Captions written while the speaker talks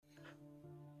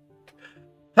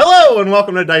Hello, and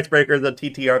welcome to Dicebreakers, a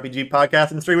TTRPG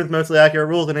podcast and stream with mostly accurate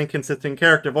rules and inconsistent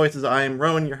character voices. I am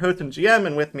Rowan, your host and GM,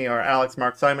 and with me are Alex,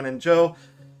 Mark, Simon, and Joe,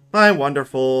 my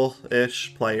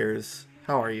wonderful-ish players.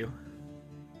 How are you?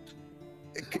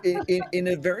 In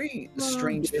a very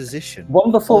strange position.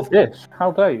 Wonderful-ish.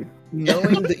 How dare you?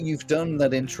 Knowing that you've done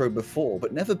that intro before,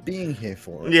 but never being here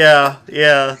for it. Yeah.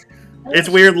 It's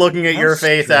weird looking at your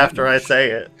face after I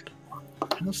say it.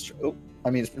 I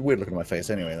mean, it's weird looking at my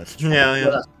face anyway. That's true. Yeah.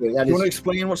 Well, Do you want to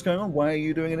explain what's going on? Why are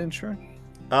you doing an intro?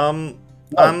 I'm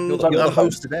You're the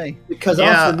host today. Because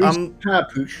after the recent power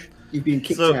push, you've been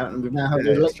kicked out and we've now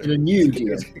elected a new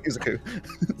GM.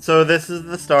 So this is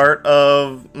the start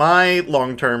of my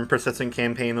long-term persistent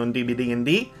campaign on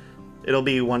DBD&D. It'll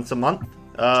be once a month,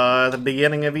 at the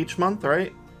beginning of each month,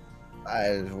 right?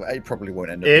 I probably won't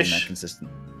end up being that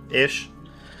consistent.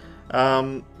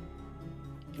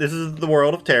 This is the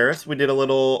world of Terrace. We did a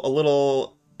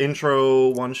little intro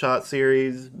one-shot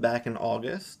series back in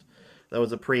August. That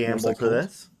was a preamble to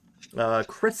this.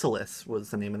 Chrysalis was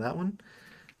the name of that one.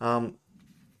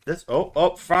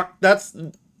 Fuck,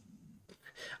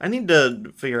 I need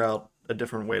to figure out a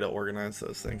different way to organize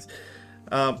those things.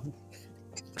 That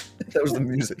was the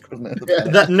music, wasn't it?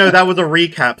 That was a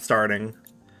recap starting.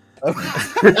 Oh.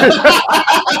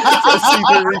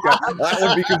 That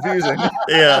would be confusing.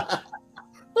 Yeah.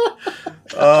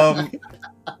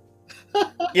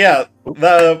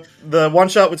 The one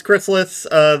shot was Chrysalis.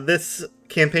 This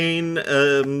campaign,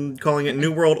 calling it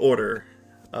New World Order.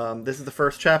 This is the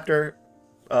first chapter.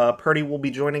 Purdy will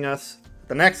be joining us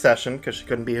the next session because she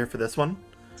couldn't be here for this one.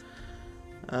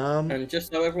 And just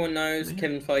so everyone knows,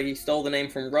 Kevin Feige stole the name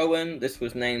from Rowan. This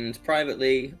was named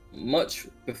privately much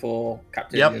before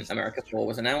Captain America 4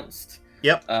 was announced.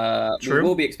 Yep. We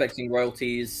will be expecting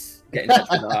royalties. Get in touch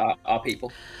with our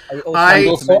people. And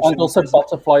also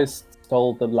Butterflies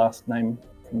stole the last name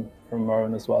from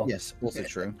Rowan as well. Yes, also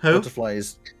true. Who?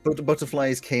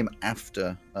 Butterflies came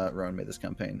after Rowan made this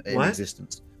campaign in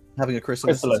existence. Having a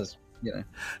chrysalis.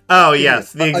 Oh,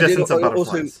 yes, the existence of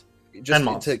butterflies. Just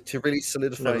to really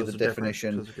solidify the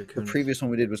definition, the previous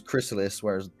one we did was chrysalis,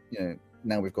 whereas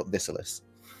now we've got thysalis.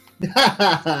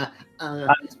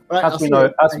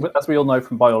 As we all know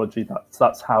from biology,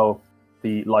 that's how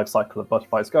the life cycle of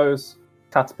butterflies goes: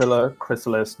 caterpillar,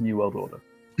 chrysalis, New World Order.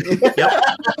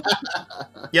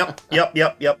 Yep.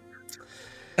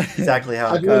 Exactly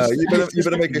how it goes. You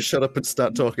better make us shut up and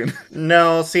start talking.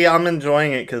 No, see, I'm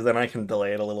enjoying it because then I can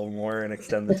delay it a little more and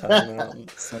extend the time out.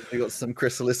 They got some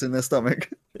chrysalis in their stomach.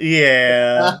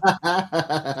 Yeah.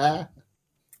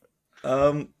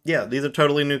 These are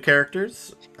totally new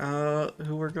characters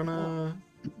who we're gonna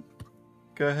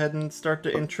go ahead and start to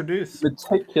introduce.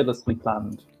 Meticulously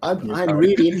planned. I'm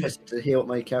really interested to hear what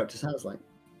my character sounds like.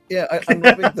 Yeah, I'm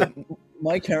loving that.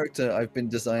 My character I've been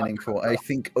designing for, I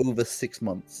think, over 6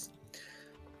 months.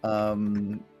 Are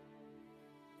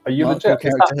you Mark, legit? your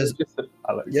character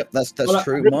Alex? Yep, that's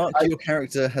true. Mark, your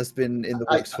character has been in the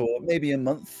works for maybe a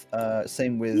month.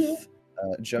 Same with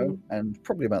Joe, and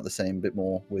probably about the same, bit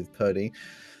more with Purdy.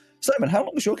 Simon, how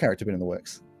long has your character been in the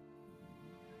works?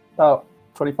 About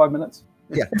 25 minutes.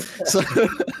 Yeah. So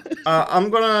I'm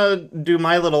gonna do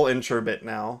my little intro bit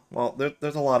now. Well,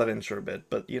 there's a lot of intro bit,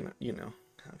 but you know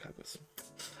how it goes.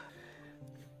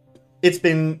 It's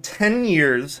been 10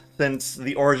 years since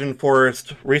the Origin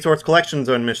Forest Resource Collection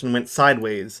Zone mission went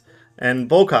sideways, and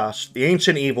Volkosh, the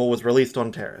ancient evil, was released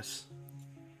on Terrace.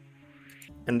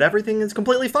 And everything is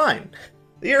completely fine.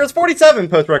 The year is 47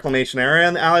 post-Reclamation era,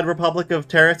 and the Allied Republic of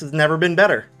Terrace has never been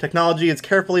better. Technology is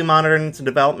carefully monitoring its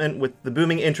development, with the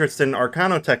booming interest in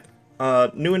arcanotech,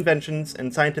 new inventions,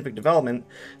 and scientific development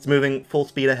is moving full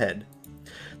speed ahead.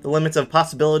 The limits of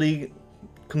possibility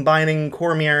combining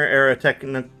Cormier-era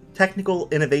technical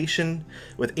innovation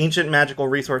with ancient magical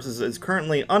resources is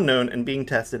currently unknown and being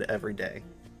tested every day.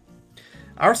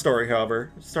 Our story,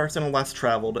 however, starts in a less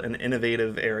traveled and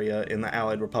innovative area in the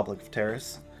Allied Republic of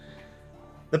Terrace.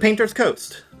 The Painter's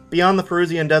Coast. Beyond the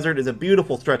Perusian Desert is a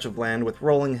beautiful stretch of land with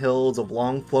rolling hills of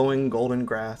long flowing golden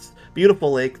grass,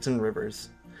 beautiful lakes and rivers.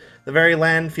 The very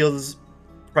land feels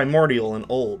primordial and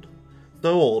old.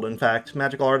 So old, in fact,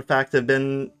 magical artifacts have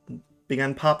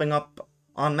begun popping up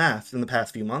en masse in the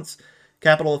past few months.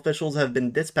 Capital officials have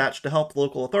been dispatched to help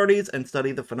local authorities and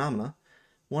study the phenomena.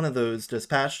 One of those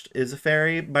dispatched is a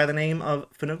fairy by the name of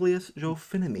Fenoglius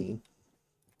Jofinimi.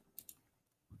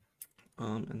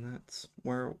 And that's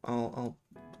where I'll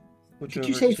Did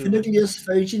you say Fenoglius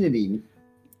Virginity?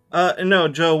 No,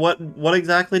 Joe, what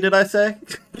exactly did I say?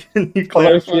 Can you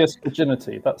Colloquius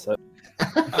virginity, that's it.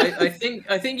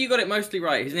 I think you got it mostly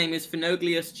right. His name is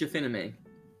Fenoglius Jofinimi.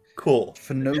 Cool.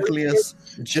 Fenoglius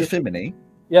Jofinimi.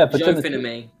 Yeah, Joe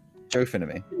Finamy. Joe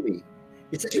Finamy.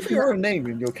 Did you put your own name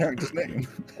in your character's name?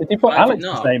 Did you put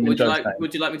Alex's name in Joe's name?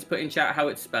 Would you like me to put in chat how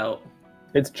it's spelled?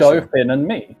 It's Joe Finn and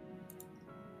me.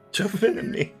 Joe Finn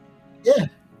and me. Yeah.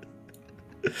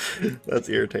 That's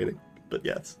irritating, but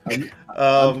yes.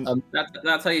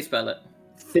 That's how you spell it.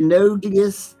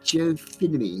 Phenodius Joe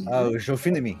Finamy. Oh, Joe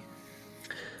Finamy.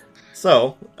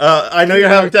 So, I know you're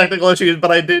having technical issues, but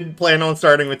I did plan on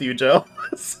starting with you, Joe.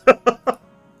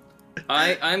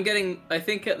 I'm getting, I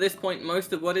think at this point,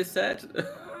 most of what is said.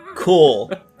 Cool.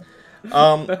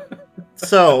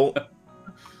 So,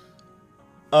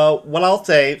 what I'll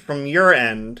say from your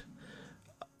end,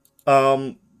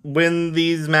 when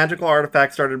these magical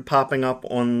artifacts started popping up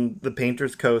on the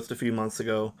Painter's Coast a few months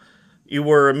ago, you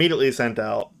were immediately sent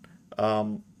out,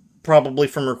 probably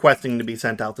from requesting to be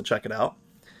sent out to check it out.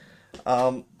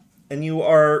 And you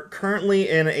are currently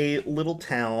in a little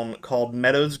town called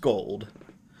Meadows Gold.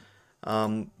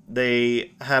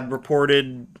 They had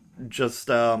reported just,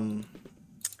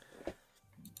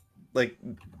 like,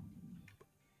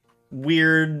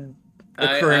 weird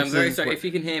occurrences. I'm very sorry. If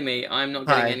you can hear me, I'm not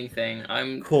getting anything.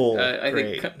 I'm cool. I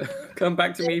think come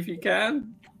back to me if you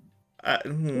can. I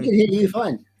can hear you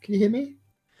fine. Can you hear me?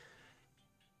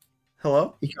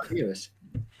 Hello? You can't hear us.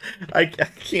 I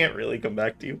can't really come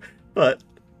back to you, but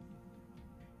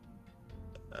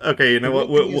okay, you know what?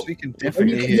 We can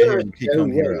definitely hear him. He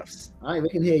can't hear us. All right, we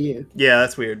can hear you. Yeah,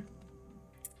 that's weird.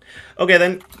 Okay,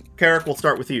 then, Carrick, we'll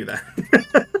start with you then.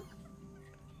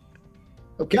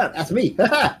 Okay, that's me.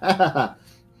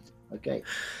 Okay.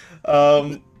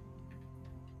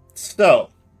 So,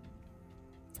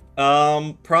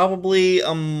 probably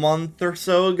a month or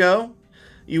so ago,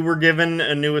 you were given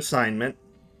a new assignment.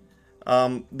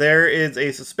 There is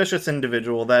a suspicious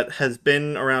individual that has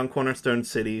been around Cornerstone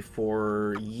City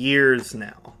for years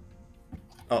now.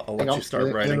 I'll let you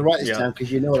start writing. I'm going to write this down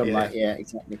because you know what I'm like. Yeah,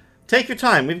 exactly. Take your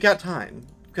time. We've got time.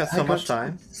 We've got so much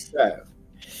time. So,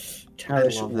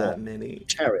 Terrace 1.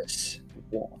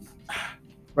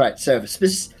 Right, so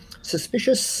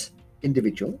suspicious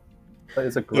individual. That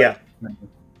is a great name.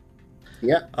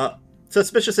 Yeah.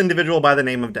 Suspicious individual by the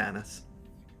name of Danis.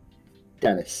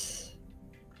 Danis.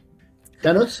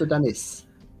 Danis or Danis?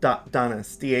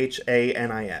 Danis.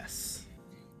 Dhanis.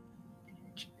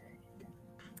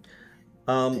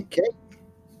 Okay.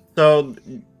 So,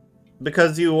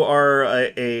 because you are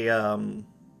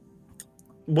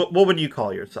what would you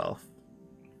call yourself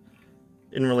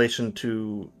in relation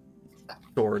to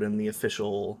Sword in the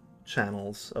official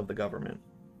channels of the government?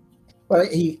 Well,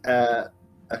 he a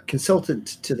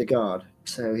consultant to the guard,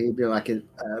 so he'd be like a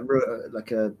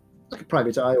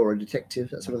private eye or a detective,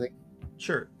 that sort of thing.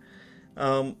 Sure.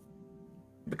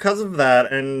 Because of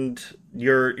that, and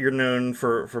you're known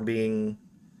for being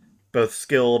both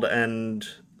skilled and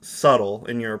subtle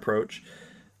in your approach.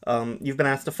 You've been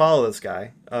asked to follow this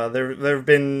guy. There have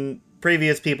been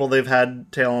previous people they've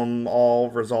had tail him, all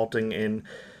resulting in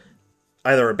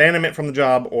either abandonment from the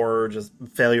job or just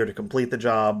failure to complete the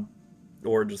job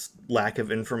or just lack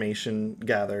of information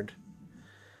gathered.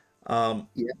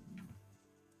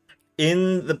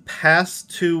 In the past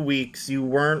 2 weeks, you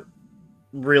weren't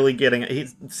really getting it. He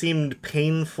seemed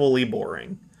painfully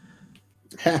boring.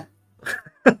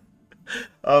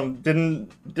 Didn't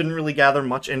really gather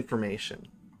much information.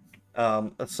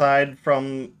 Aside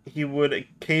from, he would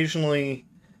occasionally...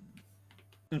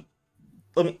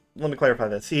 Let me clarify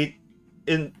this.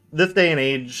 In this day and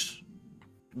age,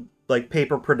 like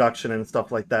paper production and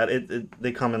stuff like that,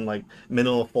 they come in like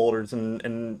manila folders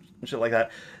and shit like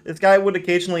that. This guy would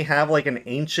occasionally have like an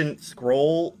ancient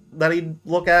scroll that he'd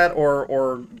look at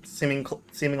or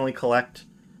seemingly collect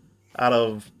out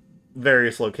of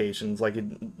various locations, like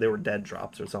they were dead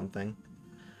drops or something.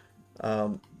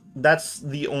 That's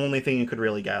the only thing you could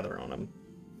really gather on him.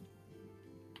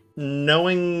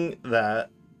 Knowing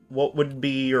that, what would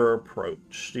be your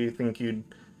approach? Do you think you'd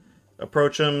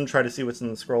approach him, try to see what's in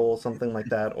the scroll, something like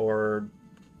that, or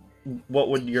what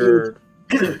would your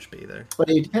approach be there? But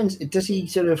it depends. Does he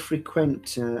sort of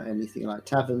frequent anything like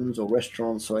taverns or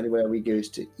restaurants or anywhere where he goes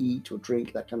to eat or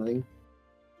drink, that kind of thing?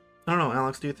 I don't know,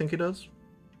 Alex. Do you think he does?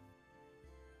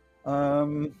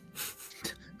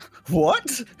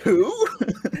 What? Who?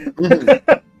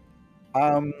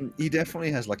 He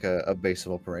definitely has like a base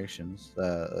of operations,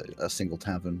 a single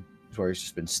tavern where he's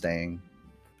just been staying.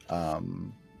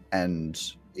 And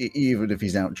even if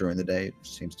he's out during the day, it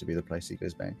seems to be the place he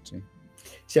goes back to.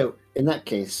 So in that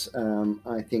case,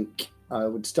 I think I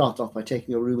would start off by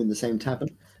taking a room in the same tavern.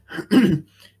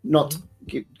 Not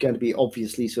going to be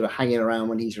obviously sort of hanging around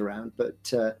when he's around,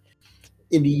 but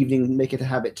in the evening, make it a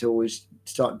habit to always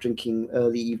start drinking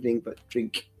early evening, but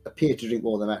appear to drink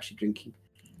more than I'm actually drinking.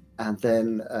 And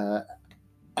then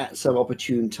at some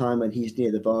opportune time when he's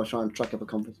near the bar, try and strike up a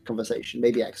conversation.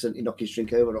 Maybe accidentally knock his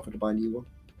drink over and offer to buy a new one.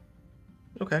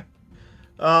 Okay.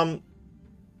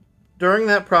 During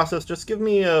that process, just give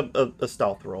me a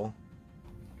stealth roll.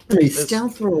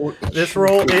 Stealth roll. This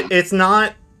roll, it's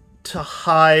not to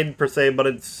hide per se, but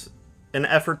it's an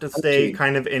effort to stay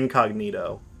kind of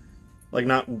incognito, like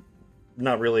not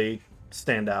really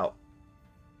stand out.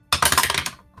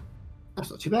 That's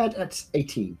not too bad. That's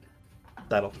 18.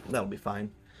 That'll be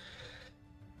fine.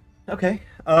 Okay.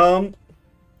 You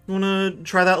wanna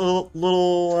try that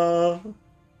little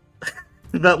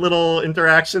that little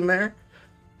interaction there?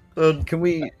 Can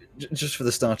we just for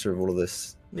the starter of all of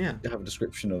this? Yeah. Have a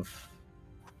description of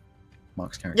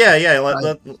Mark's character. Yeah.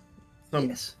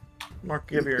 Yes. Mark,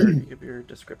 give your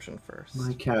description first.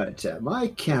 My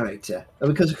character,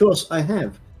 because of course I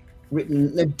have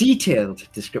written a detailed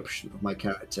description of my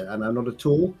character, and I'm not at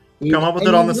all. Come up with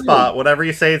it on the spot. Whatever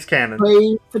you say is canon.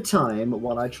 Play for time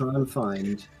while I try and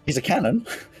find. He's a canon.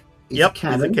 He's a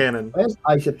canon. Whereas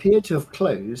I appear to have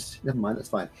closed. Never mind, that's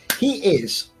fine. He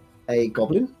is a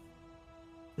goblin.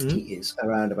 Mm-hmm. He is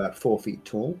around about 4 feet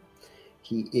tall.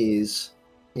 He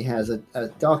has a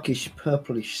darkish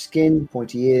purplish skin,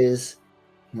 pointy ears.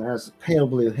 He has pale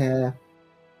blue hair.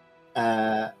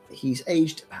 He's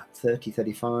aged about 30,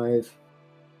 35.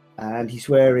 And he's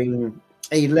wearing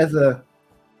a leather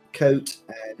coat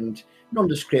and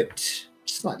nondescript,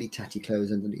 slightly tatty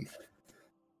clothes underneath.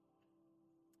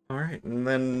 All right, and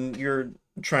then you're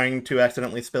trying to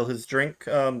accidentally spill his drink.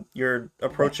 You're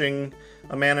approaching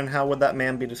a man, and how would that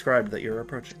man be described that you're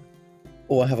approaching?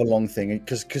 Oh, I have a long thing,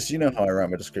 because you know how I write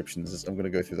my descriptions. I'm going to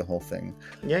go through the whole thing.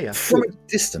 Yeah. From a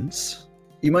distance,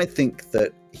 you might think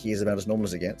that he is about as normal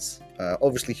as it gets.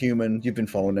 Obviously human. You've been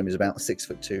following him. He's about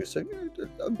 6'2", so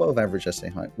above average, I say,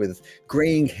 height, with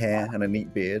greying hair and a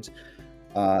neat beard.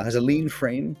 Has a lean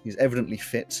frame. He's evidently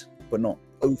fit, but not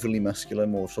overly muscular,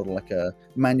 more sort of like a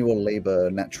manual labor,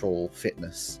 natural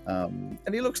fitness. And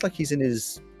he looks like he's in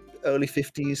his early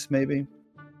 50s, maybe.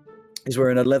 He's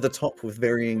wearing a leather top with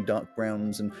varying dark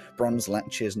browns and bronze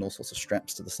latches and all sorts of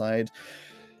straps to the side.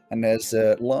 And there's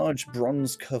large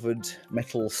bronze-covered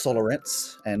metal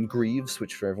sollerets and greaves,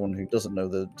 which for everyone who doesn't know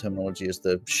the terminology is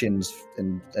the shins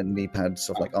and knee pads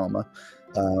of like armor.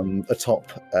 Atop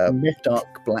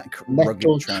dark black metal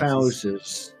rugged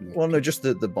trousers. Well, no, just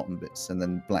the bottom bits and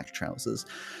then black trousers.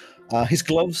 His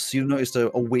gloves, you noticed, are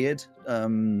weird.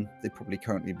 They'd probably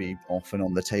currently be off and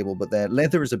on the table, but they're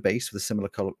leather as a base with a similar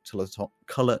color to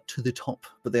the top.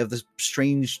 But they have this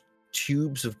strange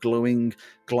tubes of glowing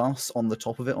glass on the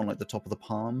top of it, on like the top of the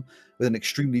palm, with an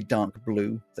extremely dark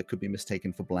blue that could be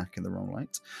mistaken for black in the wrong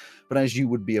light. But as you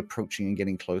would be approaching and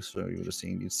getting closer,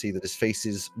 you'd see that his face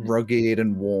is rugged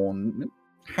and worn,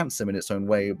 handsome in its own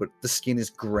way, but the skin is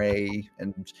grey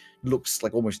and looks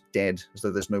like almost dead, as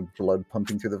though there's no blood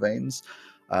pumping through the veins.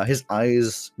 His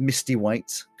eyes misty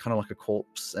white, kind of like a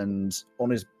corpse, and on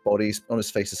his body, on his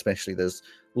face especially, there's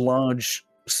large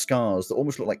scars that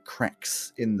almost look like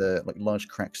cracks in the large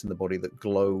cracks in the body that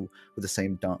glow with the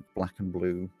same dark black and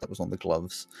blue that was on the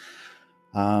gloves.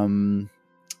 But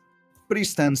he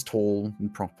stands tall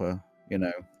and proper, you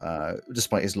know.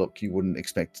 Despite his look, you wouldn't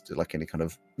expect like any kind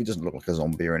of. He doesn't look like a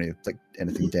zombie or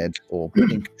anything dead or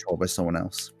in control by someone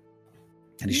else.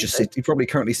 And he's just he's probably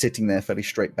currently sitting there, fairly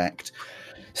straight backed,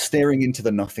 staring into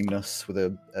the nothingness with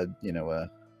a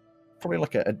probably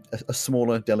like a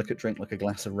smaller, delicate drink, like a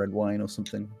glass of red wine or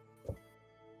something.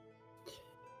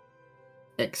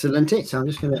 Excellent. So I'm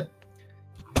just going to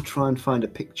try and find a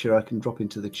picture I can drop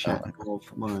into the chat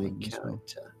of my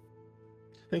character.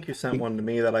 I think you sent one to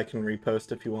me that I can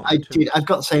repost if you want. I did. I've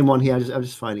got the same one here. I'll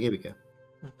just find it. Here we go.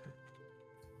 Okay.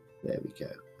 There we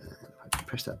go. I can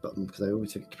press that button because I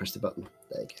always forget to press the button.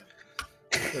 There you go.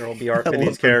 There will be art for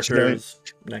these characters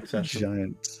next session.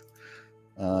 Giant.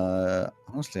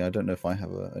 Honestly, I don't know if I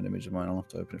have an image of mine. I'll have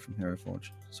to open it from Hero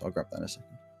Forge, so I'll grab that in a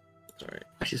second. Sorry.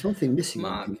 Actually, there's one thing missing.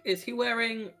 Mark, is he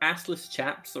wearing assless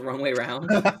chaps the wrong way around?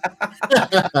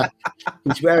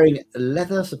 He's wearing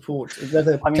leather protection.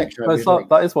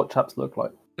 That is what chaps look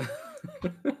like.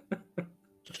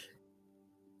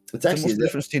 It's actually the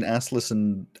difference between assless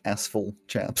and assful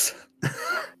chaps.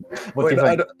 Wait,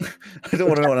 I don't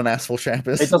want to know what an assful chap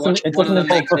is. It doesn't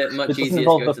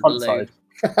involve the front side.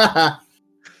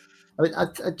 I mean,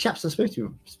 chaps are supposed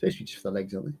to be just for the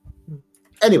legs, aren't they?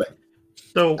 Anyway.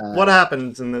 So what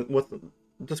happens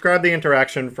describe the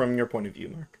interaction from your point of view,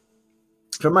 Mark?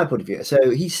 From my point of view, so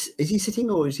is he sitting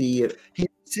or is he? He's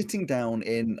sitting down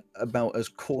in about as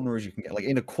corner as you can get, like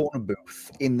in a corner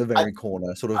booth, in the very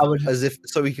corner, sort of as if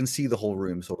so he can see the whole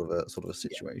room, sort of a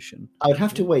situation. I would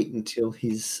have to wait until he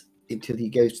goes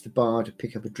to the bar to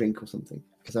pick up a drink or something,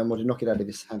 because I want to knock it out of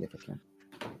his hand if I can.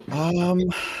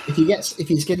 If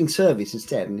he's getting service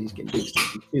instead and he's getting drinks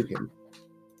to him,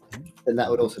 then that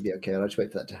would also be okay. I'll just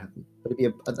wait for that to happen. But it'd be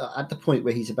at the point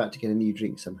where he's about to get a new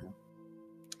drink somehow.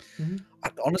 Mm-hmm.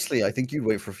 Honestly, I think you'd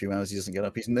wait for a few hours. He doesn't get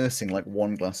up. He's nursing like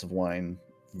one glass of wine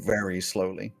very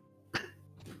slowly.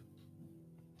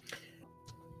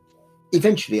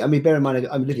 Eventually, I mean, bear in mind,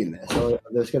 I'm living there, so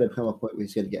there's going to come a point where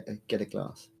he's going to get a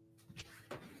glass.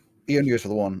 He only goes for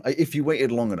the one. If you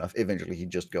waited long enough, eventually he'd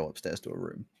just go upstairs to a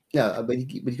room. No, but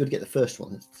you've got to get the first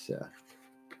one. So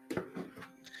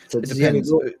it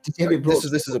depends.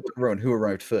 This is a Rowan who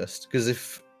arrived first, because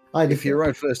if he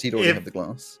arrived first, he'd already have the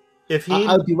glass. If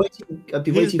I'd be waiting.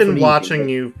 He's been watching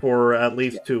you for at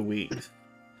least 2 weeks,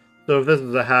 so if this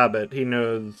is a habit, he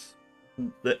knows.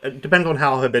 It depends on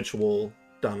how habitual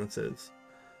Donis is.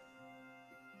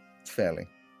 Fairly.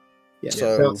 Yeah.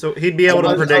 So he'd be able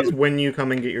to predict when you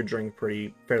come and get your drink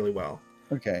fairly well.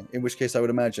 Okay, in which case I would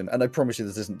imagine, and I promise you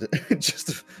this isn't just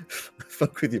to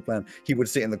fuck with your plan. He would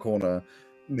sit in the corner,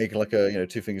 make like a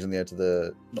 2 fingers in the air to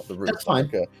the not the roof, that's fine.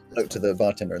 Like a note to the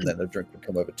bartender, and then a drink would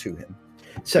come over to him.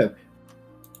 So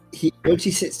once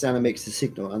he sits down and makes the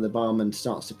signal, and the barman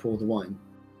starts to pour the wine,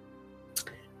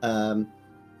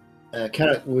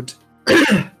 Carrot would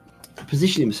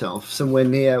position himself somewhere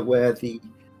near where the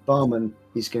barman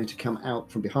is going to come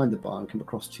out from behind the bar and come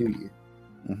across to you.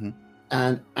 Mm-hmm.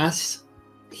 And as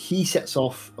he sets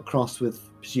off across with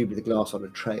presumably the glass on a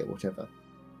tray or whatever,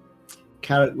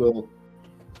 Carrot will,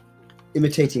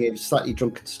 imitating a slightly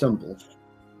drunken stumble,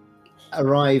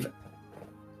 arrive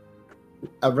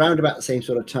around about the same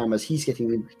sort of time as he's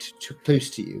getting too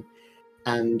close to you,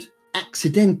 and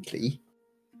accidentally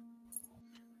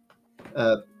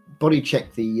body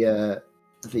check the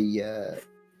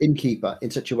innkeeper in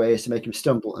such a way as to make him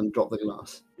stumble and drop the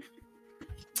glass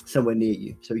somewhere near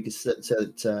you, so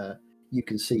that you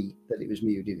can see that it was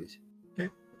me who did it. Okay.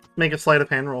 Make a sleight of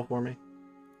hand roll for me.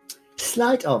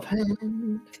 Sleight of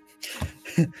hand.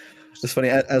 It's funny,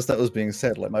 as that was being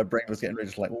said, like my brain was getting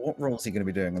ready to like, well, what role is he going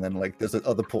to be doing? And then like there's the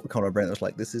other corner of my brain that was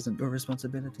like, this isn't your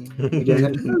responsibility. You don't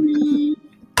have to hurry.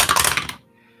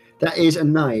 That is a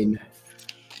 9.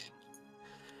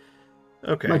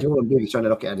 Okay. Imagine all I'm doing is trying to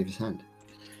knock it out of his hand.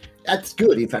 That's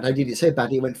good. In fact, I did it so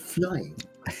badly it went flying.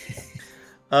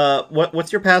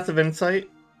 What's your passive insight?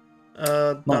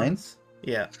 Mine?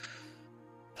 Yeah.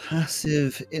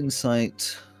 Passive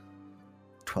insight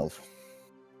 12.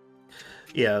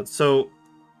 Yeah, so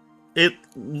it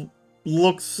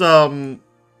looks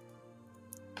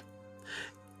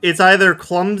it's either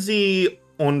clumsy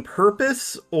on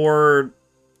purpose or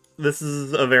this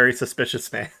is a very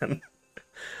suspicious man.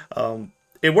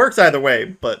 It works either way,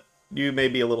 but you may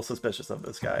be a little suspicious of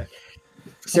this guy.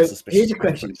 So here's a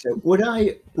question. So would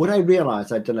I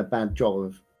realize I'd done a bad job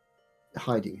of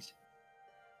hiding it?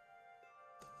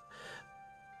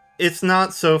 It's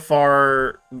not so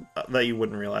far that you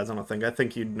wouldn't realize, I don't think. I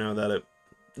think you'd know that it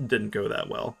didn't go that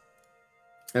well.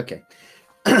 Okay.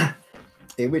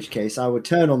 In which case, I would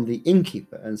turn on the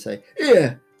innkeeper and say,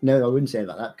 yeah. No, I wouldn't say it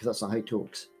like that, because that's not how he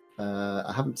talks.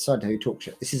 I haven't decided how he talks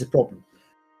yet. This is a problem.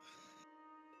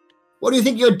 What do you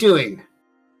think you're doing?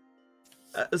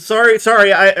 Sorry.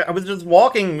 I was just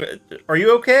walking. Are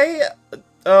you okay?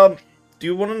 Do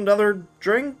you want another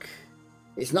drink?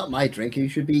 It's not my drink. You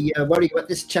should be worrying about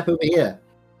this chap over here.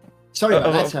 Sorry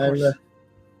about that.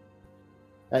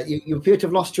 You appear to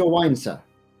have lost your wine, sir.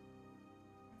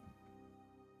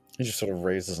 He just sort of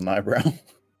raises an eyebrow.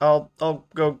 I'll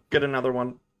go get another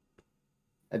one.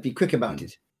 I'd be quick about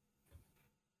it.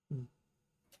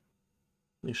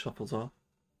 He shuffles off.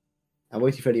 I'm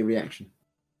waiting for any reaction.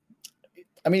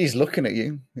 I mean, he's looking at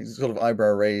you. He's sort of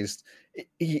eyebrow raised.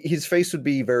 His face would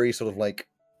be very sort of like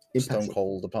Impassive. stone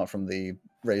cold, apart from the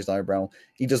raised eyebrow.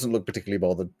 He doesn't look particularly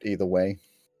bothered either way.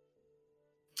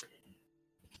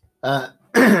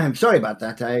 I'm sorry about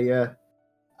that.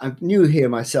 I'm new here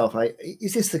myself.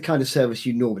 Is this the kind of service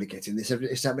you normally get in this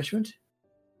establishment?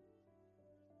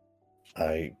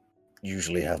 I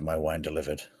usually have my wine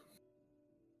delivered.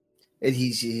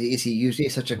 Is he usually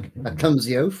such a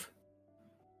clumsy oaf?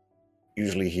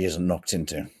 Usually he isn't knocked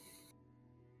into.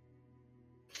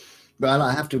 Well,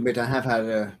 I have to admit, I have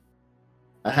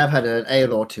had an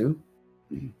ale or two.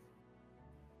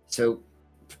 So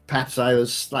perhaps I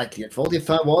was slightly at fault.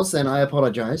 If I was, then I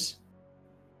apologize.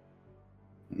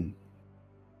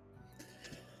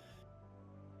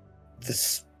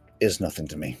 This is nothing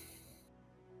to me.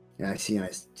 I see.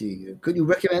 Could you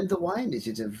recommend the wine? Is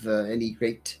it of any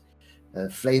great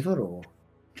flavor or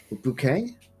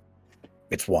bouquet?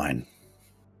 It's wine.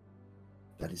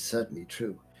 That is certainly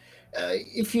true.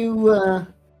 If you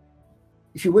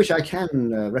wish, I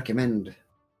can recommend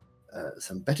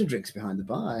some better drinks behind the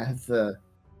bar. I have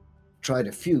tried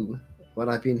a few while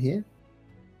I've been here.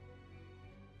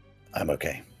 I'm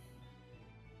okay.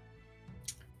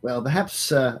 Well,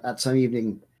 perhaps at some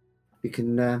evening we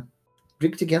can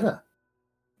drink together.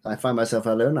 I find myself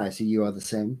alone. I see you are the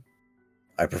same.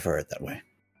 I prefer it that way.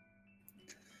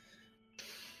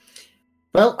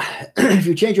 Well, if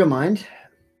you change your mind,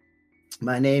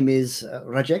 my name is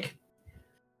Rajek.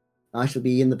 I shall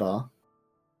be in the bar.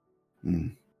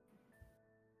 Mm.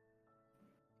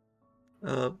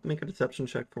 Make a deception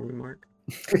check for me, Mark.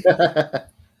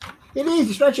 It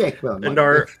is Rajek. Well, and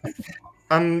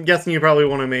I'm guessing you probably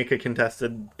want to make a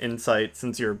contested insight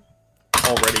since you're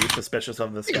already suspicious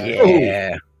of this guy.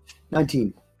 Yeah.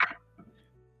 19.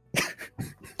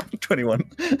 21.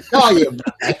 Oh, yeah.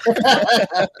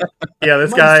 Yeah,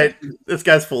 this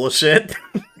guy's full of shit.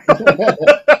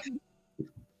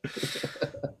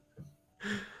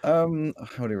 How do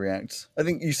he react? I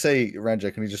think you say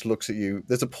Rajek and he just looks at you.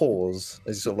 There's a pause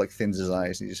as he sort of like thins his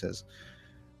eyes and he says,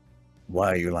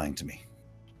 "Why are you lying to me?"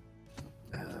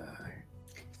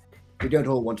 We don't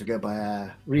all want to go by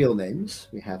our real names.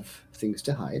 We have things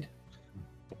to hide.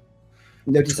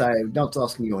 Notice I'm not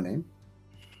asking your name.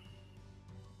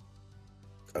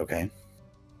 Okay.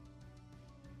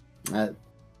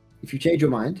 If you change your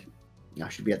mind, I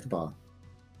should be at the bar.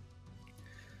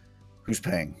 Who's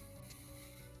paying?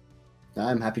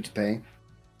 I'm happy to pay.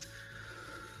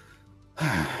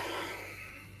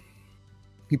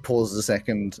 He pauses a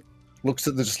second, looks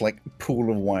at the just like pool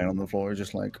of wine on the floor,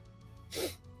 just like,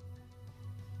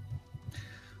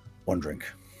 one drink.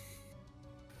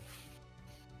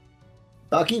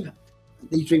 Barkeep,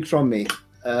 these drinks from me.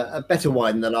 A better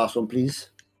wine than the last one, please.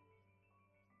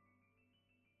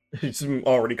 He's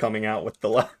already coming out with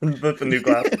the new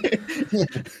glass.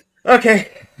 Okay.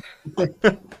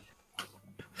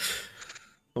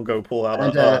 I'll go pull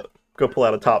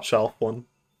out a top shelf one.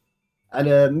 And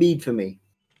a mead for me.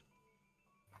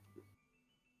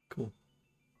 Cool.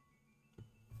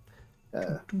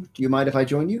 Do you mind if I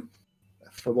join you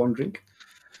for one drink?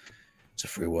 It's a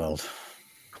free world.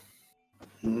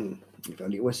 If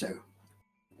only it were so.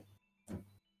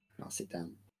 I'll sit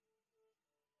down.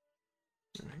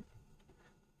 All right.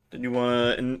 Did you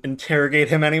want to interrogate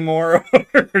him anymore?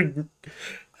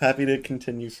 Happy to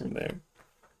continue from there.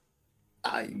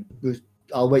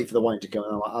 I'll wait for the wine to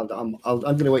go. I'm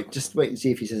going to wait. Just wait and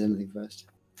see if he says anything first.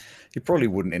 He probably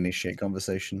wouldn't initiate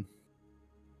conversation.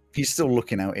 He's still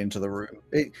looking out into the room.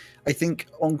 I think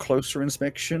on closer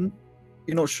inspection,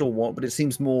 you're not sure what, but it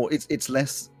seems more. It's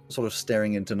less sort of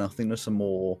staring into nothingness and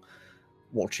more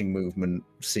watching movement,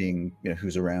 seeing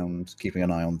who's around, keeping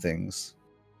an eye on things.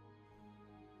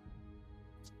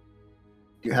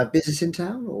 Do you have business in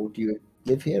town, or do you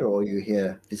live here, or are you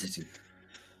here visiting?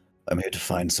 I'm here to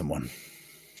find someone.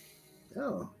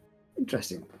 Oh,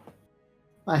 interesting.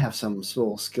 I have some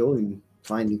small skill in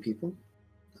finding people.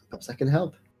 Perhaps I can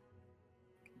help.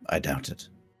 I doubt it.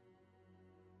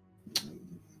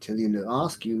 Until you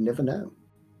ask, you never know.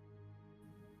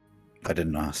 I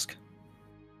didn't ask.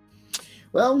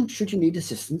 Well, should you need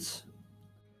assistance,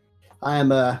 I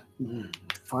am a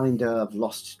finder of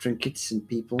lost trinkets and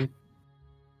people.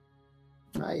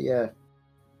 I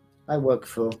work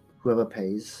for whoever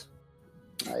pays.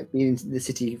 I've been in the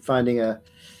city finding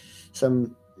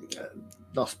some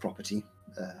lost property.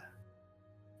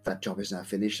 That job is now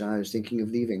finished, and I was thinking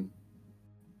of leaving.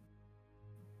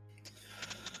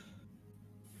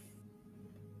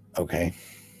 Okay.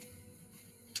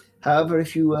 However,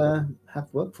 if you have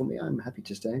work for me, I'm happy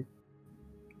to stay.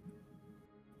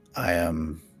 I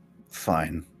am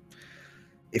fine.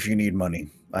 If you need money,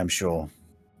 I'm sure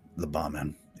the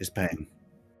barman is paying.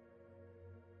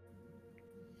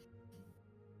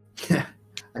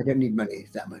 I don't need money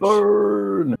that much.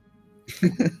 Burn!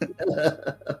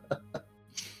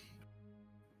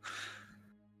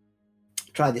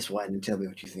 Try this wine and tell me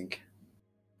what you think.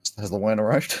 Has the wine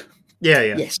arrived? Yeah.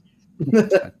 Yes.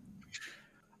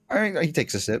 He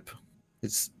takes a sip.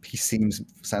 He seems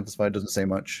satisfied, doesn't say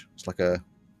much. It's like I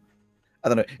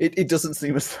don't know. It doesn't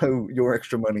seem as though your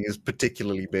extra money has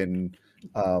particularly been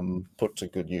put to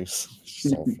good use.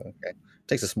 So, okay.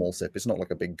 Takes a small sip. It's not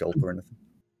like a big gulp or anything.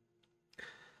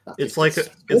 It's like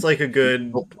a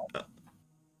good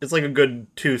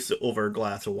 2 silver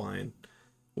glass of wine,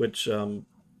 which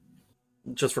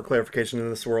just for clarification,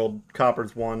 in this world,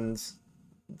 copper's 1s,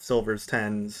 silver's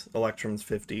 10s, electrum's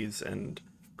 50s, and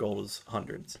gold is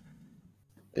hundreds.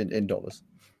 In dollars.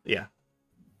 Yeah.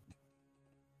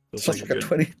 It's like a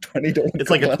 $20. It's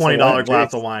like a $20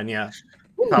 glass of wine. Yeah.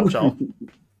 Top shelf.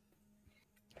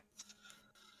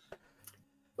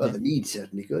 Well, the mead's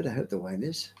certainly good. I hope the wine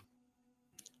is.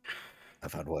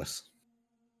 I've had worse.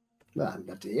 Well, I'm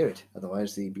glad to hear it.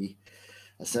 Otherwise, there'd be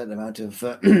a certain amount of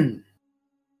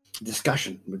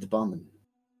discussion with the barman.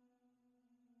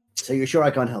 So you're sure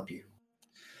I can't help you?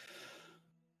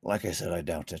 Like I said, I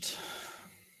doubt it.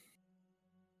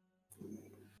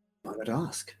 Why not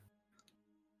ask?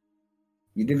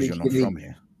 You don't Because need you're to not give from me,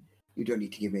 here. You don't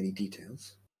need to give me any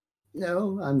details.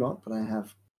 No, I'm not, but I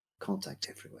have contacts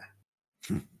everywhere.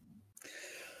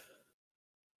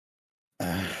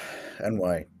 And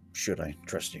why should I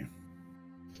trust you?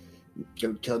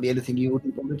 Don't tell me anything you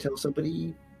wouldn't want to tell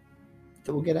somebody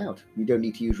that will get out. You don't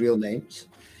need to use real names.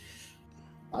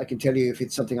 I can tell you if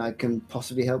it's something I can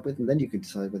possibly help with, and then you can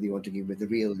decide whether you want to give me the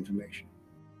real information.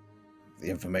 The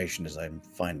information is I'm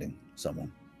finding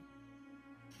someone.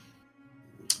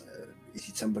 Is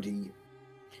it somebody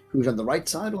who's on the right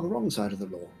side or the wrong side of the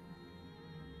law?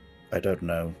 I don't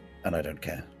know, and I don't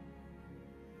care.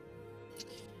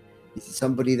 Is it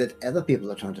somebody that other people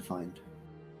are trying to find?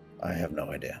 I have no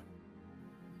idea.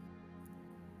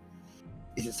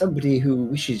 Is it somebody who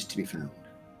wishes to be found?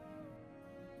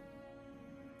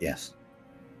 Yes.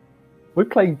 We're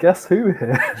playing Guess Who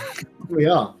here. We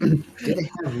are. Do they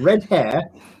have red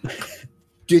hair?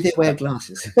 Do they wear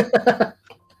glasses?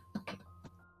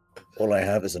 All I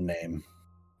have is a name,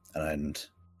 and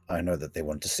I know that they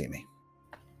want to see me.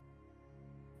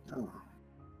 Oh,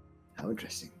 how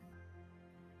interesting.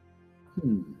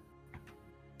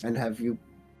 And have you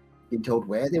been told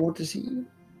where they want to see you?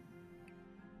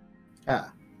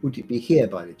 Would it be here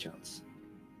by any chance?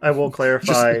 I will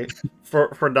clarify for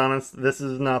Donis, this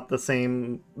is not the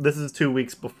same. This is 2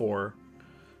 weeks before.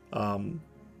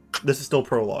 This is still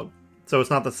prologue, so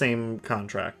it's not the same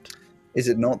contract. Is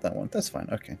it not that one? That's fine.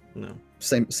 Okay. No.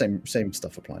 Same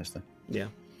stuff applies then. Yeah.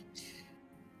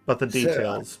 But the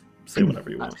details, say whatever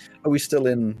you want. Are we still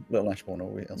in Little Ashbourne, or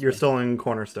are we elsewhere? You're still in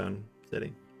Cornerstone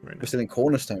City right now. We're still in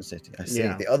Cornerstone City. I see.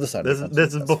 Yeah. The other side. This of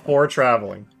is before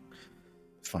traveling.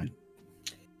 Fine.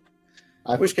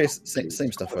 In which case,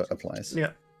 same stuff applies.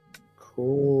 Yeah.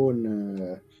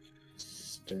 Cornerstone.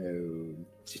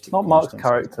 It's not Mark's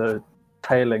character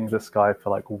tailing this guy for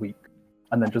like a week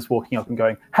and then just walking up and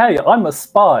going, "Hey, I'm a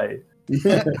spy."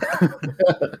 I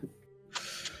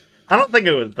don't think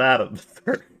it was that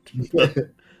absurd.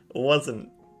 It wasn't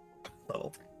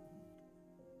subtle.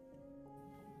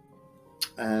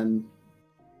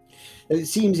 It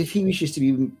seems if he wishes to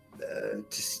be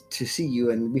to see you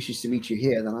and wishes to meet you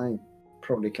here, then I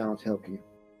probably can't help you.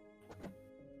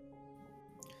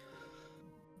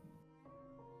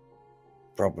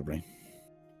 Probably.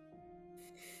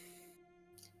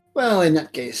 Well, in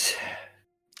that case,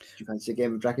 do you fancy a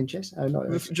game of Dragon Chess? Oh,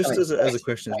 no. Just as a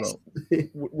question as well,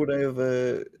 would I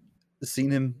have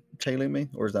seen him tailing me,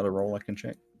 or is that a roll I can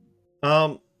check?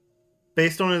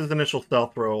 Based on his initial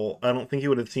stealth roll, I don't think you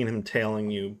would have seen him tailing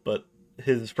you, but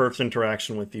his first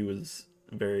interaction with you was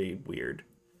very weird.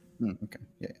 Okay,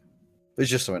 yeah. It's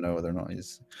just so I know whether or not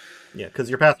he's... Yeah, because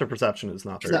your passive perception is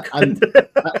not very good.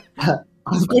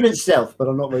 I'm good at stealth, but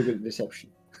I'm not very good at deception.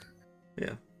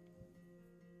 Yeah.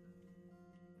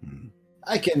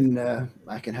 I can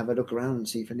have a look around and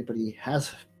see if anybody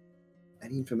has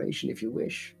any information, if you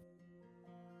wish.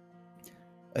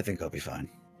 I think I'll be fine.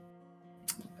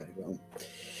 Very well.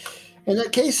 In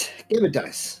that case, give a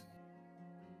dice.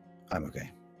 I'm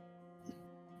okay.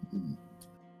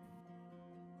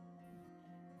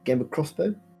 Game of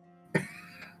crossbow? A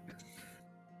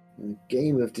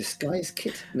game of disguise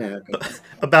kit? No. Okay.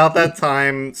 About that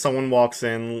time, someone walks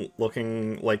in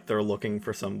looking like they're looking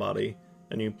for somebody,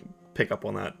 and you pick up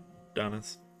on that,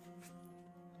 Donis.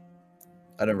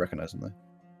 I don't recognize him, though.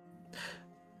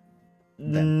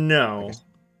 No,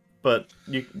 but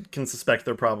you can suspect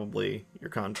they're probably your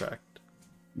contract.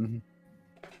 Mm-hmm.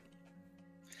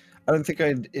 I don't think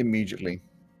I'd immediately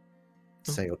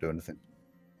say or do anything.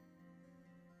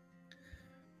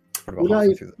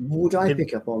 Would I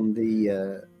pick up on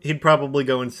the... He'd probably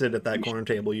go and sit at that corner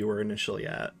table you were initially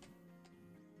at.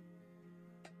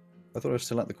 I thought I was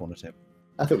still at the corner table.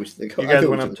 I thought we should... I thought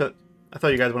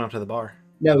you guys went up to the bar.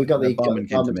 No, we got the barman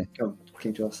came to me.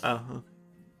 Came to us. Oh.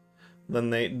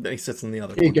 Then he sits in the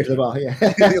other corner. You go to the bar, yeah.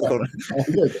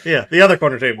 Yeah, the other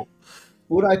corner table.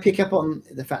 Would I pick up on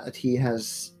the fact that he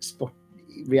has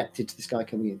reacted to this guy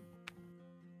coming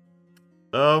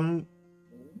in?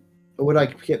 Or would I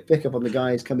pick up on the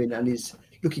guy who's come in and he's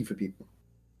looking for people?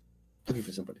 Looking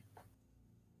for somebody?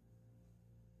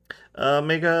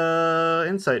 Make a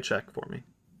insight check for me.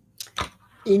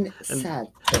 Inside.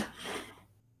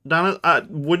 Donna,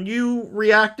 would you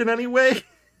react in any way?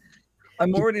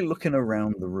 I'm already looking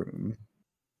around the room,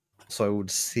 so I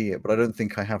would see it, but I don't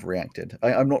think I have reacted.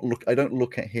 I don't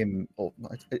look at him. Or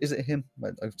is it him?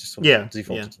 I've just sort of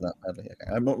defaulted to that badly.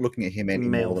 Okay. I'm not looking at him any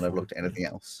more than I've looked at anything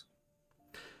else.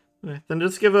 Okay, then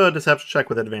just give a deception check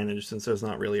with advantage, since there's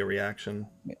not really a reaction.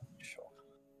 Yeah, sure.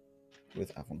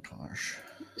 With avantage.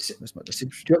 Do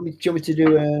you want me to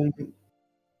do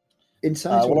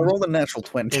insight? Well, I rolled a natural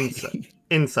 20.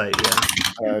 Insight,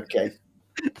 yeah. Okay.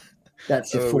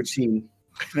 That's a 14.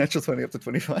 Natural 20 up to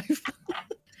 25.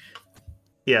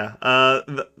 Yeah.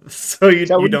 So you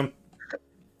don't.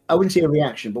 I wouldn't say a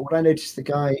reaction, but would I notice the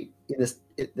guy in this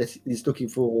is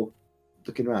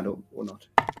looking around or not?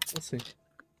 Let's see.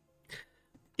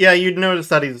 Yeah, you'd notice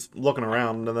that he's looking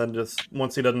around, and then just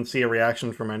once he doesn't see a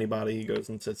reaction from anybody, he goes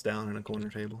and sits down in a corner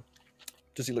table.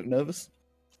 Does he look nervous?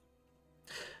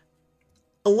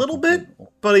 A little bit,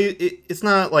 but it's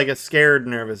not like a scared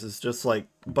nervous. It's just like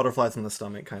butterflies in the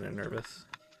stomach kind of nervous.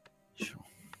 Sure.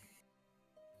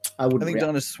 I think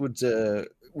Darnus would,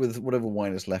 with whatever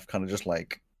wine is left, kind of just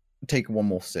like take one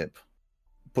more sip,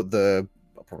 put the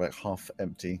probably like half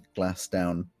empty glass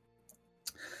down.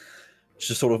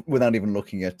 Just sort of, without even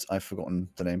looking at, I've forgotten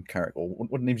the name, Carrick, or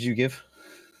what name did you give?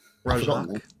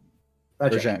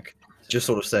 Rajak. Just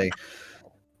sort of say,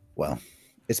 well,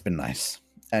 it's been nice.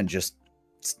 And just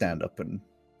stand up and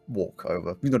walk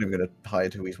over. He's not even going to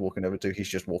hide who he's walking over to. He's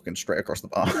just walking straight across the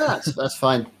bar. That's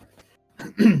fine.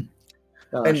 And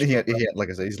he had, like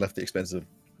I said, he's left the expensive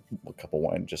cup of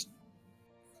wine just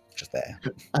there.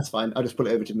 That's fine. I'll just put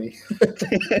it over to me.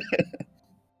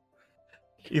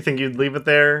 You think you'd leave it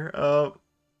there,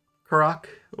 Karak?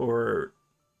 Or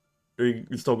are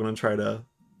you still going to try to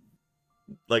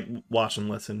like watch and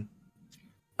listen?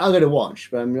 I'm going to watch,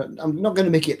 but I'm not going to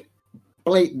make it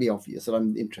blatantly obvious that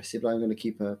I'm interested, but I'm going to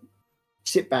keep a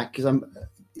sit back because I'm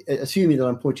assuming that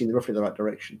I'm pointing roughly the right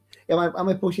direction. Am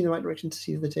I pointing in the right direction to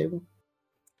see the table?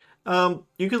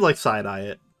 You could like side eye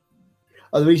it.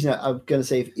 The reason I'm going to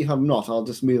say if I'm not, I'll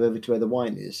just move over to where the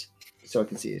wine is so I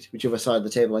can see it, whichever side of the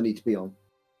table I need to be on.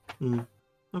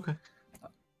 Okay.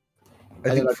 I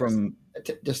think from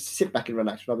just sit back and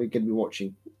relax. I'm going to be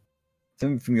watching. I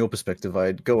think from your perspective,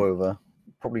 I'd go over,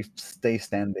 probably stay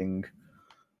standing.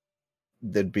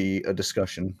 There'd be a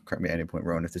discussion. Correct me at any point,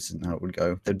 Rowan, if this isn't how it would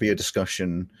go. There'd be a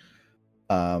discussion.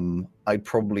 I'd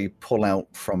probably pull out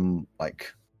from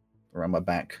like around my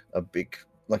back a big,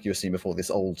 like you were seeing before, this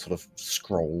old sort of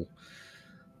scroll.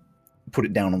 Put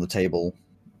it down on the table.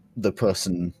 The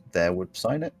person there would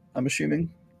sign it, I'm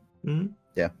assuming. Mm-hmm.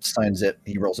 Yeah, signs it.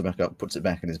 He rolls it back up, puts it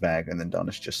back in his bag, and then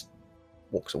Darnish just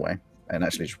walks away. And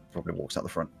actually, just probably walks out the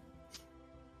front.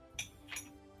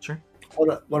 Sure.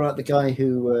 What about the guy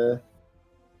who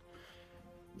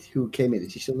came in?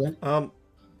 Is he still there?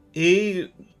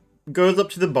 He goes up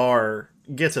to the bar,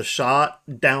 gets a shot,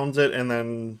 downs it, and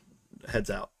then heads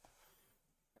out.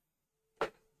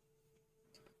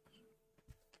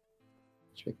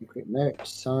 Just make a quick note.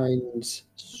 Signs.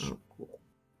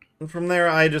 And from there,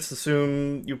 I just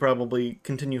assume you probably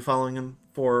continue following him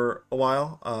for a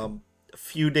while. A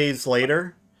few days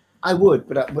later, I would,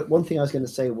 but one thing I was going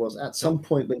to say was at some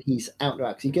point when he's out,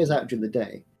 because he goes out during the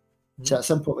day. Mm-hmm. So at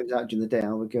some point when he's out during the day,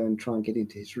 I would go and try and get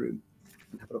into his room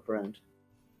and have a look around.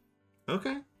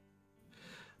 Okay.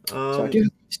 So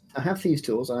I have these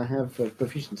tools and I have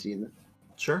proficiency in them.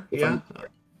 Sure. Yeah.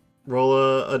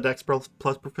 Roll a Dex plus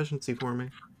proficiency for me.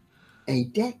 A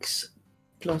Dex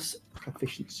plus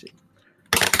proficiency.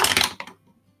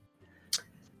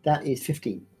 That is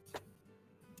 15.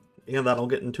 Yeah, that'll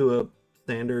get into a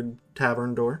standard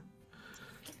tavern door.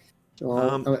 So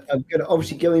I'm going to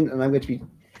obviously go in, and I'm going to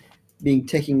be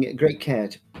taking great care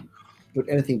to put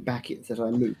anything back that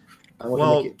I move. I want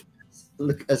to make it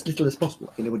look as little as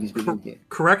possible. You know what he's been in here.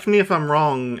 Correct me if I'm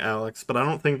wrong, Alex, but I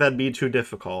don't think that'd be too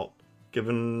difficult,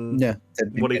 given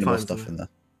what he finds stuff in there.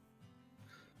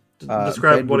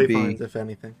 Describe what he finds, if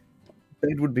anything.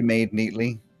 Bed would be made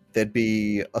neatly. There'd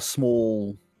be a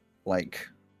small,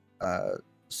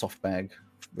 soft bag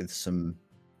with some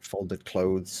folded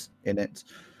clothes in it.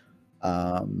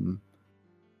 And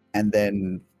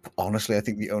then, honestly, I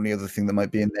think the only other thing that might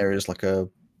be in there is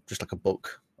just a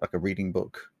book, like a reading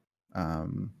book.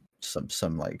 Some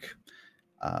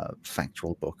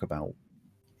factual book about,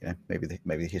 maybe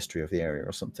the history of the area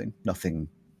or something. Nothing.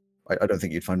 I don't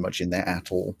think you'd find much in there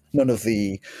at all. None of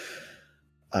the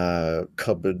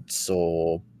cupboards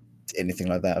or anything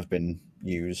like that have been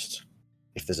used.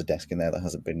 If there's a desk in there that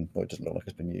hasn't been, or it doesn't look like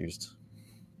it's been used,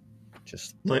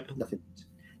 just nothing.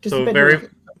 Just so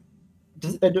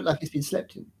Does the bed look like it's been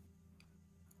slept in?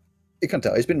 You can't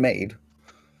tell. It's been made,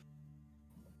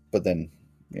 but then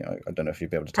I don't know if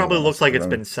you'd be able to. Probably looks like it's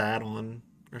been sat on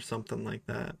or something like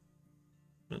that.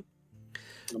 But,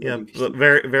 yeah, but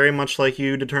very, very much like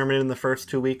you determined in the first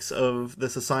 2 weeks of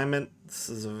this assignment, this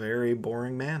is a very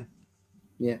boring man.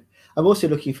 Yeah, I'm also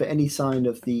looking for any sign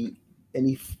of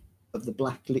any of the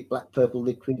black purple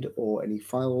liquid, or any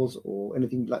files or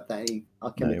anything like that.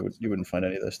 No, you wouldn't find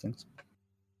any of those things.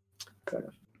 Fair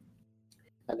enough.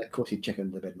 And of course, he'd check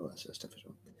under the bed and all that sort of stuff as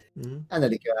well. Mm-hmm. And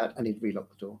then he'd go out and he'd relock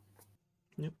the door.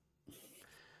 Yep.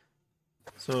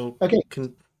 So, okay.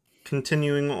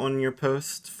 Continuing on your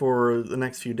post for the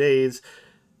next few days,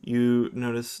 you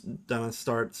notice Donna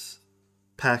starts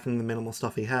packing the minimal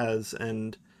stuff he has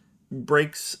and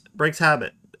breaks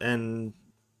habit and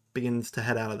begins to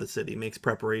head out of the city, makes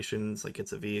preparations, like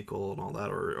gets a vehicle and all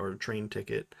that, or a train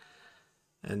ticket,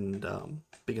 and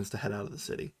begins to head out of the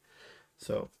city.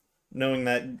 So, knowing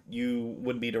that you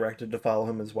would be directed to follow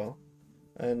him as well,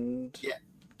 and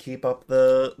keep up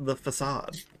the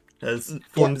facade, as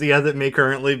flimsy as it may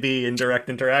currently be in direct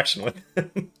interaction with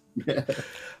him.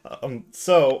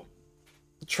 So,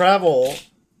 travel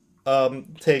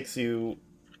takes you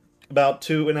about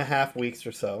 2.5 weeks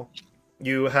or so.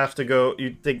 You have to go,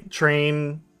 you take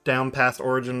train down past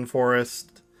Origin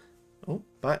Forest. Oh,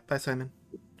 bye Simon.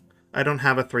 I don't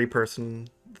have a 3-person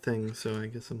thing, so I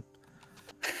guess I'm...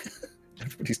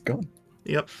 Everybody's gone.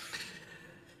 Yep.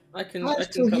 I can come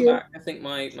back. I think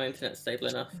my internet's stable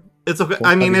enough. It's okay.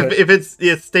 I mean, if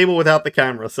it's stable without the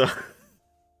camera, so...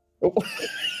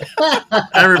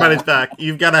 Everybody's back.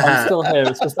 You've got a hat. I'm still here.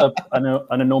 It's just an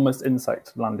enormous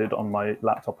insect landed on my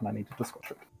laptop and I needed to squash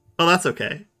it. Oh, that's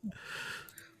okay.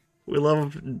 We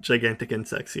love gigantic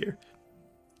insects here.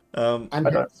 And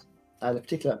hats. I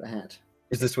particularly like the hat.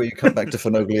 Is this where you come back to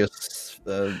Phenoglius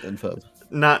and Ferb?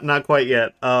 Not quite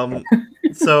yet.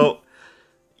 So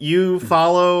you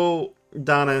follow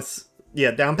Donis,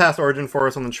 down past Origin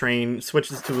Forest on the train,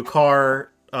 switches to a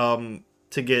car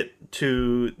to get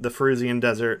to the Pharusian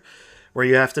Desert, where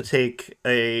you have to take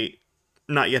a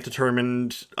not yet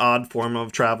determined odd form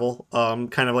of travel,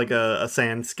 kind of like a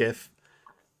sand skiff,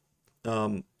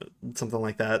 something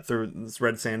like that, through this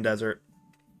red sand desert.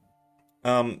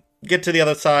 Get to the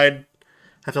other side,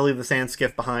 have to leave the sand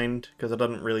skiff behind because it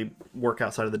doesn't really work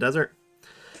outside of the desert.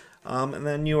 And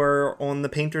then you are on the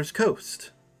Painter's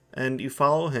Coast, and you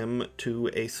follow him to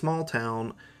a small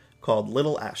town called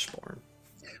Little Ashbourne.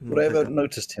 Would I ever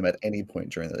noticed him at any point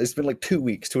during that? It's been like 2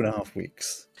 weeks, 2.5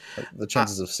 weeks. Like, the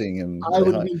chances of seeing him... I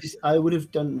would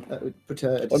have done...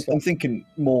 I'm thinking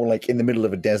more like in the middle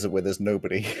of a desert where there's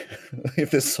nobody. If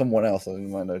there's someone else, I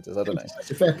might notice. I don't know. That's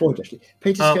a fair point, actually.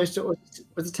 Painter's Coast,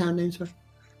 what's the town name, sorry?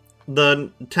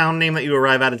 The town name that you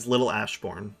arrive at is Little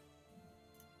Ashbourne.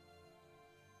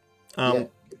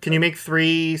 Can you make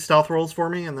 3 stealth rolls for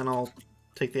me, and then I'll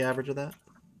take the average of that?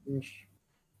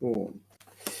 Ashbourne.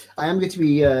 I am going to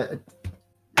be... I'll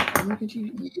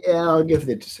go for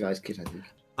the disguise kit, I think.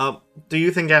 Do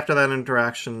you think after that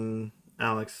interaction,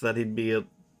 Alex, that he'd be a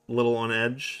little on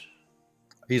edge?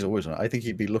 He's always on. I think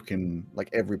he'd be looking, like,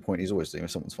 every point he's always seeing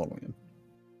if someone's following him.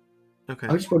 Okay.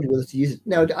 I just wondered whether to use it.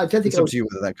 No, I don't think it's up to you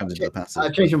whether that comes into the passive. I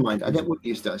changed my mind. I don't want to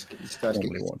use disguise kit.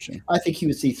 Watching. I think he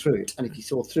would see through it, and if he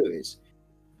saw through it,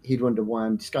 he'd wonder why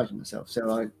I'm disguising myself. So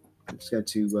I'm just going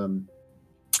to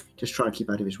just try and keep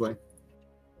out of his way.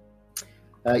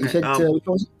 You said what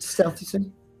was it? Stealth, you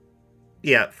said?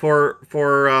 Yeah, for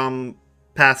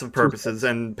passive purposes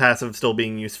and passive still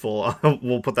being useful,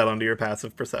 we'll put that onto your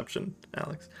passive perception,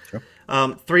 Alex. Sure.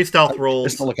 3 stealth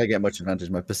rolls. It's not like I get much advantage.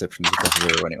 My perception is across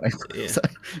 0 anyway. Yeah. So.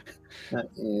 That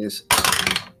is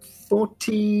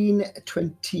 14,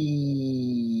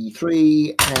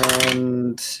 23,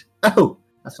 and... Oh!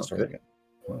 That's not good.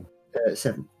 Wow.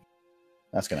 7.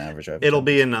 That's going to average over. It'll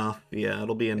be enough. Yeah,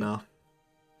 it'll be enough.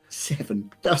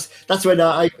 7. That's when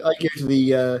I go to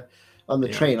the on the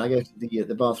train. I go to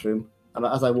the bathroom, and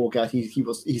as I walk out, he's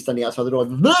standing outside the door.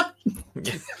 No,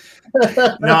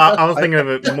 I was thinking of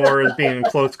it more as being a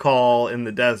close call in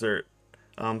the desert,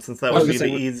 since that would be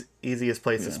the easiest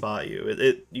place to spot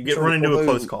you. You get run into a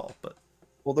close call, but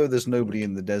although there's nobody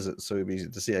in the desert, so it'd be easy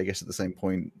to see. I guess at the same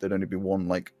point, there'd only be one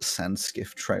like sand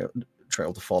skiff trail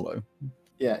to follow.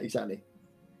 Yeah, exactly.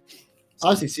 I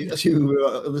was assuming we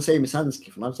were the same as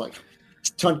Handskiff, and I was like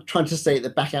trying to stay at the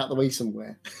back out the way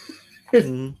somewhere.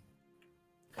 Mm-hmm.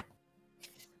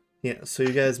 Yeah, so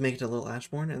you guys make it to Little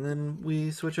Ashbourne, and then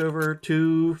we switch over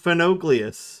to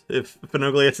Phenoglius, if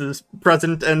Phenoglius is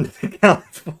present and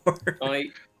accounts for.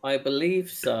 I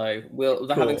believe so. Cool.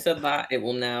 Having said that, it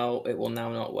will now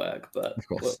not work. But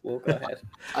we'll go ahead.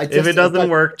 If it doesn't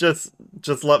work, just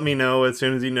let me know as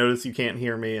soon as you notice you can't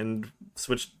hear me, and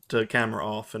switch to camera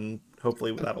off, and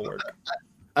hopefully that'll work.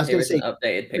 I was going to say an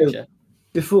updated picture.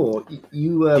 Before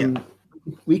you,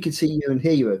 we could see you and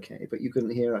hear you okay, but you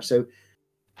couldn't hear us. So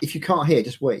if you can't hear,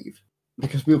 just wave,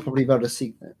 because we'll probably be able to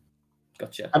see that.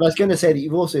 Gotcha. And I was going to say that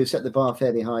you've also set the bar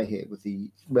fairly high here with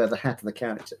the hat of the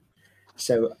character.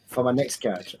 So for my next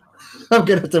character, I'm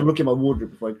going to have to look at my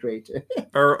wardrobe before I create it.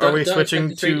 Are we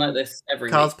switching to like this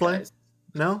every cosplay? Week,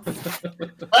 no?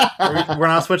 We're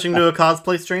not switching to a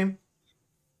cosplay stream?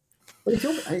 Well,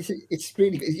 it's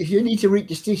really good. If you need to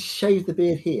just shave the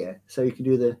beard here so you can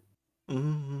do the...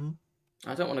 Mm-hmm.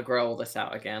 I don't want to grow all this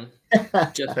out again.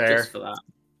 Just for that.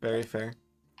 Very fair.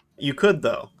 You could,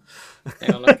 though.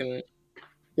 Hang on, I can...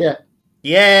 Yeah.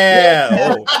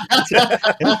 Yeah!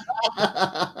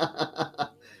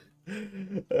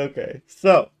 Okay,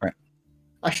 so...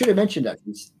 I should have mentioned that,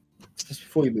 just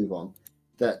before you move on,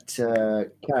 that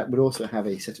Carrot would also have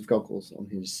a set of goggles on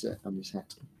his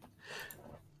hat.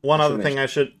 One other thing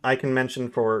I can mention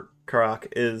for Karak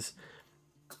is,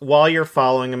 while you're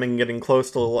following him and getting close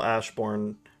to Little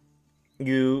Ashbourne,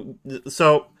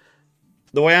 so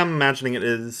the way I'm imagining it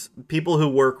is people who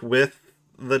work with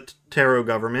the Tarot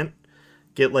government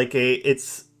get like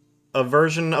it's a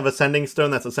version of a sending stone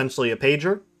that's essentially a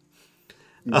pager.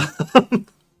 Mm-hmm.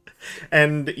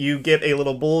 And you get a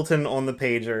little bulletin on the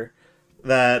pager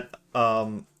that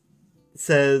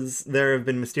says there have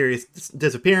been mysterious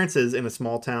disappearances in a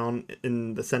small town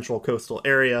in the central coastal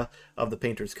area of the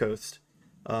Painter's Coast,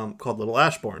 called Little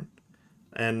Ashbourne.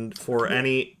 And for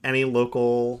any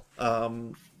local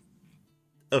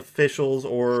officials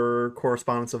or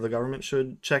correspondents of the government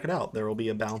should check it out. There will be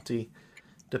a bounty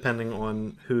depending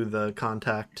on who the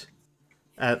contact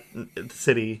at the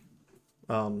city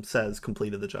says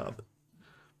completed the job.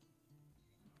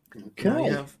 Okay. Now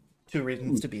you have 2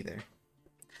 reasons to be there.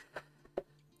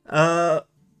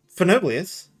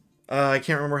 Phenoglius, I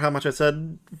can't remember how much I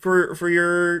said for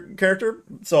your character,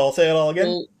 so I'll say it all again.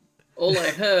 Well, all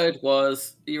I heard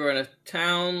was you were in a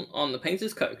town on the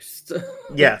Painter's Coast.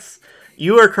 Yes.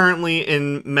 You are currently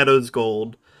in Meadows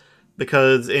Gold,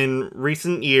 because in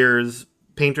recent years,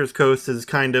 Painter's Coast has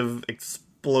kind of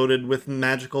exploded with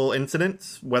magical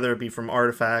incidents, whether it be from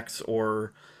artifacts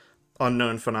or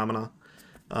unknown phenomena.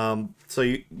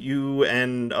 So you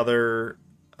and other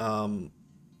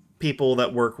people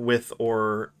that work with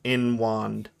or in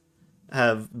Wand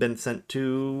have been sent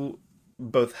to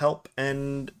both help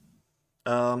and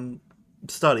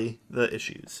study the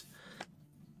issues.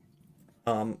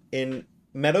 In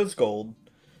Meadows Gold,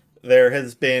 there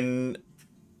has been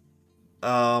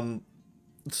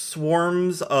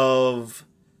swarms of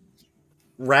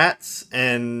rats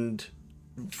and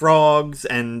frogs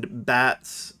and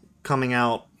bats coming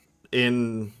out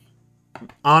en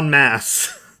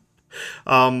masse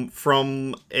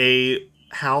from a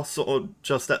house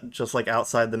just like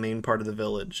outside the main part of the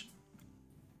village.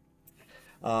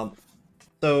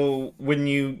 So when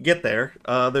you get there,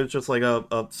 there's just like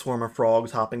a swarm of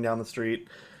frogs hopping down the street.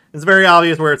 It's very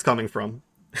obvious where it's coming from.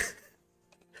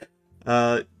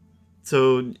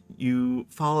 So you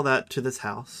follow that to this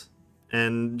house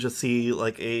and just see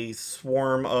like a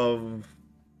swarm of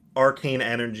arcane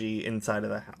energy inside of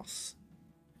the house.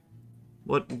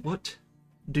 What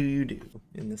do you do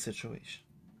in this situation?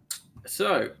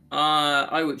 So,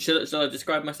 should I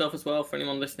describe myself as well for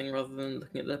anyone listening rather than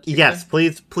looking at the picture? Yes,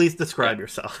 please describe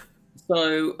yourself.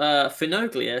 So,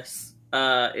 Phenoglius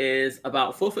is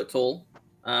about 4 foot tall.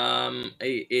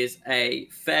 He is a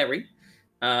fairy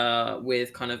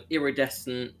with kind of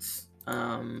iridescent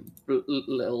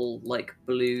little like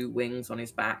blue wings on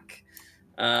his back.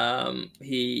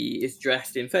 He is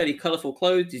dressed in fairly colourful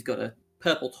clothes. He's got a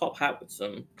purple top hat with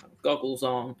some kind of goggles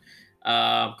on.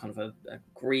 Kind of a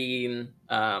green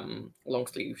long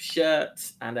sleeve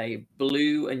shirt and a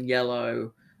blue and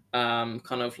yellow kind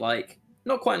of like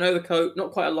not quite an overcoat,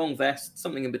 not quite a long vest,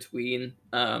 something in between,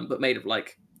 but made of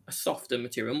like a softer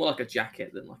material, more like a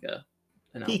jacket than like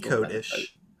an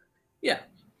peacoat-ish. Yeah.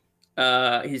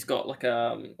 He's got like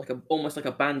a almost like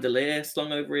a bandolier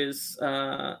slung over his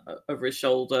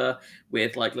shoulder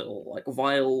with like little like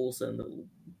vials and little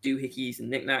doohickeys and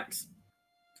knickknacks.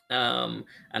 And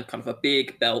kind of a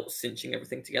big belt cinching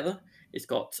everything together. He's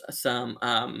got some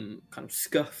kind of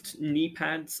scuffed knee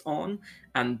pads on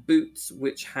and boots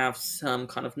which have some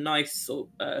kind of nice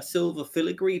silver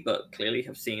filigree, but clearly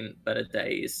have seen better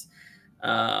days.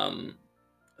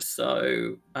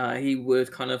 So he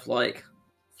would kind of like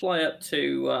fly up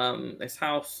to this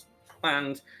house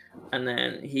and and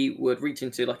then he would reach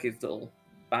into like his little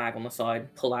bag on the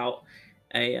side, pull out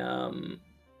a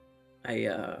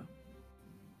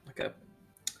like a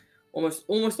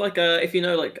almost like a, if you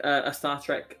know, like a Star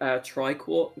Trek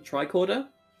tricorder,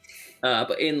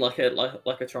 but in like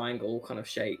a triangle kind of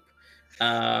shape,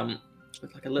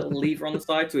 with like a little lever on the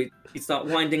side. So you start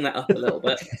winding that up a little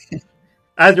bit.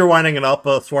 As you're winding it up,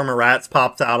 a swarm of rats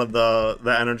pops out of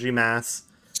the energy mass.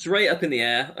 Straight up in the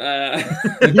air.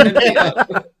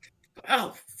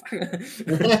 Oh,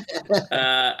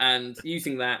 and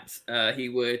using that, he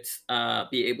would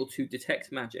be able to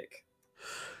detect magic.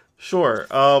 Sure.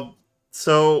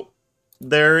 So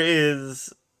there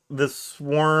is this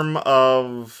swarm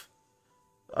of,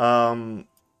 well,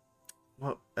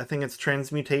 I think it's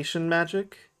transmutation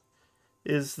magic,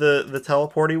 is the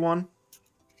teleporty one.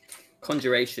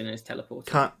 Conjuration is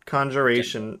teleporting.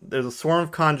 Conjuration. There's a swarm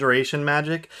of conjuration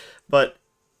magic, but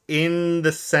in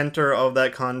the center of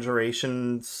that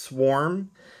conjuration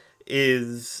swarm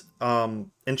is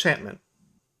enchantment.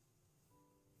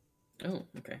 Oh,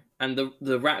 okay. And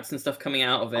the rats and stuff coming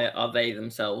out of it, are they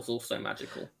themselves also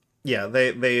magical? Yeah,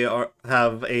 they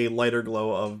have a lighter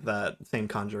glow of that same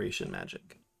conjuration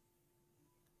magic.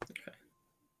 Okay.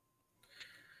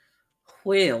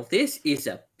 Well, this is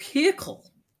a pickle.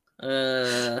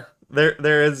 There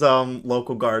is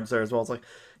local guards there as well. It's like,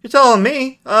 you're telling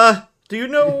me, do you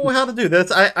know how to do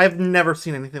this? I've never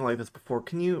seen anything like this before.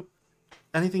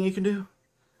 Anything you can do?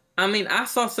 I mean, I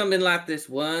saw something like this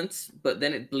once, but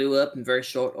then it blew up in very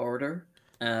short order.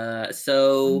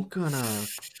 So I'm gonna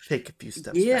take a few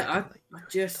steps. Yeah,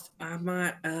 back I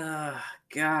might.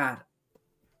 God.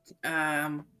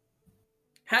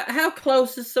 How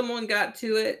close has someone got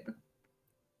to it?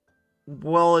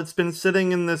 Well, it's been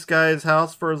sitting in this guy's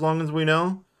house for as long as we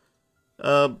know.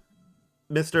 Mr.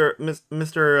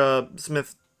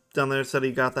 Smith down there said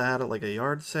he got the hat at like a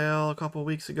yard sale a couple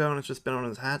weeks ago, and it's just been on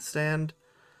his hat stand.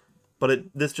 But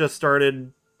this just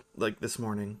started like this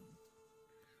morning.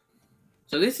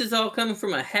 So this is all coming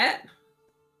from a hat?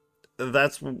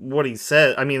 That's what he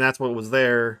said. I mean, that's what was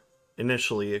there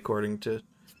initially, according to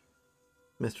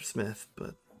Mr. Smith.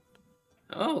 But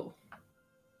oh,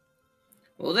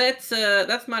 well, that's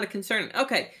mighty concerning.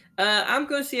 Okay, I'm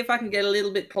going to see if I can get a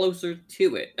little bit closer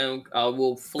to it, and I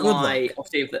will fly.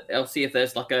 I'll see if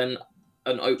there's like an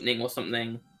opening or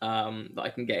something that I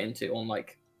can get into on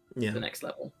like the next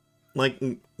level.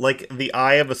 Like the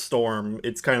eye of a storm,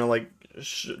 it's kind of like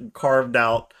carved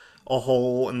out a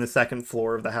hole in the second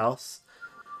floor of the house.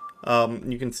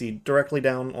 You can see directly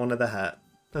down onto the hat.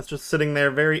 That's just sitting there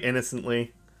very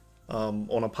innocently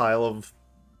on a pile of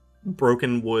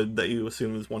broken wood that you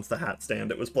assume is once the hat stand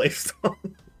it was placed on.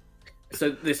 So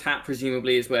this hat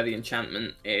presumably is where the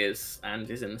enchantment is,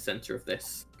 and is in the center of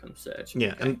this kind of surge.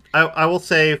 Yeah, okay. and I will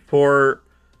say, for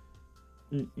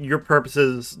your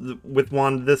purposes, with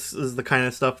Wand, this is the kind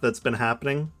of stuff that's been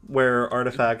happening, where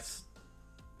artifacts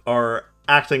are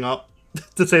acting up,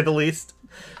 to say the least.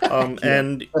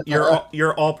 And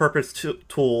your all-purpose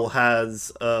tool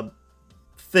has a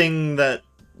thing that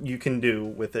you can do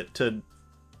with it to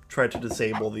try to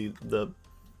disable the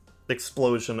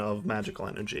explosion of magical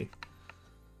energy.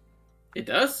 It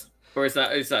does? Or is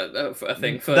that a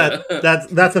thing for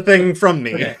that's a thing from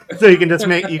me. Okay. So you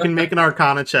can make an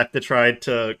Arcana check to try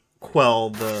to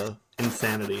quell the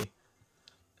insanity.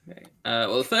 Okay.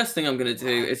 Well, the first thing I'm going to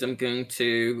do is I'm going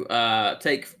to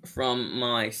take from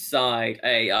my side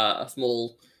a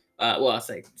small, well, I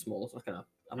say small, it's like a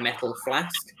metal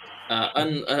flask.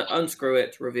 Unscrew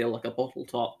it to reveal like a bottle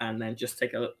top, and then just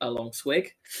take a long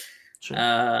swig. Sure.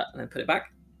 And then put it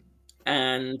back.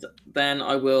 And then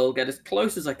I will get as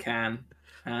close as I can,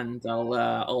 and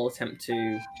I'll attempt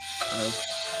to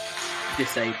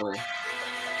disable. You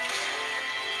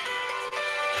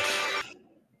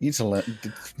need to let.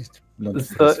 Is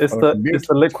the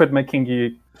liquid making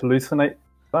you hallucinate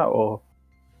that, or?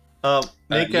 You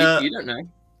don't know.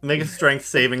 Make a strength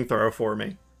saving throw for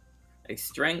me. A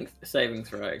strength saving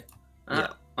throw. Yeah.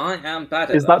 I am bad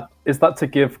at that. Is that to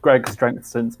give Greg strength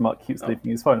since Mark keeps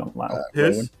leaving his phone on loud?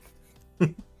 Who's?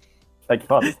 Beg your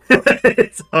pardon.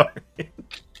 Sorry.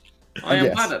 I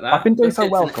am bad at that. I've been doing so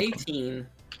well. 18.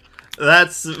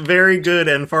 That's very good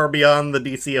and far beyond the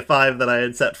DC of 5 that I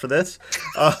had set for this.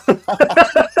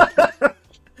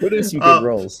 What is some good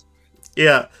rolls?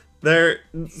 Yeah,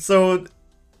 so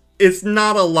it's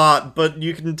not a lot, but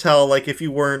you can tell, like, if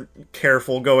you weren't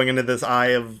careful going into this eye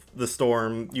of the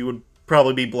storm, you would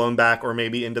probably be blown back or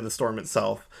maybe into the storm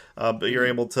itself. But you're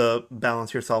able to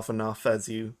balance yourself enough as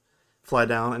you fly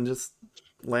down and just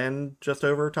land just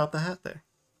over top the hat there.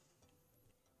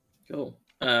 Cool.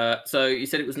 So you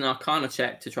said it was an Arcana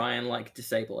check to try and like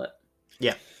disable it.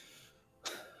 Yeah.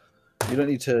 You don't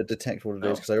need to detect what it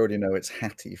is Oh. because I already know it's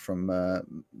Hattie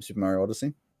from Super Mario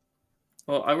Odyssey.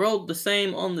 Well, I rolled the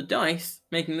same on the dice,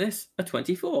 making this a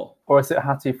 24. Or is it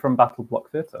Hattie from Battle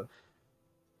Block Theatre?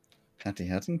 Hattie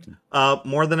Hattington.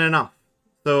 More than enough.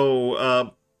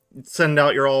 So, send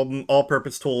out your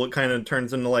all-purpose tool. It kind of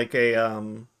turns into like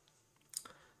a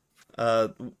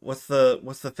what's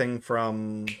the thing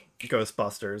from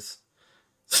Ghostbusters?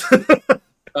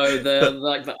 Oh,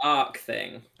 the arc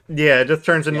thing. Yeah, it just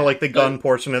turns into Yeah, like the so- gun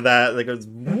portion of that. That goes.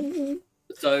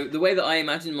 So the way that I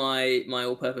imagine my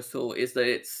all-purpose tool is that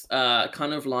it's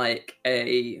kind of like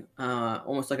a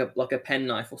almost like a pen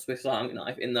knife or Swiss Army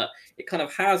knife, in that it kind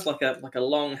of has like a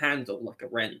long handle, like a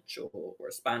wrench or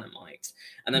a spanner might,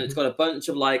 and then it's got a bunch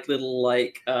of like little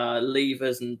like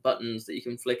levers and buttons that you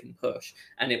can flick and push,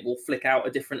 and it will flick out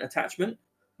a different attachment.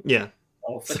 Yeah.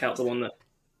 I'll flick out the one that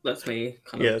lets me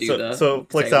kind Yeah. of do So the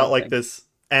flicks disable out like thing. this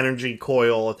energy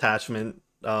coil attachment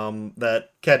that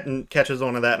catches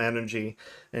onto that energy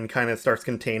and kind of starts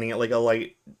containing it, like a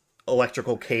light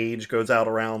electrical cage goes out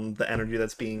around the energy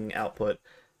that's being output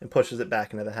and pushes it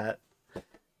back into the hat.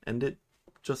 And it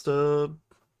just a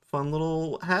fun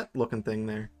little hat looking thing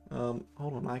there. Hold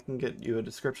on, I can get you a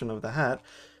description of the hat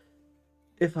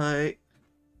if I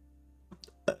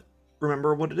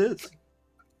remember what it is.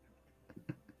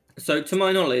 So, to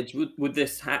my knowledge, would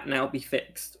this hat now be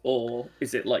fixed, or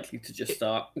is it likely to just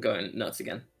start going nuts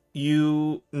again?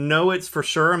 You know it's for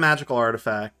sure a magical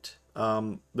artifact.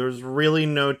 There's really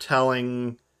no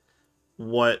telling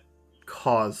what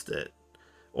caused it,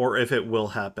 or if it will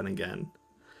happen again.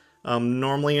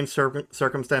 Normally in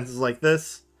circumstances like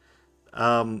this,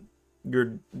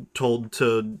 you're told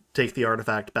to take the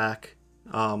artifact back.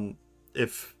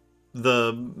 If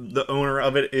the owner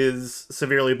of it is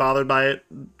severely bothered by it,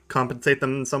 compensate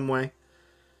them in some way.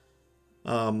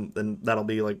 Then that'll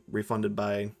be like refunded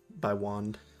by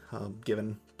wand,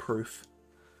 given proof.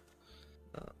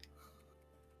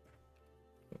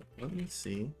 Let me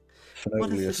see.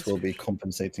 What is Phenoglius this will be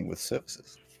compensating with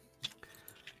services.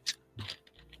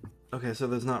 Okay, so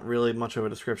there's not really much of a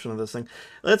description of this thing.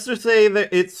 Let's just say that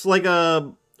it's like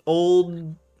a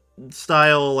old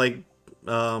style, like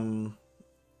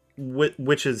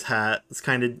witch's hat. It's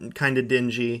kind of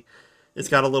dingy. It's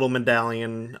got a little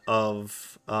medallion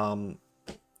of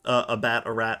a bat,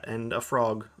 a rat, and a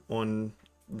frog on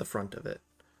the front of it.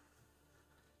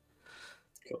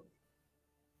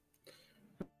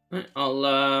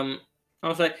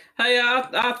 I'll say, hey,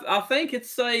 I think it's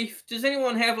safe. Does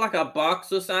anyone have like a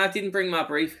box or something? I didn't bring my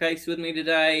briefcase with me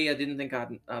today. I didn't think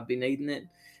I'd be needing it.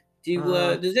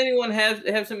 Does anyone have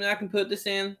something I can put this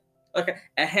in? Okay,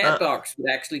 a hat box would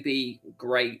actually be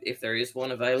great if there is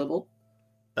one available.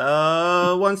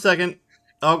 1 second.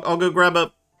 I'll go grab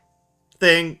a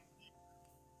thing.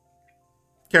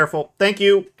 Careful. Thank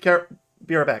you.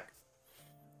 Be right back.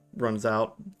 Runs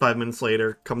out. 5 minutes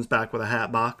later, comes back with a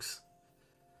hat box.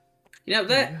 You know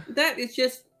that is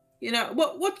just, you know,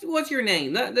 what's your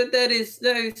name? That is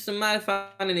some mighty fine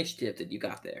initiative that you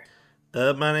got there.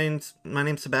 My name's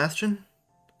Sebastian.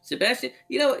 Sebastian,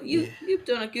 you know what, you've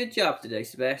done a good job today,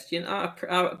 Sebastian. I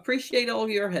appreciate all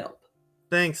your help.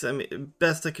 Thanks. I mean,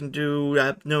 best I can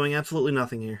do, knowing absolutely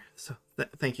nothing here. So,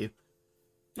 thank you.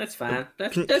 That's fine.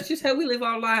 That's just how we live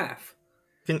our life.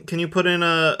 Can you put in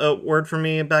a word for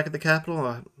me back at the Capitol?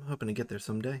 I'm hoping to get there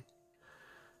someday.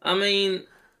 I mean,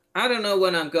 I don't know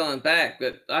when I'm going back,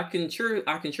 but I can sure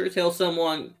tell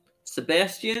someone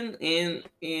Sebastian in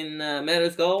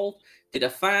Meadows Gold did a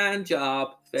fine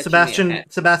job.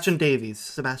 Sebastian Davies.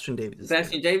 Sebastian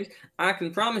Davies. I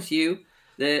can promise you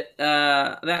that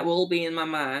that will be in my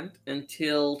mind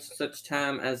until such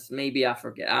time as maybe I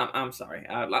forget. I'm sorry.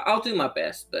 I'll do my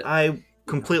best, but I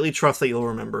completely trust that you'll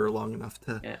remember long enough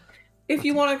to. Yeah. If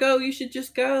you want to go, you should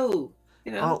just go.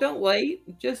 You know, don't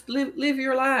wait. Just live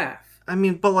your life. I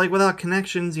mean, but like without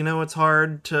connections, you know, it's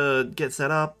hard to get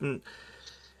set up, and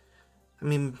I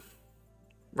mean,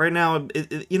 right now,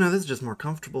 you know, this is just more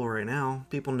comfortable right now.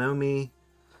 People know me.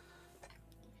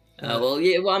 Well,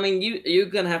 yeah. Well, I mean, you're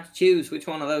gonna have to choose which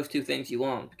one of those two things you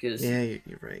want, because yeah,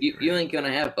 you're right. You ain't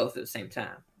gonna have both at the same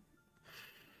time.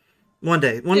 One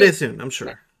day soon, I'm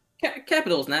sure.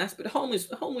 Capital's nice, but home is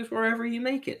wherever you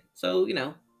make it. So you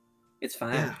know, it's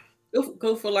fine. Yeah.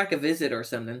 Go for like a visit or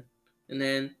something, and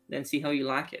then see how you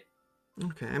like it.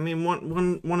 Okay, I mean,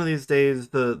 one of these days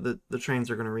the trains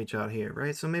are gonna reach out here,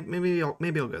 right? So maybe I'll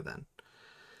go then.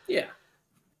 Yeah.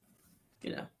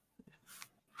 You know,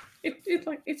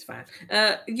 it's fine.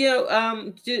 You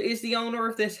know, is the owner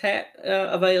of this hat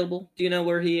available? Do you know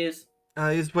where he is?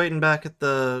 He's waiting back at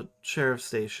the sheriff's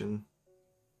station.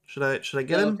 Should I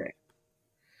get him? Okay.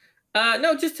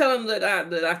 No, just tell him that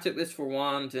I took this for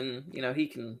Wand, and he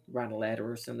can write a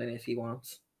letter or something if he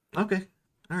wants. Okay.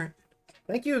 All right.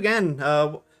 Thank you again.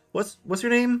 What's your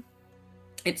name?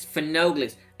 It's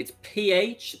Phenoglis. It's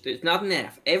PH. There's not an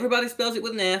F. Everybody spells it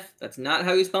with an F. That's not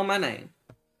how you spell my name.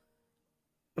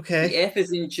 Okay. The F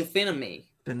is in Jaffinamy.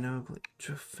 Phenoglius.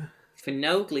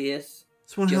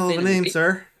 It's one hell of a name,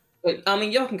 sir. But, I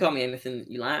mean, y'all can call me anything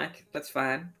you like. That's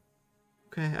fine.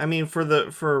 Okay. I mean,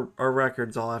 for our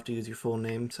records, I'll have to use your full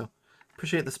name. So,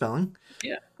 appreciate the spelling.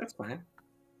 Yeah, that's fine.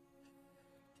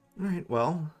 All right.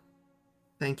 Well,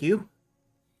 thank you.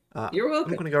 You're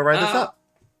welcome. I'm gonna go write this up.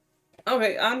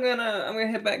 Okay, I'm gonna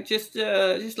head back. Just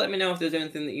let me know if there's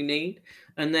anything that you need,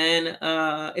 and then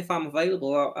if I'm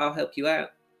available, I'll help you out.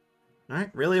 All right.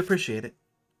 Really appreciate it.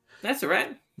 That's all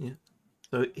right. Yeah.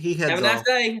 So he heads off. Have a nice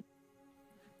day.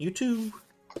 You too.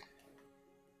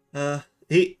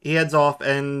 He heads off,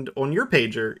 and on your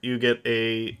pager you get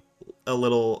a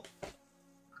little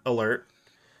alert.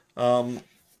 From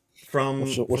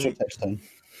What's your text tone?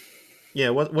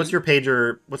 Yeah, what's your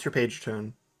pager? What's your page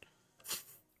tone?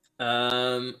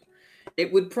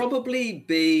 It would probably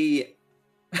be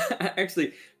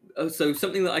actually. So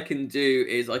something that I can do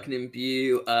is I can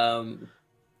imbue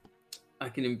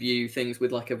things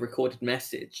with like a recorded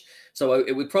message. So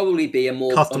it would probably be a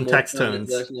more custom text permanent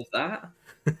tones version of that.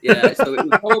 Yeah, so it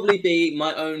would probably be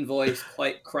my own voice,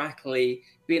 quite crackly,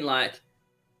 being like,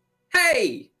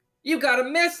 "Hey, you got a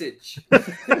message."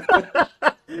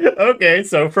 Okay,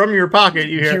 so from your pocket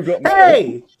you hear,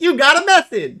 "Hey, you got a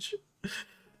message."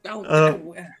 And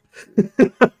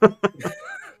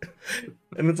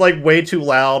it's like way too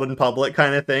loud in public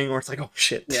kind of thing, where it's like, "Oh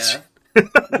shit." Yeah.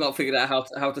 I've not figured out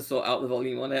how to sort out the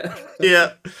volume on it.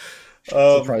 Yeah.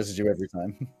 Surprises you every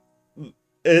time.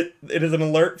 It is an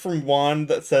alert from Wand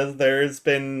that says there's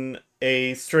been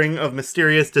a string of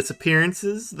mysterious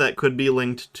disappearances that could be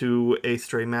linked to a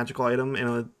stray magical item in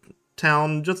a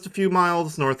town just a few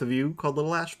miles north of you called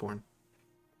Little Ashbourne.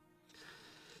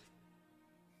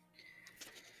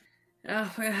 I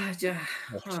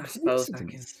suppose I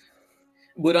can.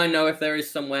 Would I know if there is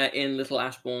somewhere in Little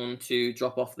Ashbourne to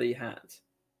drop off the hat?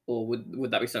 Or would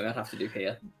that be something I'd have to do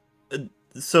here?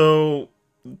 So,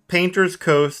 Painter's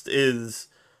Coast is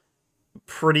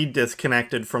pretty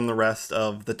disconnected from the rest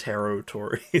of the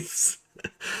territories.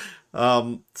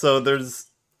 So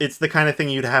it's the kind of thing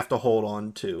you'd have to hold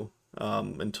on to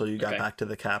until you got back to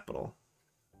the capital.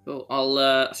 Cool.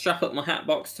 I'll strap up my hat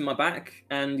box to my back,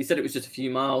 and you said it was just a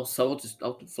few miles, so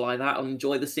I'll fly that. I'll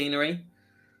enjoy the scenery.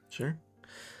 Sure.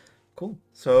 Cool.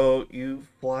 So you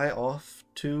fly off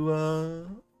to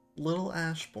Little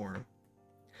Ashbourne.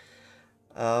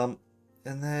 And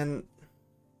then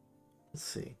let's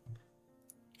see.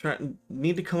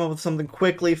 Need to come up with something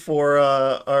quickly for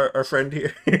our friend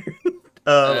here. Could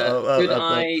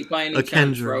I, by any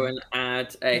chance, throw and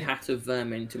add a hat of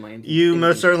vermin to my inventory? You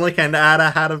most certainly can add a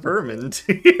hat of vermin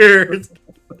to your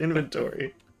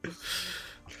inventory.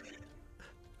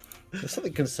 There's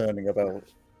something concerning about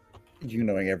you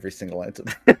knowing every single item.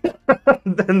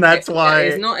 And that's why...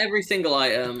 It's not every single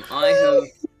item. I have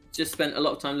just spent a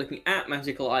lot of time looking at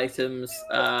magical items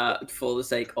for the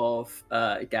sake of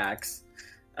gags.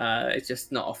 It's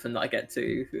just not often that I get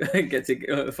to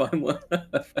find one.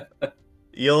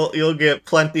 You'll get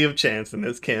plenty of chance in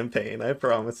this campaign. I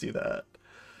promise you that.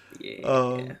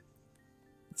 Yeah.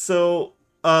 So,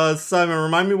 Simon,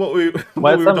 remind me what we were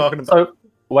talking about. So,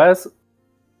 where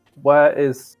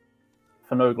is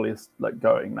Phenoglis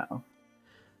going now?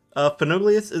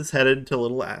 Phenoglis is headed to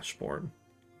Little Ashbourne.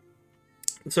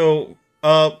 So,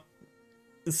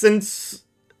 since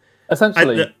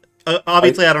essentially.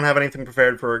 Obviously, I don't have anything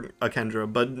prepared for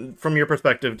Akendra, but from your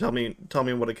perspective, tell me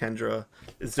what Akendra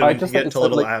is doing to get to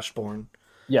Little Ashbourne.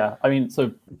 Yeah, I mean,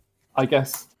 so I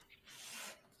guess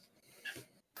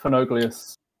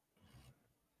Phenoglis,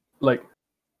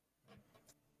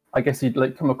 I guess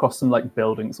you'd come across some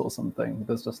buildings or something.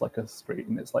 There's just a street,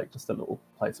 and it's just a little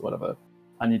place or whatever,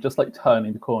 and you just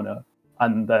turning the corner,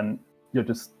 and then you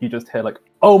just hear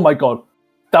 "Oh my god,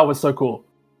 that was so cool,"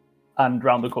 and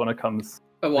round the corner comes.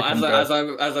 Oh, what, as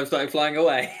I'm starting flying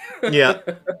away? Yeah.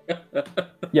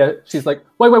 Yeah, she's like,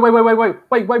 wait,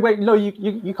 no,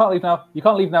 you can't leave now. You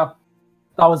can't leave now.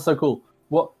 That was so cool.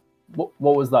 What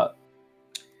was that?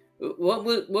 What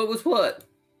was what?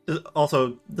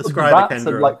 Also, describe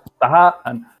Akendra. And, the hat,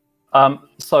 and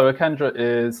so Akendra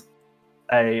is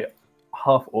a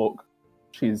half orc.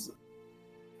 She's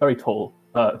very tall,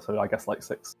 so I guess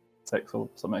 6'6" or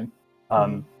something.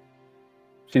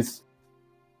 She's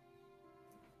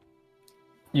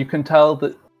You can tell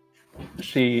that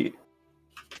she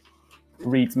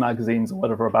reads magazines or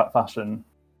whatever about fashion,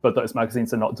 but those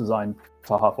magazines are not designed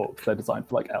for half orcs. They're designed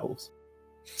for like elves.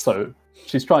 So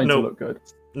she's trying to look good.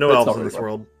 No But it's elves not in really this right.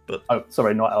 world, but Oh,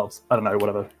 sorry, not elves. I don't know,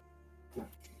 whatever.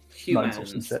 Gnomes or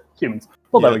some Humans. shit. Humans.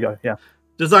 Well, there Yeah. we go. Yeah.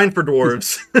 designed for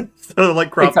dwarves. So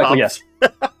like crop Exactly, tops.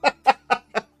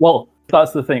 Well,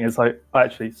 that's the thing. Is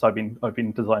I've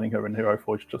been designing her in Hero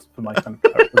Forge just for my kind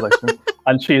of characterization,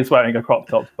 and she is wearing a crop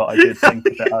top, but I did think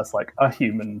of it as like a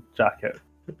human jacket.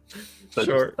 So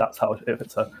Sure. that's how it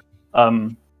fits her.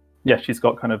 Yeah, she's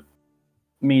got kind of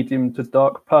medium to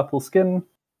dark purple skin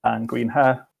and green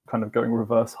hair, kind of going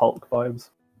reverse Hulk vibes,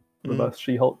 reverse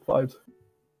She-Hulk vibes.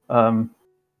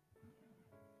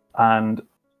 And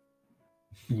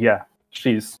yeah,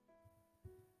 she's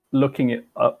looking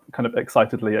up kind of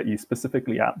excitedly at you,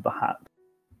 specifically at the hat.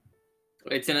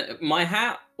 It's in my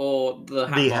hat or the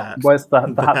hat The box? hat. Where's the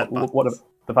The hat? hat box. What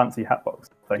the fancy hat box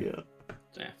thing? Yeah.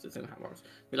 Yeah, it's in the hat box.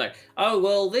 Be like, oh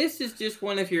well, this is just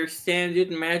one of your standard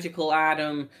magical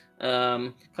item,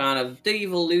 kind of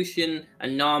devolution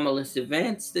anomalous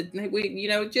events that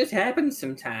it just happens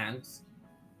sometimes.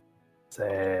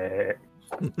 Sick.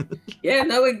 Yeah,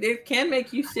 no, it can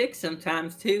make you sick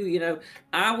sometimes too.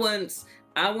 I once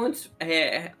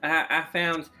I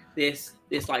found this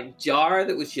like jar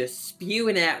that was just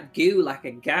spewing out goo like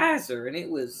a geyser, and it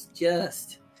was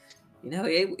just,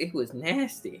 it was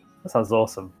nasty. That sounds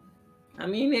awesome. I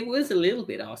mean, it was a little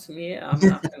bit awesome. Yeah, I'm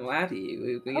not gonna lie to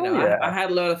you. Yeah. I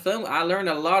had a lot of fun. I learned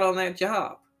a lot on that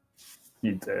job.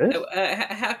 You did? So,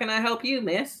 how can I help you,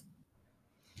 miss?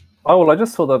 Oh well, I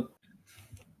just saw the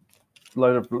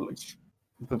load of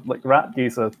the rat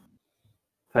geezer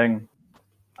thing,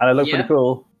 and it looked Yeah. pretty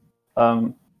cool.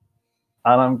 And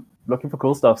I'm looking for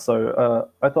cool stuff, so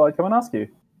I thought I'd come and ask you.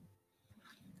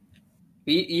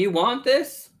 You want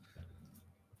this?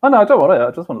 Oh no, I don't want it.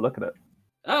 I just want to look at it.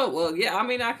 Oh well, yeah. I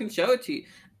mean, I can show it to you.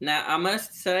 Now, I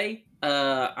must say,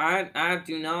 I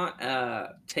do not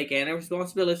take any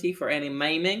responsibility for any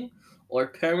maiming or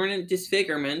permanent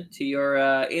disfigurement to your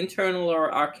internal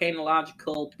or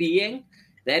arcanological being.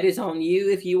 That is on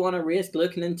you if you want to risk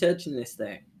looking and touching this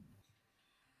thing.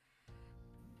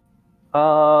 Never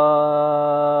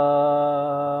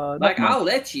I'll mind.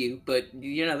 let you, but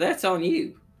that's on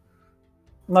you.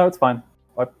 No, it's fine.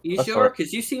 You That's sure? all right.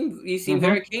 Because you seem Mhm.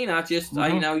 very keen. I just,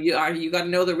 Mhm. you got to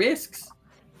know the risks.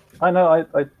 I know.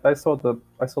 I saw the.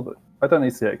 I don't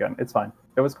need to see it again. It's fine.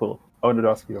 It was cool. I wanted to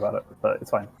ask you about it, but it's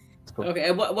fine. It's cool. Okay,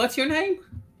 and what's your name?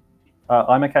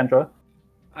 I'm a Kendra.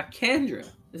 Kendra.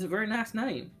 It's a very nice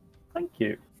name. Thank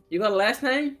you. You got a last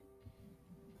name?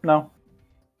 No.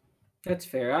 That's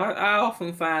fair. I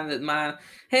often find that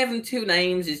having two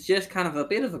names is just kind of a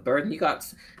bit of a burden.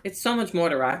 It's so much more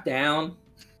to write down.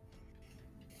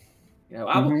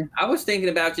 I was thinking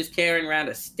about just carrying around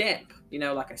a stamp,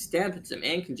 like a stamp and some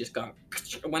ink, and just go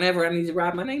whenever I need to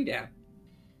write my name down.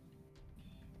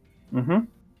 Mm-hmm.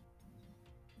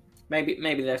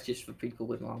 Maybe that's just for people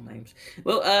with long names.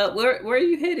 Well, where are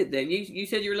you headed then? You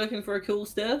said you were looking for cool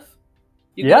stuff.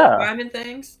 You good Yeah. at finding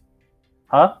things?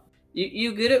 Huh?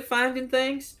 You good at finding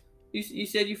things? You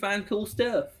said you find cool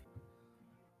stuff.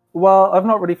 Well, I've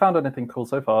not really found anything cool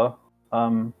so far.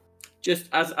 Just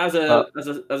as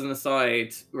an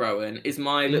aside, Rowan, is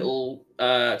my little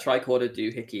tricorder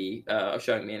doohickey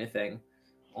showing me anything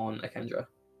on Akendra?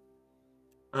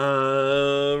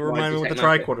 Remind me what the detect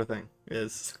magic. tricorder thing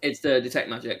is. It's the detect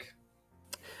magic.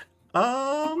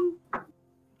 Hold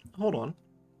on.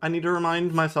 I need to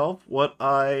remind myself what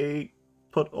I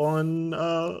put on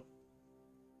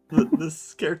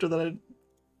this character that I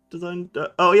designed.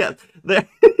 Oh yeah, there.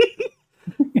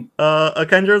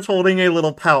 Akendra's holding a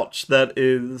little pouch that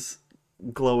is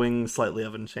glowing slightly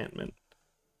of enchantment.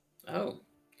 Oh,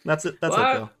 That's it. That's it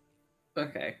though.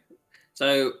 Okay.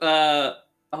 So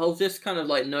I'll just kind of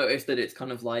like notice that it's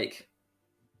kind of like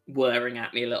whirring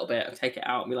at me a little bit. I'll take it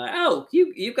out and be like, "Oh,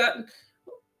 you got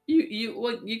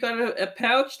a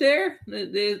pouch there?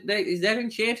 Is that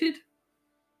enchanted?"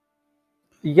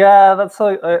 Yeah, that's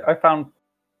how I found.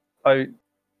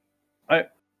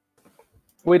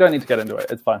 We don't need to get into it.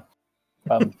 It's fine.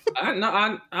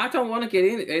 I don't want to get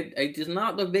in. It does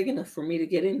not look big enough for me to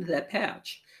get into that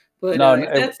pouch. But No, if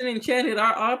that's an enchanted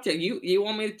object, you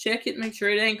want me to check it, make sure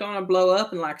it ain't gonna blow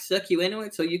up and like suck you into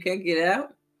it so you can't get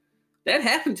out? That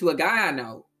happened to a guy I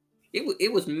know.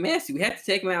 It was messy. We had to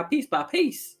take him out piece by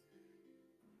piece.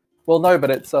 Well, no,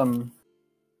 but it's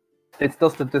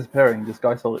dust of disappearing. This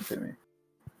guy sold it to me.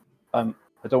 I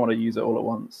don't want to use it all at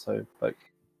once, so like.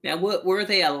 Now, were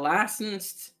they a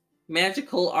licensed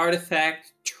magical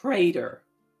artifact trader?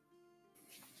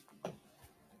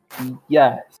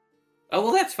 Yes. Oh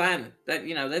well, that's fine.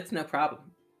 That's no problem.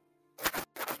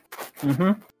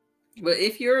 Mm-hmm. But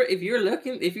if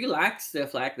you like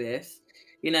stuff like this,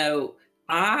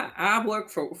 I work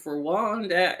for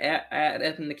Wand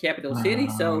at in the capital city.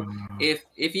 So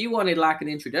if you wanted like an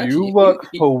introduction, You work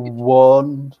for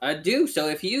one. I do. So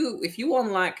if you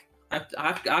want like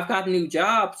I've got a new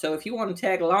job. So if you want to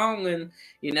tag along and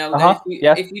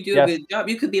Yes, if you do yes. a good job,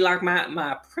 you could be like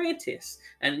my apprentice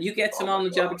and you get some on the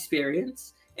job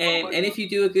experience. And if you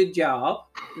do a good job,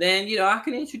 then I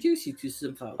can introduce you to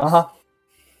some folks.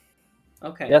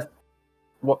 Okay. Yes.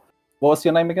 What was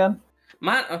your name again?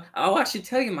 I should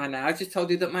tell you mine now. I just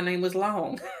told you that my name was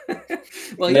Long.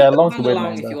 Well, Yeah, you can Long's call the me weird Long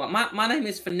name, if you though. want. My name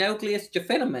is Phenocleus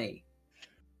Jephenome.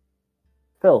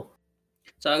 Phil.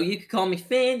 So you can call me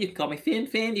Finn, you can call me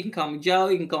Finn, you can call me Joe,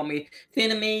 you can call me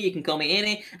Finamy, you can call me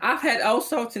any. I've had all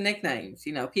sorts of nicknames.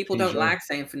 People don't PJ. like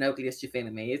saying Phenocleus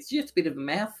Jephenome. It's just a bit of a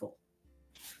mouthful.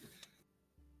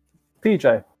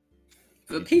 PJ.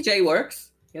 But PJ works,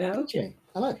 PJ.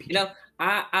 I like PJ.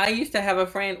 I used to have a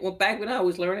friend, well, back when I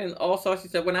was learning all sorts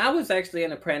of stuff, when I was actually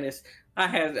an apprentice, I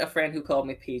had a friend who called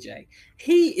me PJ.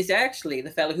 He is actually the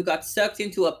fellow who got sucked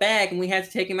into a bag and we had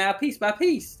to take him out piece by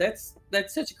piece. That's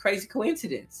such a crazy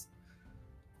coincidence.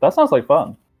 That sounds like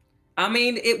fun. I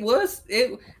mean, it was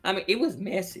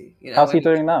messy. How's he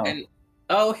doing now? And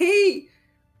he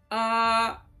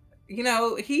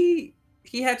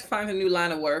he had to find a new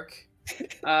line of work.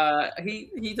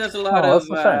 He does a lot that's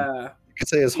of a shame. You could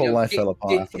say his whole life fell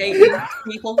apart after that. dictating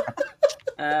people.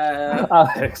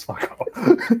 Alex, fuck off.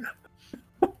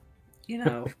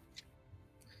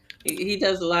 He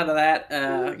does a lot of that.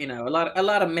 A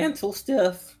lot of mental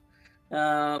stuff.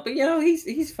 But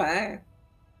he's fine.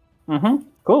 Mm-hmm.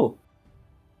 Cool.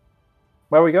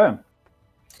 Where are we going?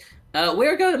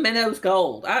 We're going to Meadows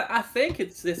Gold. I think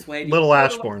it's this way. Little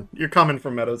Ashbourne. You're coming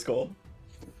from Meadows Gold.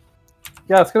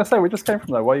 Yeah, I was gonna say we just came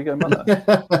from there. Why are you going back there?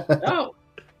 Oh,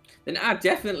 then I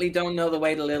definitely don't know the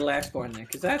way to Little Ashbourne then,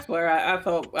 because that's where I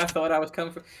thought I was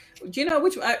coming from. Do you know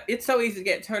which? It's so easy to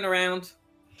get turned around.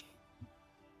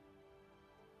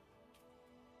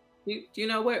 Do you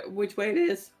know which way it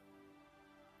is?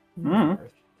 Mm.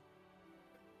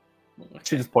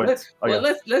 She just points.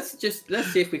 Let's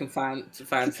see if we can find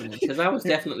someone, because I was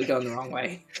definitely going the wrong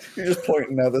way. You're just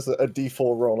pointing now. There's a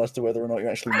D4 roll as to whether or not you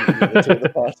actually meet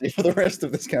the party for the rest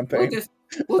of this campaign.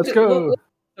 Let's go. We'll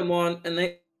someone and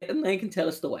they can tell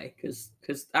us the way, because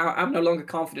I'm no longer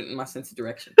confident in my sense of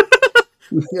direction.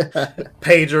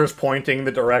 Pager's pointing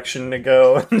the direction to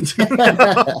go.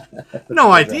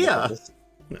 No idea.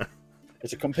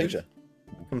 It's a compager.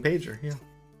 Pager, yeah.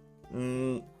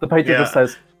 The pager just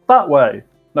says, that way.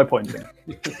 No pointing.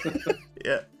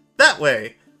 Yeah, that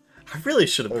way. I really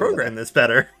should have programmed this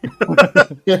better.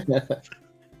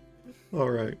 All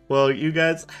right. Well, you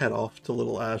guys head off to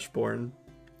Little Ashbourne.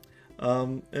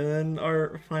 And then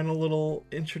our final little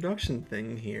introduction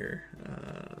thing here.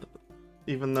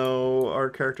 Even though our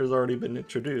character's already been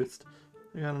introduced,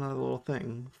 we got another little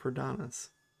thing for Donis.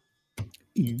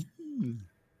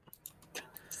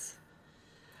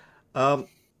 Will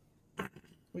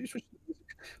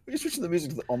you switch the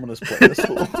music to the ominous playlist?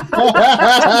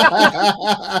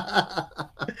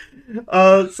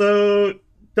 So,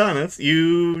 Donis,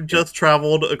 you just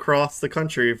traveled across the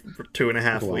country for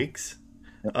 2.5 weeks.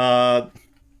 Yep.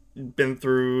 Been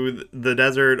through the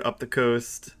desert, up the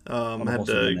coast.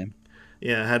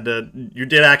 You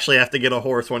did actually have to get a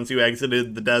horse once you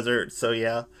exited the desert, so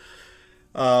yeah.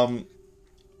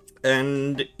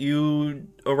 And you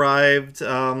arrived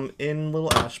in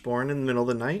Little Ashbourne in the middle of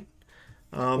the night.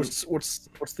 What's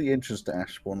the entrance to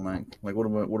Ashbourne like? Like, what are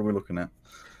we looking at?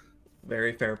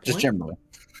 Very fair point. Just generally.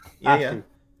 Yeah.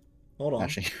 Hold on.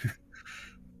 Actually.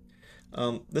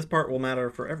 This part will matter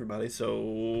for everybody, so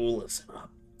listen up.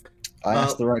 I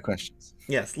asked the right questions.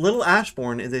 Yes, Little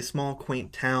Ashbourne is a small,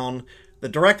 quaint town, the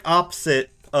direct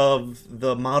opposite of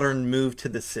the modern move to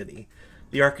the city.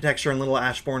 The architecture in Little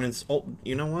Ashbourne is... Oh,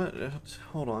 you know what?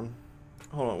 Hold on.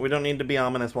 We don't need to be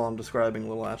ominous while I'm describing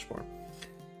Little Ashbourne.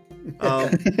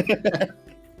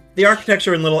 The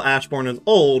architecture in Little Ashbourne is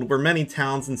old, where many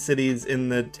towns and cities in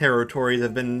the territories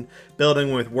have been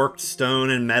building with worked stone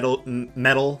and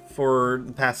metal for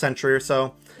the past century or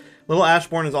so. Little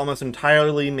Ashbourne is almost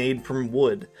entirely made from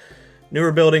wood.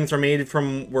 Newer buildings are made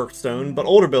from worked stone, but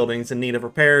older buildings in need of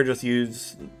repair just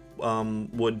use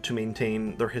wood to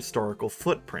maintain their historical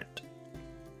footprint.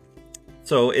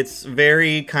 So it's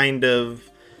very kind of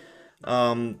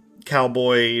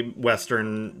cowboy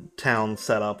western town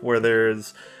setup, where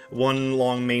there's one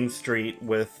long main street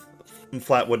with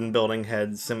flat wooden building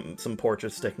heads, some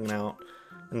porches sticking out.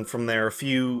 And from there,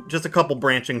 just a couple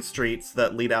branching streets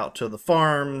that lead out to the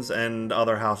farms and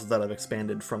other houses that have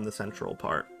expanded from the central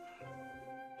part.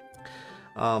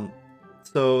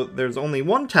 So there's only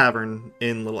one tavern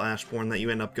in Little Ashbourne that you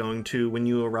end up going to when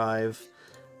you arrive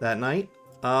that night,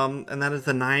 and that is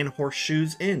the Nine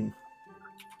Horseshoes Inn.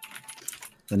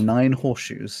 The Nine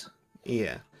Horseshoes.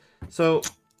 Yeah. So,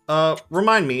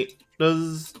 remind me,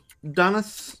 does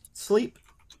Donis sleep?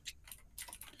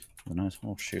 The Nine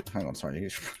Horseshoes. Hang on, sorry.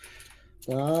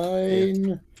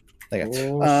 Nine. There you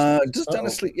go. Does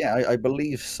Donis sleep? Yeah, I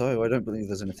believe so. I don't believe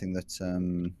there's anything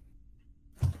that.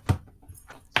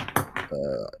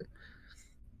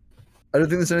 I don't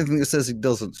think there's anything that says he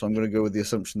doesn't, so I'm going to go with the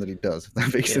assumption that he does. If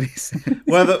that makes any sense.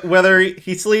 Whether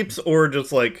he sleeps or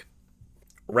just like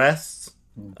rests,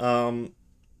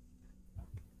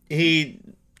 he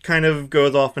kind of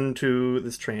goes off into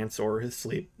this trance or his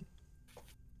sleep.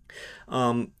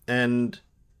 And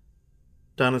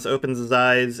Donis opens his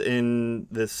eyes in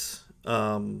this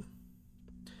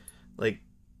like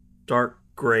dark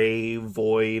gray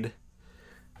void,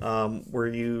 where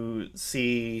you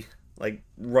see like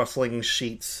rustling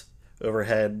sheets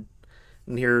overhead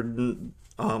and hear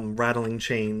rattling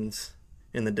chains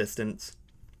in the distance.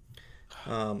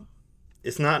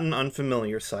 It's not an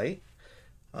unfamiliar sight,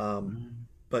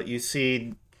 but you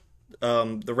see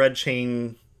the red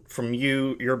chain from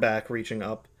your back reaching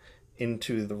up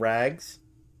into the rags,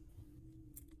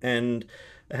 and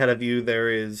ahead of you there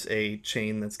is a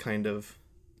chain that's kind of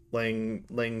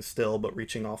laying still but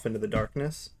reaching off into the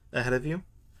darkness ahead of you.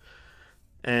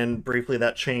 And briefly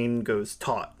that chain goes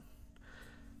taut,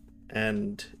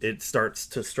 and it starts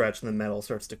to stretch and the metal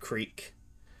starts to creak.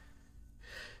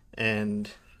 And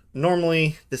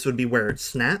normally this would be where it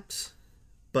snaps,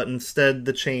 but instead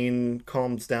the chain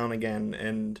calms down again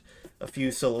and a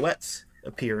few silhouettes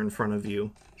appear in front of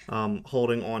you,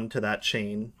 holding on to that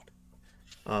chain.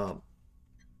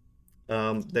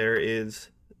 There is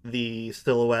the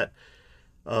silhouette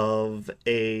of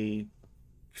a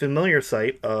familiar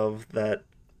sight of that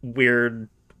weird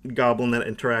goblin that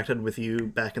interacted with you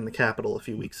back in the capital a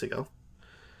few weeks ago.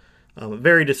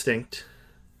 Very distinct.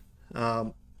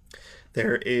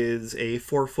 There is a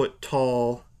 4-foot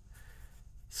tall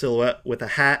silhouette with a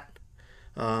hat,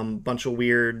 bunch of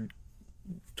weird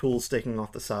tools sticking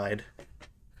off the side.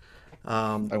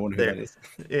 I wonder who that is.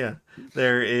 Yeah,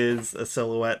 there is a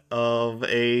silhouette of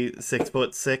a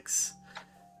 6'6",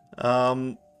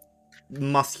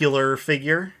 muscular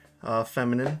figure,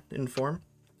 feminine in form.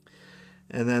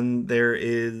 And then there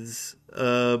is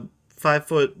a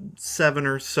 5'7"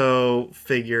 or so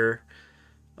figure,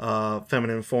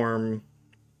 feminine form,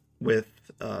 with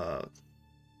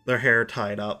their hair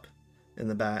tied up in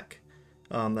the back,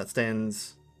 that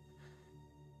stands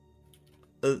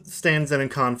in a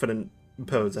confident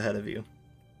pose ahead of you.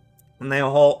 And they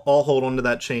all hold onto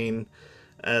that chain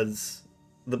as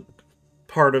the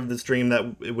part of this dream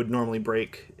that it would normally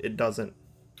break, it doesn't.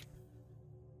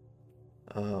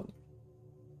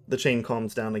 The chain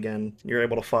calms down again. You're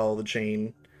able to follow the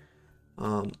chain,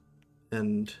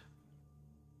 and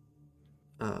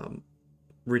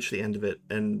reach the end of it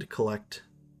and collect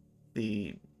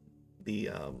the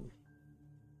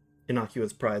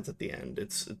innocuous prize at the end.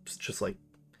 It's just like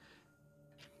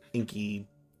inky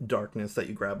darkness that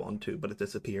you grab onto, but it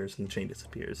disappears and the chain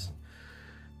disappears.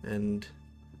 And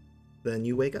then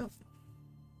you wake up.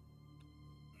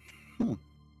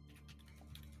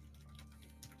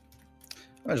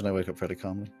 Imagine I wake up fairly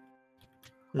calmly.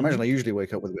 I imagine I usually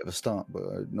wake up with a bit of a start,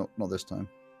 but not this time.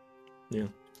 Yeah.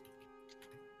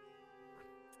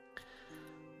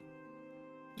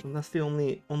 And that's the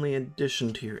only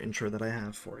addition to your intro that I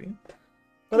have for you.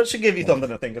 But it should give you something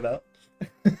to think about.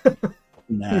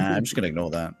 Nah, I'm just going to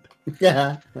ignore that.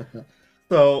 Yeah.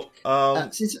 So,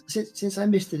 since I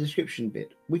missed the description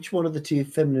bit, which one of the two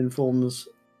feminine forms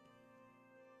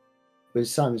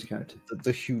was Simon's character?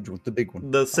 The huge one, the big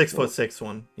one. The 6'6"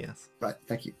 one, yes. Right,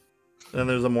 thank you. And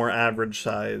there's a more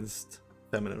average-sized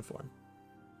feminine form.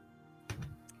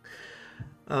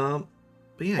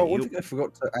 But yeah, one thing I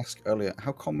forgot to ask earlier: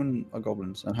 how common are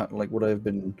goblins, and how, like, would I have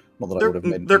been? Not that I they're, would have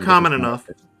made. They're common enough.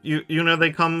 You know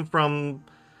they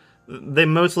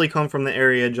mostly come from the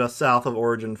area just south of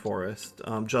Origin Forest,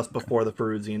 just before the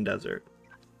Perusian Desert.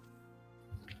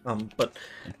 But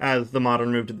as the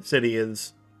modern move to the city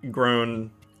is grown,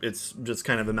 it's just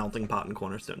kind of a melting pot in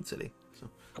Cornerstone City.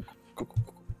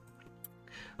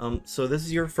 So this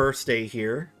is your first day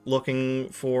here, looking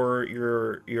for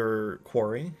your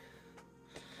quarry.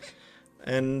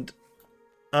 And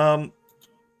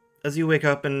as you wake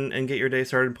up and get your day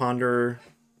started, ponder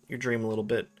your dream a little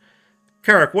bit.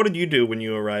 Carrick, what did you do when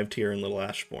you arrived here in Little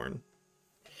Ashbourne?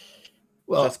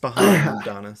 Well, Just behind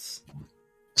Donis.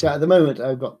 So at the moment, I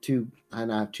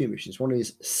have two missions. One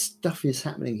is stuff is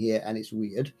happening here and it's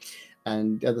weird,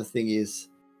 and the other thing is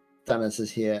Thanos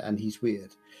is here and he's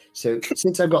weird. So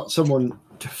since I've got someone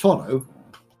to follow,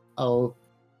 I'll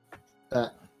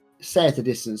stay at a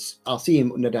distance. I'll see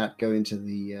him no doubt go into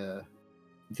the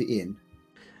inn.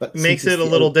 But Makes it a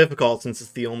little difficult since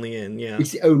it's the only inn. Yeah,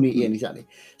 it's the only inn, exactly.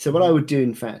 So what I would do,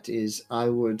 in fact, is I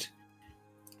would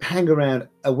hang around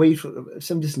away for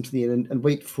some distance to the inn and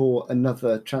wait for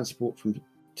another transport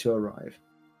to arrive,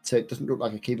 so it doesn't look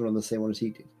like I keep it on the same one as he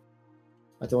did.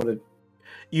 I don't want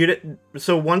to.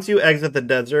 So once you exit the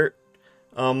desert,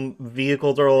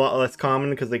 vehicles are a lot less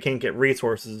common because they can't get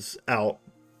resources out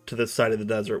to this side of the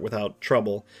desert without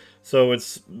trouble. So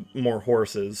it's more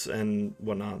horses and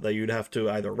whatnot that you'd have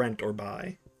to either rent or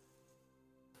buy.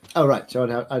 Oh right,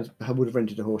 so I would have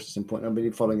rented a horse at some point. I've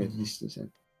been following a distance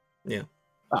then. Yeah.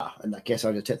 In that case,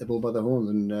 I'll just take the bull by the horns,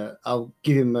 and I'll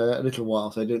give him a little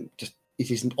while, so it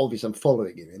isn't obvious I'm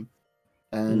following him,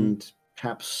 and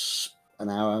perhaps an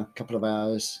hour, a couple of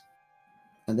hours,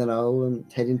 and then I'll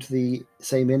head into the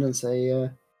same inn and say, I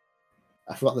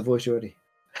forgot the voice already.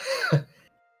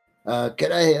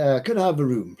 Could I have a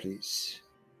room, please?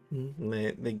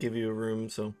 They give you a room,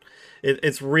 so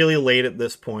it's really late at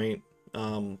this point,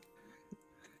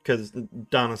 because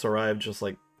Donis arrived just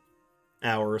like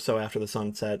hour or so after the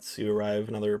sun sets. You arrive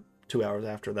another 2 hours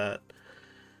after that.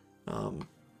 Hold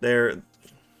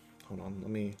on,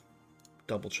 let me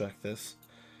double check this.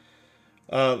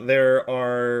 There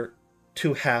are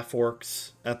 2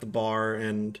 half-orcs at the bar,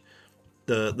 and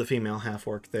the female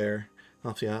half-orc there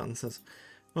helps you out and says,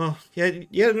 "Well,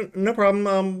 yeah, no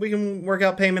problem. We can work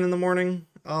out payment in the morning.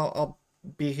 I'll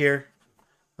be here.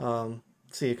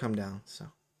 See you come down." So,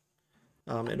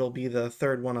 it'll be the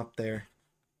third one up there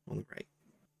on the right.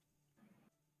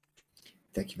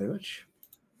 Thank you very much.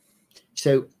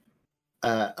 So,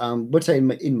 once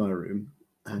I'm in my room,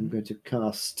 I'm going to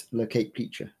cast Locate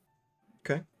Creature.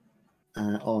 Okay.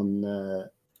 On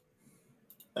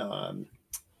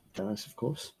Dallas, of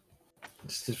course.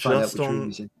 Just to find out which room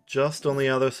he's in. Just on the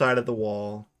other side of the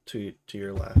wall to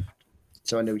your left.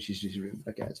 So I know which is his room.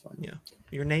 Okay, that's fine. Yeah.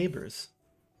 Your neighbors.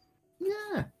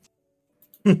 Yeah.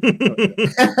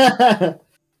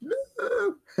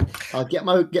 I'll get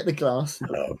the glass.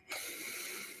 Hello.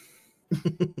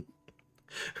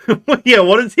 Yeah,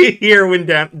 what does he hear when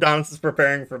Donis is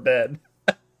preparing for bed?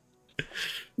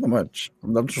 Not much.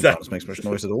 I'm not sure Donis makes much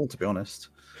noise at all, to be honest.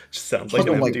 Just sounds like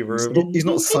an empty room. He's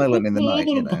not silent in the night,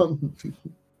 you know.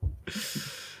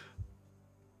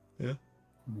 Yeah.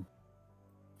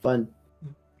 Fun.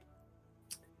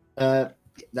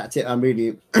 That's it. I'm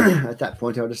really at that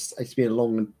point. It's been a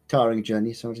long and tiring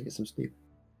journey, so I'll just get some sleep.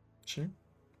 Sure.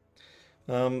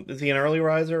 Is he an early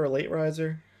riser or a late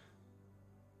riser?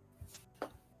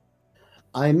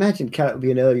 I imagine Carrot would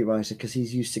be an early riser because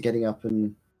he's used to getting up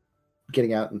and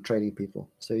getting out and training people.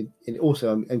 So, and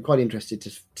also, I'm quite interested to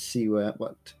see what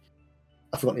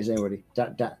I've forgotten his name already.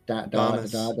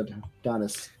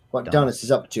 Donis. What Donis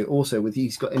is up to. Also, with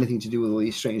he's got anything to do with all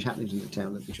these strange happenings in the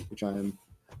town, which I am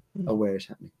aware is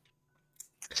happening.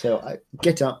 So I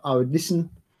get up. I would listen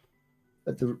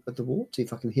at the wall, see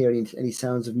if I can hear any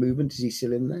sounds of movement. Is he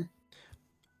still in there?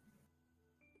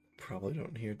 Probably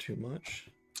don't hear too much.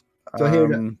 Do I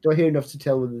hear enough to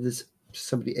tell whether there's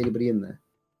anybody in there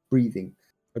breathing?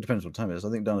 It depends what time it is. I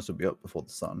think Donis would be up before the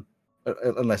sun,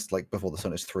 unless like before the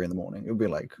sun is 3 a.m. It would be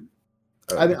like.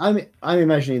 I'm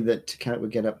imagining that Carrot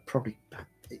would get up probably about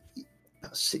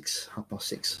 6,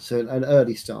 6:30. So an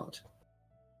early start.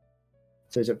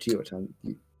 So it's up to you what time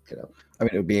you get up. I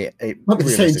mean, it would be 8. Not at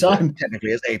the same time.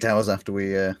 Technically, it's 8 hours after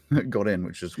we got in,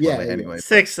 which is quite late anyway.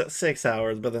 6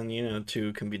 hours, but then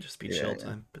 2 can be chill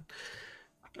time. But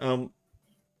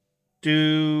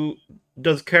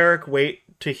does Carrick wait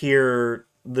to hear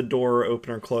the door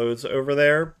open or close over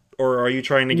there, or are you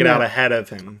trying to get out ahead of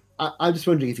him? I'm just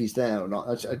wondering if he's there or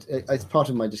not. It's part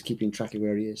of my just keeping track of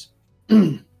where he is.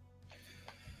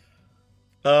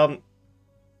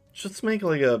 Just make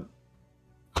like a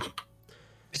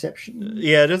perception.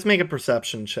 Yeah, just make a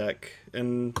perception check,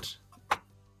 and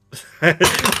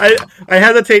I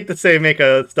hesitate to say make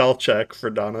a stealth check for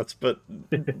Donuts, but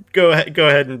go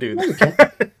ahead and do that.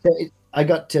 Okay. So I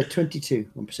got 22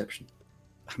 on perception.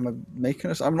 Am I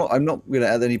making us? I'm not going to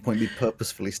at any point be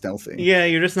purposefully stealthy. Yeah,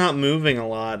 you're just not moving a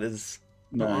lot.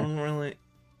 No. I don't really.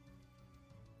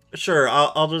 Sure,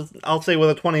 I'll say with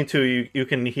a 22, you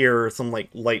can hear some like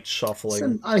light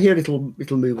shuffling. I hear little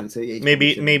movement. So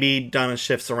maybe Donna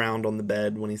shifts around on the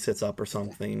bed when he sits up or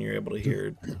something, and you're able to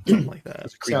hear something like that.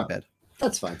 It's a creepy bed.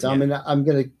 That's fine. So Yeah. I mean, I'm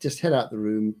going to just head out the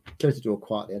room, close the door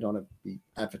quietly. I don't want to be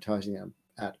advertising I'm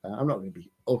not going to be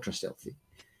ultra stealthy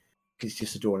because it's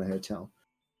just a door in a hotel.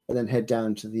 And then head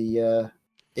down to the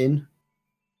inn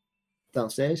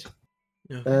downstairs.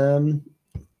 Okay.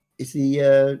 Is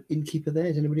the innkeeper there?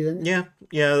 Is anybody there?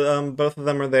 Yeah. Both of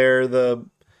them are there. The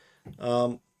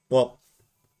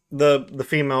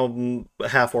female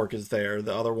half orc is there.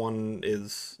 The other one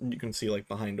is, you can see like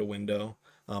behind a window,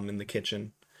 in the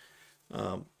kitchen.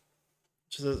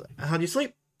 She says, "How'd you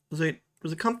sleep? Was it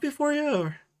comfy for you?"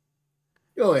 Or?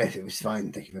 Oh yes, it was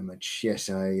fine. Thank you very much. Yes,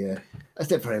 I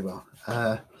slept very well.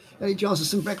 Any chance of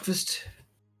some breakfast?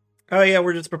 Oh yeah,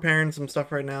 we're just preparing some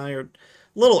stuff right now. You're a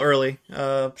little early.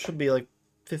 Should be like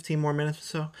 15 more minutes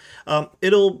or so.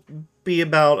 It'll be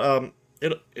about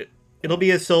it'll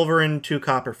be a silver and 2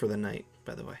 copper for the night,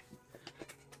 by the way.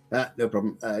 No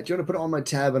problem. Do you want to put it on my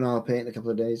tab and I'll pay it in a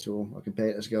couple of days, or I can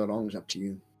pay it as I go along? It's up to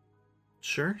you.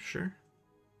 Sure.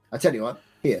 I tell you what.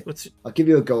 Here, I'll give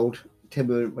you a gold. Tell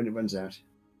me when it runs out.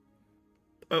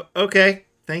 Oh, okay.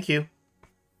 Thank you.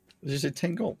 Did you say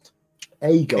 10 gold?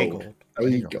 A gold.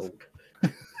 A gold.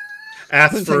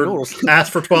 Ask for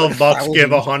 $12. Give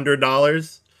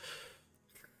 $100.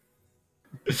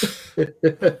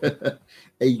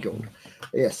 A gold.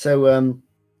 Yeah. So I mean,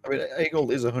 a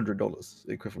gold is $100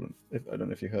 equivalent. I don't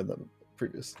know if you heard that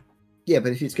previous. Yeah,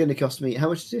 but if it's going to cost me, how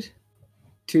much is it?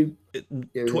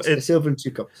 A silver and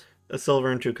 2 coppers. A silver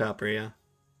and 2 copper, yeah.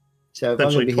 So if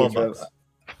I'm going to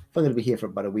be here for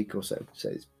about a week or so,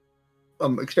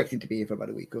 I'm expecting to be here for about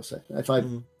a week or so. If I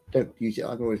don't use it,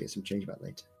 I can always get some change back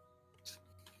later.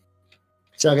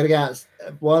 So I'm going to go out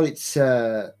while it's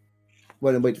when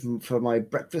I'm waiting for my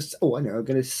breakfast. Oh, I know. I'm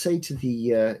going to say to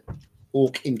the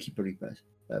orc innkeeper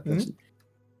person,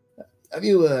 have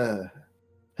you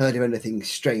heard of anything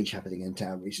strange happening in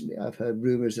town recently? I've heard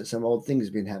rumors that some odd things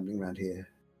have been happening around here.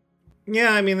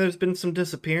 Yeah, I mean, there's been some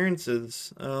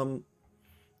disappearances. And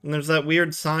there's that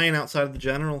weird sign outside of the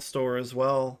general store as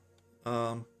well.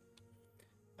 I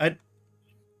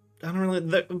don't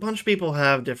really... A bunch of people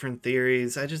have different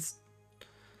theories. I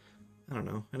don't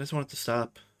know. I just want it to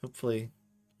stop. Hopefully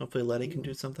Letty can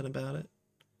do something about it.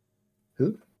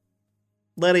 Who?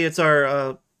 Letty, it's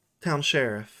our town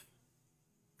sheriff.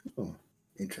 Oh,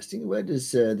 interesting.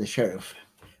 Where's the sheriff's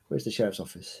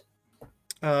office?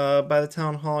 By the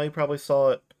town hall. You probably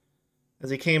saw it as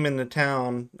he came into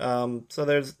town. So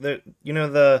there's the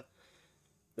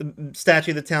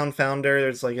statue of the town founder.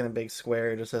 There's like in a big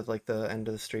square just at like the end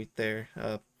of the street there.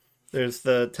 There's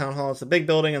the town hall. It's a big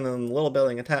building, and then the little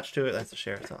building attached to it. That's the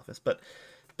sheriff's office. But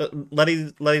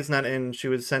Letty's not in. She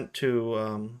was sent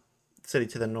to the city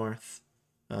to the north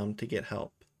to get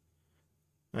help.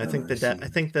 And I think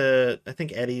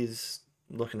Eddie's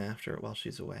looking after it while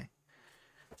she's away.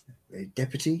 A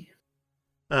deputy?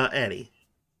 Eddie.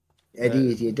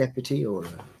 Eddie, is he a deputy or?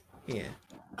 Yeah.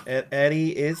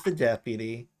 Eddie is the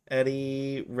deputy.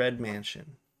 Eddie Red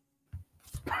Mansion.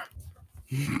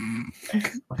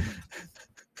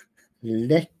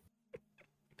 Letty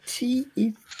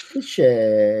is the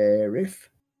sheriff.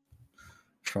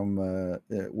 From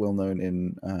well known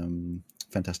in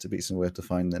Fantastic Beasts and Where to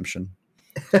Find Nemption.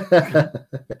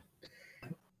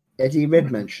 Eddie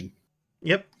Red Mansion.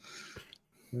 Yep.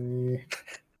 Really?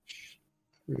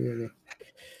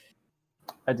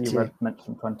 Eddie Red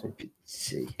Mansion 20. Let's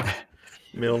see.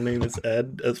 Middle name is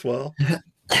Ed as well.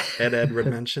 Ed Red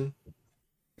Mansion.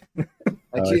 Do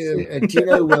you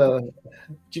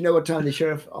know what time the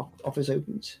sheriff office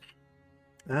opens?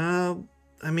 I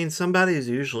mean, somebody's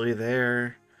usually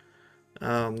there.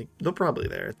 They're probably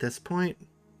there at this point.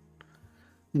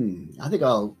 I think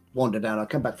I'll wander down. I'll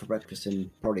come back for breakfast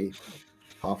in probably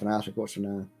half an hour, 3/4 of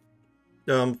an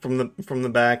hour. From the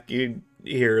back, you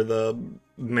hear the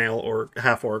male or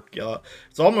half orc yell,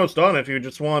 "It's almost done. If you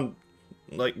just want,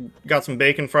 got some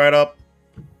bacon fried up."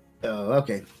 Oh,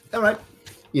 okay. All right.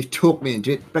 You've talked me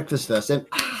into it. Breakfast first, then.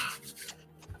 All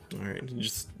right. He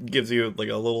just gives you like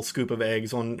a little scoop of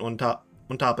eggs on top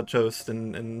of toast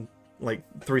and like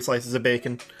 3 slices of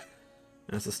bacon.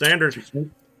 That's the standard.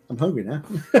 I'm hungry now.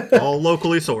 All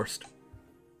locally sourced.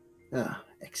 Ah,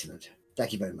 excellent.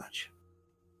 Thank you very much.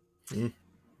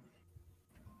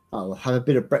 I'll have a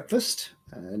bit of breakfast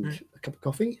and a cup of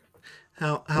coffee.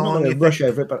 How I'm long not do going you to rush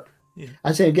think? over it, but Yeah.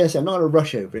 I say, I guess I'm not going to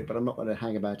rush over it, but I'm not going to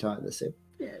hang about either. So,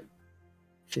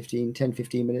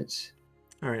 10-15 minutes.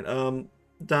 All right.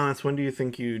 Donis, when do you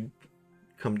think you'd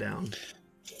come down?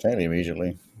 Fairly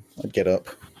immediately. I'd get up,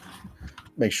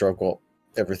 make sure I've got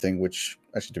everything, which,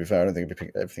 actually, to be fair, I don't think I'd be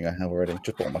picking everything I have already.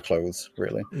 Just put on my clothes,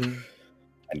 really, and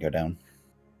go down.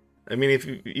 I mean, if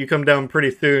you come down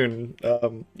pretty soon,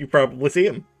 you probably see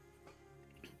him.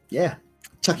 Yeah.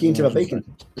 Tuck you into my bacon.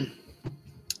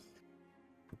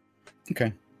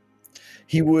 Okay.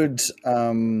 He would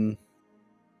go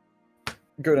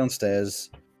downstairs,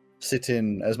 sit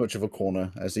in as much of a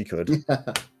corner as he could,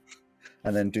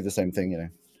 and then do the same thing,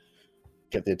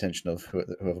 get the attention of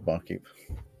whoever barkeep.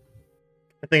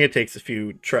 I think it takes a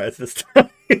few tries this time.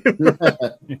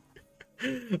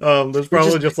 There's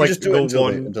probably just like do the it until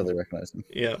one until they recognize him.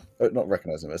 Yeah. Not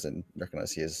recognize him, as in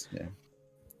recognize he is. Yeah.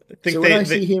 I think so when I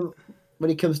see him when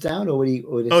he comes down, or when he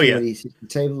sits at the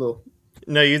table, or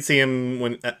no, you'd see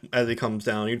him as he comes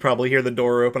down. You'd probably hear the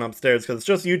door open upstairs because it's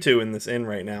just you two in this inn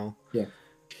right now. Yeah.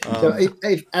 So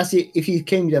if he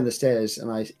came down the stairs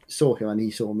and I saw him and he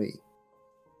saw me,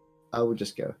 I would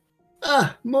just go,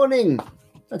 morning.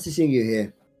 Fancy seeing you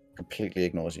here. Completely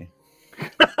ignores you.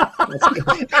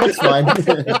 That's fine.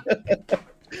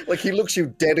 Like he looks you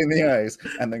dead in the eyes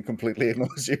and then completely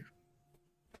ignores you.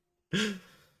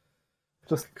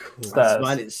 Just Cool. stares. That's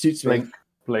fine. It suits me.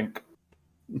 Blink.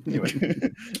 Anyway.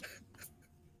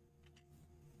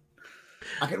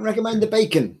 I can recommend the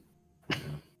bacon.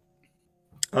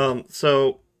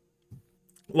 So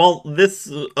while this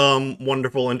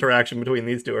wonderful interaction between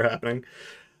these two are happening,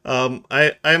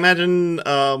 I imagine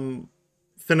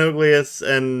Finoglius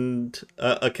and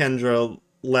Akendra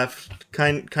left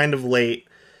kind of late,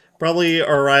 probably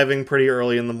arriving pretty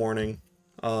early in the morning,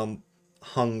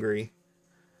 hungry,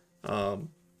 and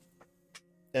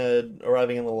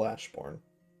arriving in the Lashborn.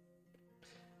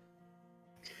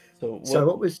 So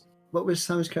what was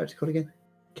Simon's character called again?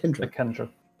 Kendra. Kendra.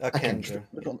 Akendra.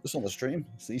 It's on the stream.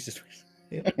 It's the easiest way.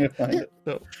 Yeah.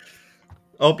 So,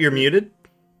 oh, you're muted,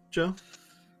 Joe?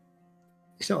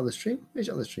 It's not on the stream. It's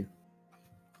on the stream.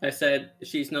 I said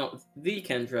she's not the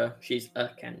Kendra, she's a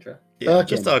Kendra. Yeah,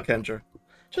 just a Kendra.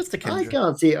 Just a Kendra. I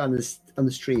can't see it on the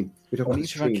stream. We're talking On about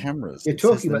each the of our stream. cameras. You're it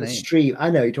says talking about the name. stream. I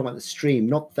know you're talking about the stream,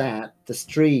 not that. The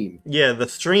stream. Yeah, the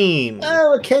stream.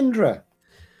 Oh, a Kendra.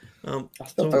 So,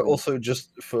 Also,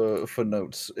 just for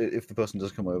notes, if the person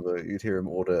does come over, you'd hear him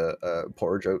order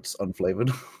porridge oats unflavored.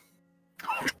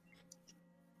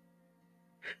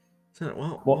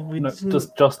 What? we No, didn't-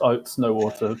 just oats, no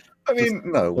water. I mean,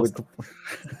 no, with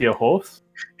Your horse?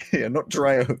 yeah, not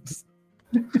dry oats.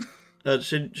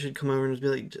 she'd come over and just be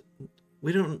like,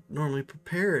 we don't normally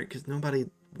prepare it because nobody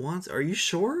wants. Are you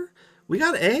sure? We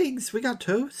got eggs. We got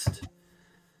toast.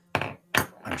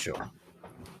 I'm sure.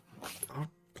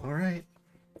 All right.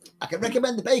 I can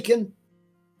recommend the bacon.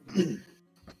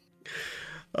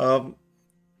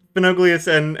 Finoglius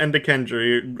and Dekendra,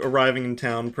 you're arriving in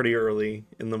town pretty early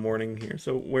in the morning here.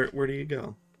 So where do you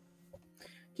go?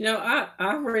 You know,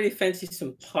 I really fancy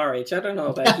some porridge. I don't know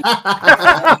about you.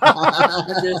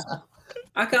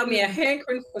 I got me a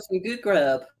hankering for some good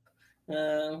grub.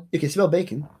 You can smell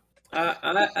bacon.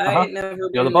 I ain't never You're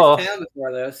been the in boss. this town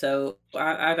before though, so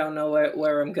I don't know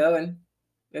where I'm going.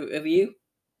 Have you?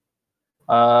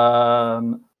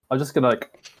 I'm just gonna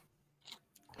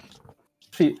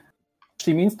She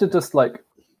means to just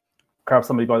grab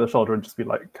somebody by the shoulder and just be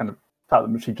kind of tap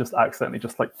them, but she just accidentally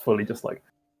fully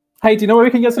hey, do you know where we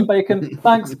can get some bacon?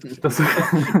 Thanks. Just...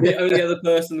 The only other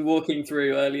person walking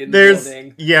through early in the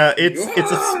morning. Yeah,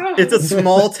 it's a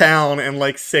small town and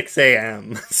 6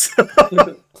 a.m.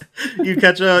 So you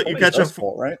catch a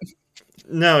sport, right?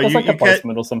 No, It's you like a catch.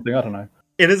 postman or something. I don't know.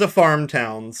 It is a farm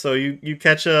town, so you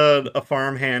catch a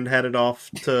farm hand headed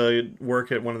off to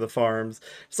work at one of the farms.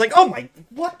 It's like, oh my,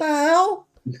 what the hell?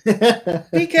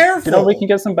 Be careful. You know, we can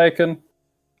get some bacon.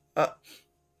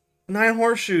 9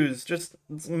 Horseshoes, just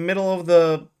middle of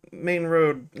the main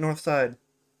road, north side.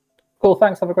 Cool,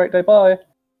 thanks. Have a great day. Bye.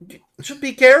 Just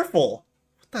be careful.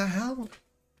 What the hell?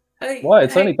 Hey, Why?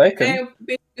 It's only bacon.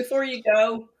 Before you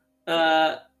go,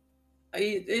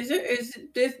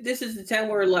 this is the town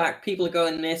where people are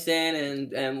going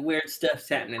missing and weird stuff's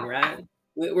happening, right?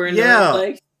 We're in the right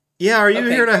place. Yeah, are you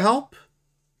Okay. here to help?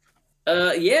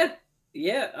 Yeah.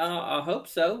 I hope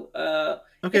so.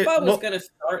 Okay. If I was gonna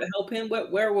start to help him,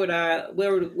 where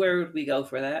would we go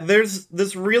for that? There's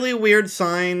this really weird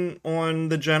sign on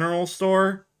the general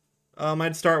store.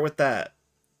 I'd start with that.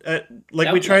 We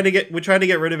Okay. tried to get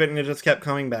rid of it and it just kept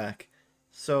coming back.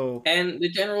 So And the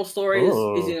general store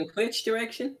is in which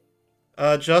direction?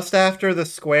 just after the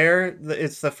square,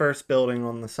 it's the first building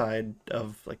on the side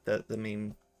of the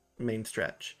main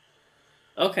stretch.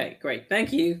 Okay, great.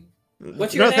 Thank you.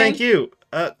 What's your No, name? thank you.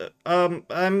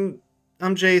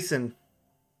 I'm Jason.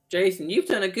 Jason, you've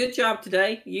done a good job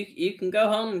today. You can go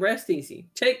home and rest easy.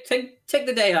 Take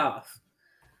the day off.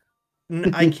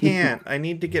 I can't. I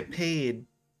need to get paid.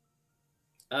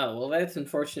 Oh, well, that's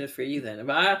unfortunate for you then.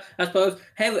 But I suppose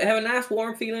have a nice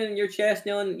warm feeling in your chest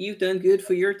knowing that you've done good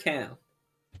for your town.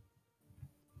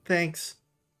 Thanks.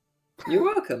 You're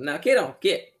welcome. Now get on,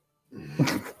 get.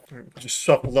 Just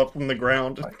shuffles up from the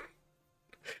ground and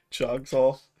jogs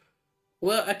off.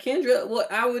 Well, Kendra,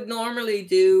 what I would normally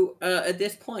do at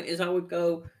this point is I would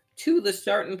go to the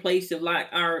starting place of like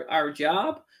our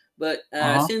job, but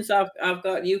since I've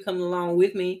got you coming along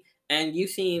with me and you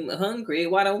seem hungry,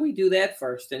 why don't we do that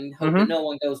first and hope that no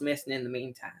one goes missing in the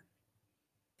meantime?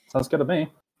 Sounds good to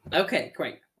me. Okay,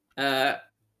 great.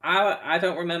 I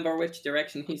don't remember which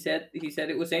direction he said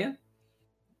it was in.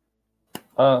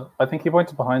 I think he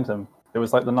pointed behind him. It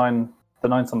was like the nine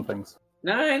somethings.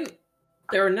 9.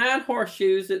 There are 9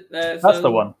 horseshoes. That's so the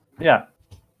one. Yeah.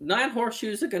 9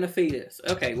 horseshoes are gonna feed us.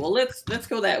 Okay, well let's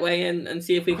go that way and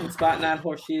see if we can spot 9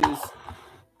 horseshoes.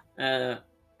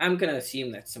 I'm gonna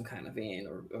assume that's some kind of inn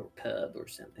or pub or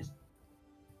something.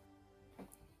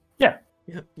 Yeah.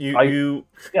 You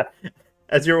yeah.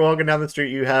 As you're walking down the street,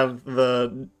 you have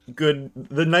the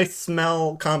nice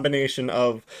smell combination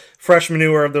of fresh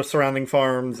manure of the surrounding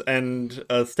farms and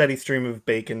a steady stream of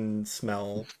bacon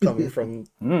smell coming from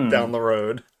down the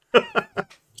road.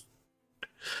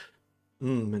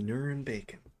 Manure and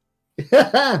bacon.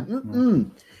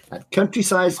 That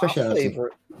countryside specialty.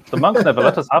 The monks never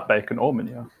let us have bacon or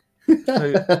manure.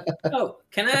 Oh,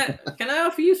 can I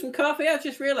offer you some coffee? I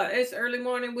just realized it's early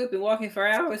morning. We've been walking for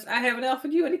hours. I haven't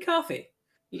offered you any coffee.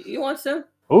 You want some?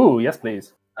 Oh, yes,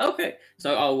 please. Okay,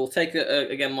 so I will take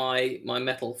again my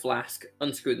metal flask,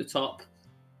 unscrew the top,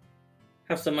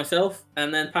 have some myself,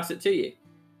 and then pass it to you.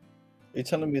 Are you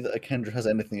telling me that Kendra has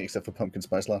anything except for pumpkin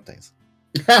spice lattes?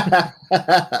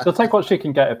 She'll take what she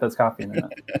can get if there's caffeine in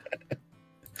it.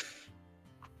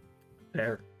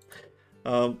 Fair.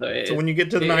 So when you get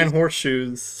to the 9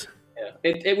 horseshoes,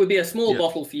 it would be a small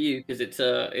bottle for you because it's.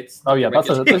 Oh yeah, this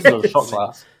is a shot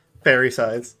glass. Fairy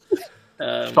size.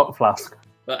 Shot flask.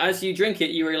 But as you drink it,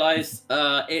 you realize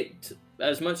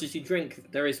as much as you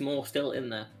drink, there is more still in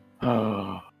there.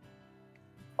 Oh,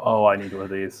 I need one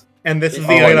of these. And this is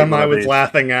the item I was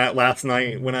laughing at last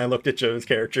night when I looked at Joe's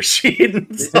character sheet.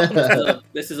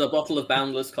 This is a bottle of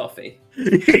Boundless coffee.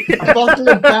 A bottle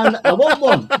of Boundless. I want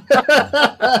one.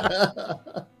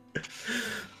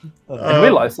 In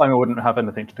real life, Simon wouldn't have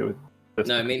anything to do with this.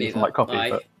 No, me neither. Like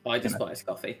coffee, I despise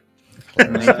coffee.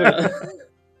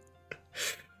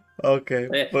 Okay,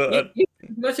 but you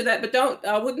much of that, but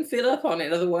I wouldn't fill up on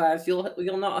it. Otherwise, you'll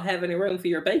not have any room for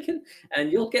your bacon,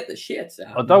 and you'll get the shits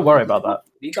out. Oh, don't worry about that.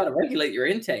 You got to regulate your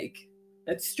intake.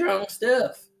 That's strong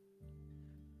stuff.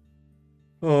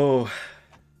 Oh,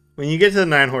 when you get to the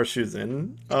 9 horseshoes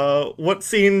inn, what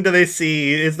scene do they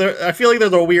see? Is there? I feel like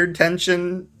there's a weird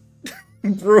tension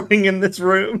brewing in this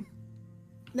room.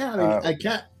 No, I mean, a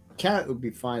carrot would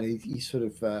be fine. He's sort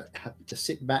of happy to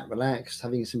sit back, relaxed,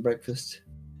 having some breakfast.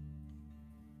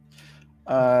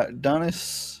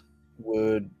 Darnis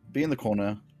would be in the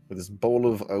corner with his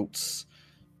bowl of oats,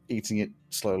 eating it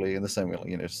slowly in the same way,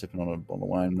 sipping on a bottle of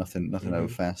wine, nothing over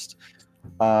fast.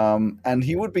 And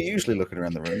he would be usually looking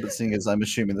around the room, but seeing as I'm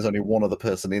assuming there's only one other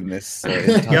person in this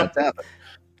entire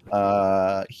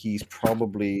tavern, he's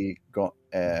probably got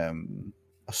a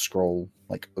scroll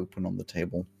open on the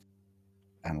table,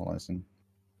 analyzing.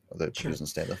 Although it doesn't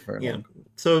stay there very long.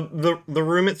 So the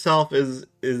room itself is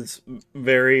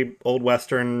very old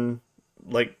Western,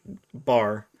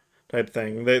 bar type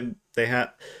thing. They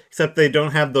have, except they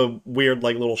don't have the weird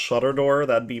little shutter door.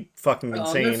 That'd be fucking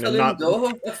insane. And not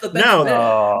door. That's the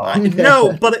best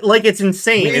no, but it's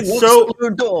insane. It's so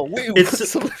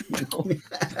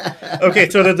okay.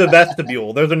 So there's a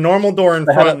vestibule. There's a normal door in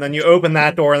front, and then you open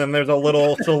that door, and then there's a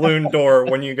little saloon door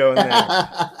when you go in there.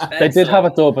 They did have a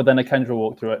door, but then a Kendra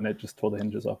walked through it, and it just tore the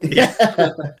hinges off.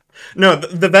 No,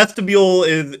 the vestibule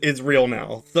is real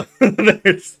now. So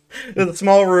there's a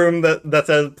small room that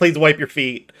says "Please wipe your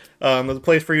feet." There's a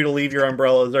place for you to leave your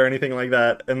umbrellas or anything like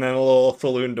that, and then a little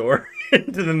saloon door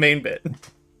into the main bit.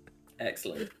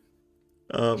 Excellent.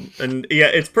 And yeah,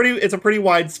 it's a pretty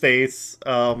wide space.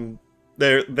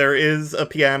 There is a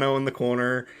piano in the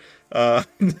corner. The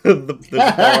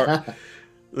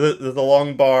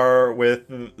long bar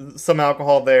with some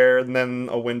alcohol there, and then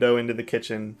a window into the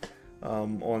kitchen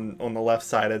on the left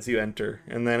side as you enter.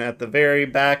 And then at the very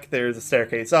back, there's a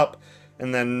staircase up,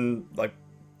 and then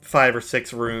 5 or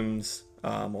 6 rooms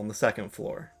on the second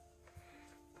floor.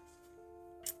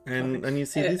 And you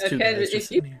see these two guys just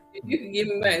sitting here. If you can give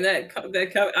me back that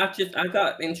cup, I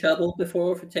got in trouble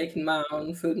before for taking my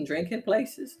own food and drinking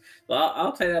places. Well,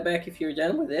 I'll take that back if you're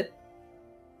done with it.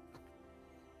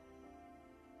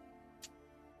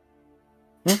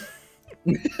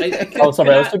 Oh,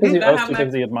 sorry, I was too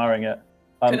busy admiring it.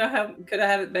 Could I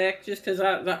have it back just because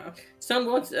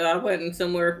I went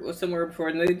somewhere before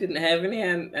and they didn't have any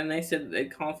and they said they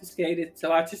confiscated.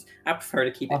 So I prefer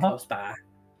to keep it close by.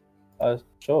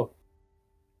 Sure,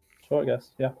 I guess.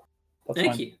 Yeah. That's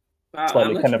Thank fine. you.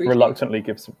 Slightly kind of reluctantly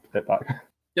gives it back.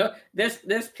 No,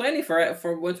 there's plenty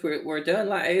for once we're done.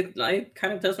 It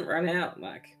kind of doesn't run out.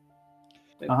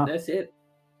 That's it.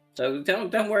 So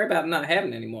don't worry about not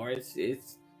having any more. It's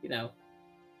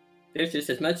there's just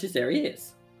as much as there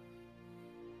is.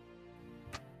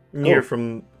 Here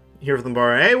from the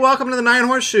bar. Hey, welcome to the Nine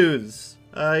Horseshoes.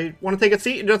 You want to take a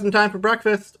seat just in time for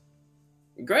breakfast?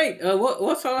 Great.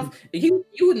 What's off? You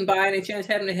wouldn't by any chance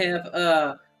happen to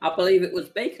have I believe it was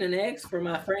bacon and eggs for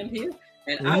my friend here,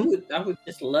 and I would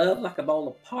just love like a bowl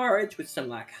of porridge with some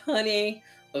like honey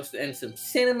and some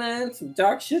cinnamon, some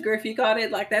dark sugar if you got it.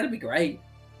 Like that'd be great.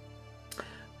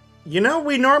 You know,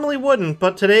 we normally wouldn't,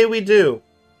 but today we do.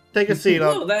 Take a seat.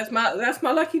 Oh, that's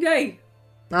my lucky day.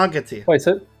 I'll get to you. Wait,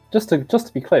 so just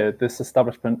to be clear, this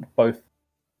establishment both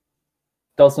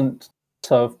doesn't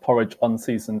serve porridge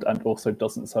unseasoned and also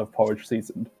doesn't serve porridge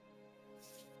seasoned.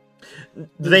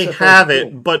 They have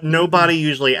it, but nobody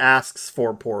usually asks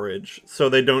for porridge, so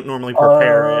they don't normally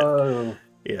prepare it.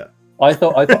 Yeah. I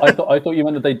thought you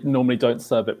meant that they normally don't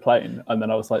serve it plain, and then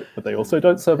I was like, but they also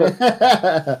don't serve it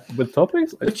with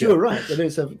toppings. But you were right; they don't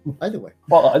serve it either way.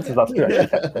 Well, that's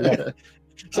correct.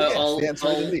 Yeah.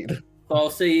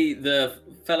 I'll see the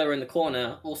fella in the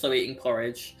corner also eating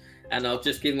porridge, and I'll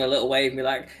just give him a little wave and be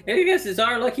like, "Hey, I guess it's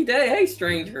our lucky day, hey,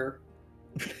 stranger."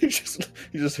 you just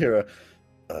hear a.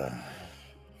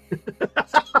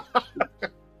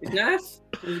 It's nice.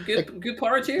 It's good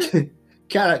porridge here.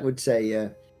 Carrack would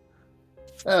say,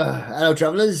 hello,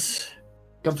 travellers.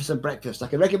 Come for some breakfast. I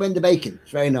can recommend the bacon.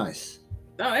 It's very nice.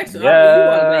 Oh, excellent. Yeah. You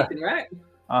want bacon, right?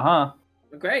 Uh-huh.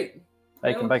 Great.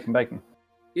 Bacon.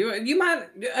 You mind?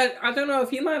 I don't know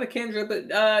if you mind, Kendra, but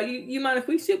you mind if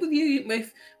we sit with you?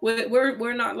 If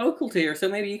we're not local to here, so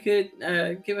maybe you could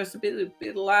give us a bit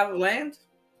of lie of the land.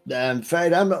 I'm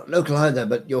afraid I'm not local either,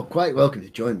 but you're quite welcome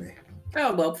to join me.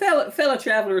 Oh well, fellow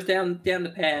travelers down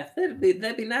the path. That'd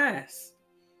be nice.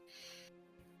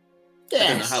 Yes. I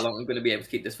don't know how long I'm going to be able to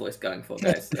keep this voice going for,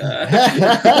 guys.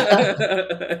 That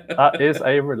is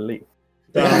a relief.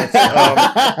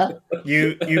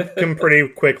 You can pretty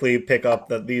quickly pick up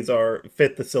that these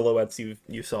fit the silhouettes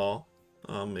you saw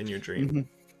in your dream.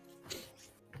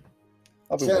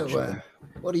 Mm-hmm. So,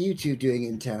 what are you two doing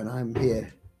in town? I'm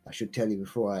here. I should tell you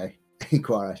before I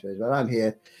inquire, I suppose, but I'm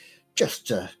here just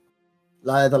to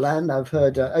lie of the land. I've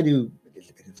heard, I do a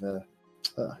little bit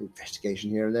of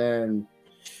investigation here and there, and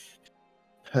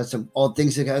heard some odd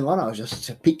things are going on. I was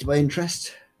just piqued my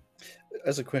interest.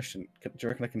 As a question, do you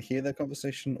reckon I can hear their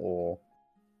conversation, or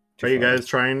Are you guys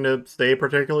trying to stay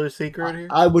particularly secret here?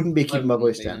 I wouldn't be keeping my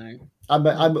voice down. I'm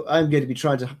going to be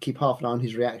trying to keep half an eye on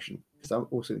his reaction because I'm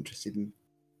also interested in.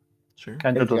 Sure.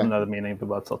 Kendra doesn't know the meaning of the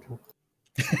word subtle.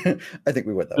 I think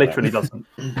we went that Literally way. doesn't.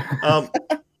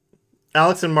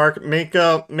 Alex and Mark, make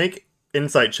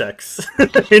insight checks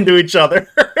into each other.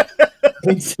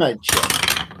 Inside check.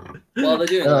 While they're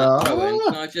doing that, Rowan,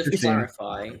 can I just 15.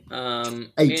 clarify?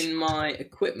 8. In my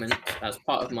equipment, as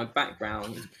part of my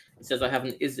background, it says I have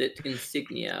an Izzet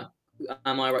insignia.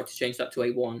 Am I right to change that to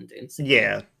a wand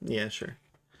insignia? Yeah, sure.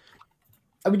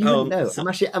 I mean, you wouldn't know. I'm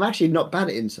actually not bad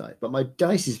at insight, but my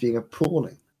dice is being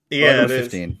appalling. Yeah, it is.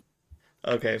 15.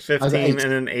 Okay, I 15 got 8.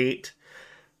 and an 8.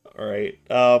 All right.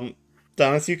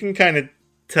 Donis, you can kind of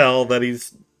tell that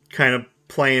he's kind of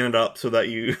playing it up so that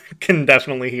you can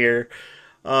definitely hear.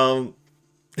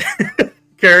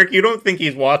 Carrick, you don't think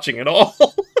he's watching at all.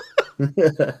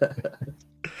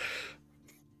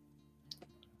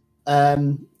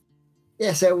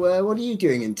 Yeah, so what are you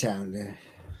doing in town?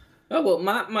 Oh, well,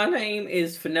 my name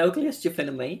is Phenoglius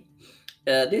Jaffiname.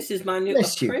 This is my new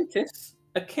Bless you. apprentice,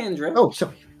 Kendra. Oh,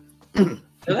 sorry. So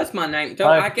that's my name.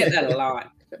 I get that a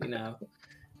lot, you know.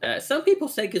 Some people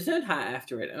say Gesundheit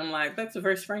after it, and I'm like, that's a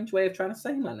very strange way of trying to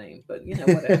say my name, but, you know,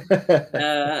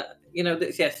 whatever.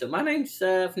 So my name's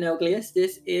Phenoglius.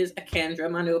 This is Kendra,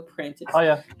 my new apprentice. Oh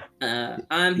yeah.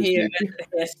 I'm here at the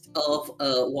behest of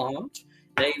Wand.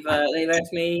 They've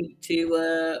asked me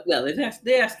to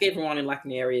they asked everyone in like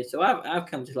an area, so I've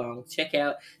come along to check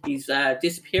out these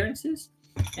disappearances,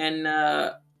 and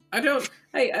I don't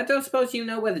suppose you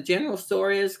know where the general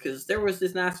store is, because there was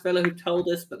this nice fellow who told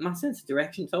us, but my sense of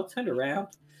direction, so I turned around.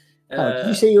 Did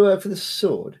you say you work for the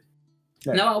sword?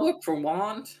 No, I work for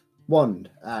Wand. Wand.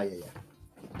 Yeah.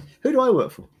 Who do I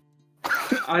work for?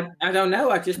 I don't know.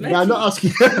 I just met No, I'm you. not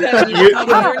asking.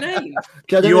 Your name.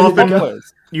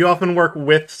 You often work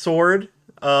with Sword,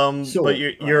 Sword, but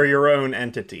you're your own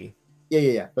entity.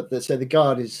 Yeah. But so the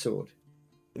guard is sword.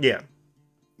 Yeah.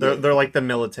 They're like the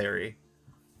military.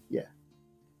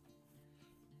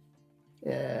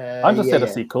 I'm just here to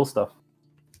see cool stuff.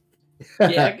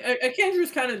 Yeah, Kendra's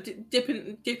kind of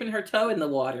dipping her toe in the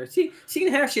water,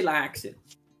 seeing how she likes it.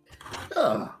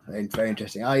 Oh, very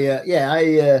interesting. I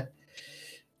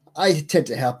tend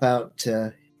to help out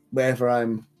wherever I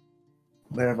am.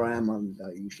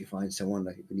 I usually find someone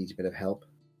who needs a bit of help.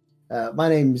 My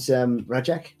name's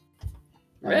Rajak.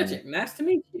 Rajak, nice to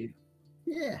meet you.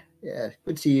 Yeah,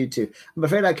 good to see you too. I'm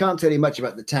afraid I can't tell you much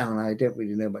about the town. I don't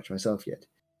really know much myself yet.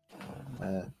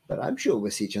 But I'm sure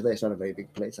we'll see each other. It's not a very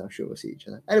big place. I'm sure we'll see each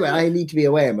other. Anyway, I need to be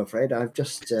away, I'm afraid. I've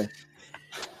just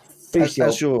finished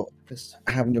As you're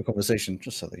having your conversation,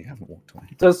 just so that you haven't walked away.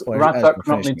 Does Well, as Rajak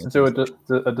we're not need to finishing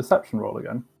do a deception roll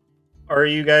again? Are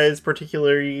you guys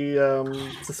particularly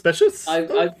suspicious? I've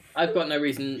got no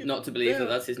reason not to believe that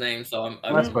that's his name, so I'm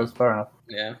I suppose fair enough.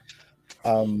 yeah.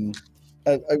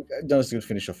 Dennis will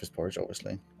finish off his porridge,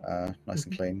 obviously. Nice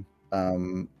and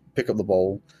clean. Pick up the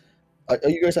bowl. Are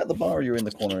you guys at the bar or you're in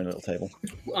the corner in a little table?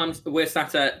 We're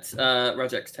sat at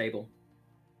Rajak's table.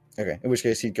 Okay, in which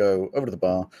case he'd go over to the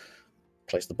bar,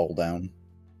 place the bowl down,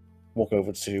 walk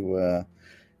over to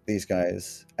these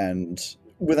guys, and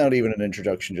without even an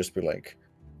introduction, just be like,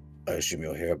 I assume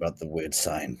you'll hear about the weird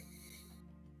sign.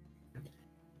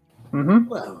 Mm-hmm.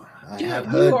 Well, I Yeah, have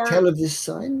you heard are- tell of this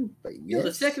sign, but You're the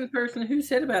yes. second person who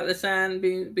said about the sign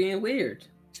being weird.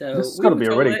 So This is we going to were be a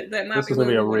told really, that might this is where going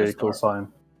to be a we wanna really cool start.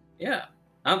 sign. Yeah,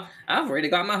 I've already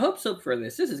got my hopes up for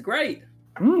this. This is great.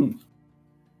 Mm.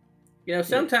 You know,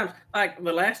 sometimes like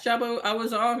the last job I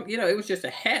was on, you know, it was just a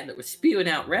hat that was spewing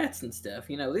out rats and stuff.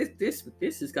 You know,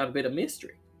 this has got a bit of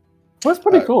mystery. Well, that's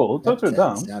pretty Uh, cool. Don't do it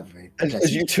down. Sounds very As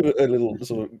pleasant. you two are a little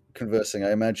sort of conversing,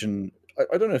 I imagine.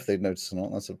 I don't know if they'd notice or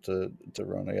not. That's up to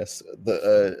Ron, I guess. But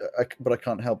I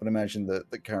can't help but imagine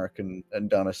that Carrick and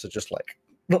Danis are just like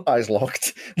eyes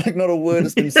locked, like not a word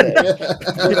has been said.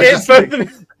 It's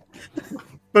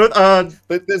both of,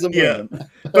 But there's a Yeah. moment.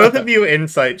 both of you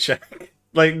insight check.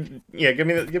 Like, yeah, give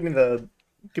me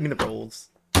the rolls.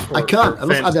 I can't.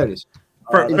 There it is.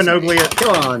 For Insight. Finoglius,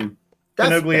 Come on. That's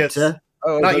Finoglius- better.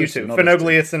 Oh, not those you two, two. not those two.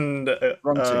 Finoglius and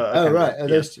Wrong two. Oh, right. Oh, yeah,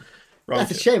 those two. wrong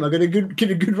That's a two. shame. I got a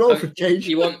good roll for change.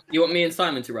 You want me and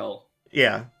Simon to roll?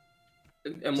 Yeah,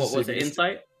 And what Just was so it? you can-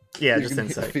 Insight? yeah, You just can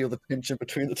insight. feel the tension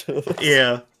between the two of us.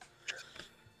 Yeah.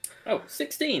 Oh,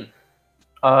 16.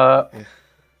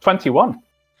 21.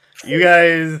 You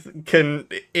guys can.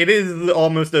 It is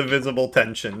almost a visible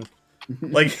tension.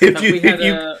 Like if Have you we had if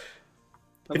you a have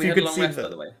if we you had could a long see rest, the- by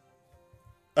the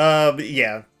way?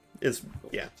 yeah, it's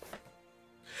yeah.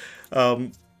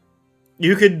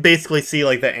 You could basically see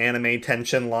like the anime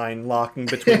tension line locking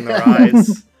between their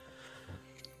eyes.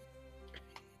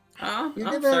 Oh, You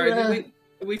I'm never, sorry.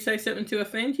 Did we say something to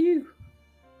offend you?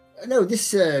 No, this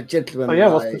gentleman. Oh, yeah,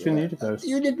 what's I, between you two guys?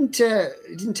 You didn't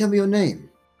tell me your name.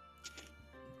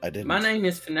 I didn't. My name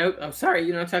is Finote. I'm sorry,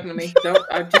 you're not talking to me. Don't.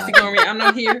 I'm just ignoring me. I'm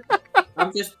not here.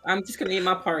 I'm just gonna eat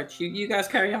my porridge. You guys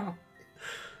carry on.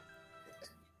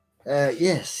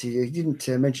 Yes, you didn't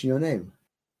mention your name.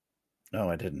 No,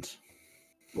 I didn't.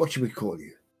 What should we call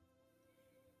you?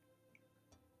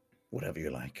 Whatever you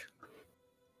like.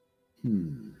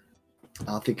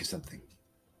 I'll think of something.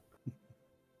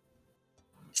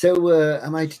 So,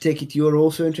 am I to take it you're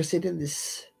also interested in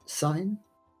this sign?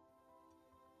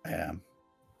 I am.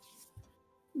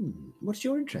 What's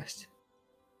your interest?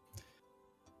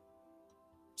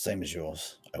 Same as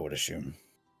yours, I would assume.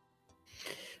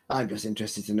 I'm just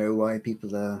interested to know why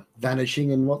people are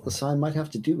vanishing and what the sign might have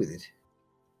to do with it.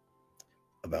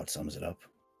 About sums it up.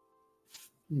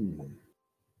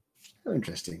 How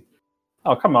interesting.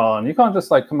 Oh, come on. You can't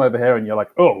just like come over here and you're like,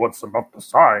 oh, what's about the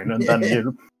sign? And then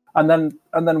you and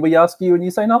then we ask you and you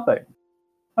say nothing.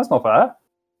 That's not fair.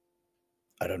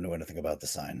 I don't know anything about the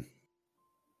sign.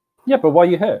 Yeah, but why are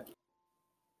you here?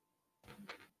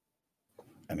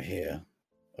 I'm here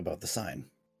about the sign.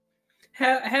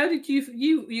 How did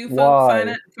you Why?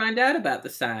 folks find out about the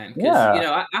sign? 'Cause, Yeah. you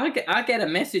know, I get a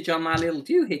message on my little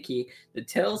doohickey that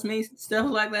tells me stuff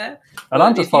like that. And But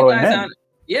I'm just if you following guys him. aren't-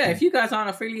 Yeah, if you guys aren't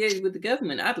affiliated with the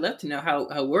government, I'd love to know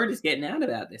how word is getting out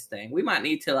about this thing. We might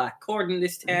need to like cordon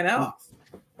this town off.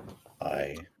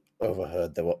 I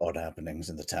overheard there were odd happenings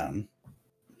in the town.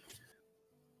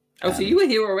 Oh, so you were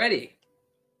here already?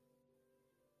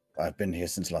 I've been here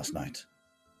since last night.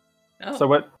 Oh,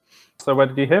 So where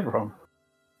did you hear from?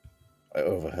 I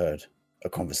overheard a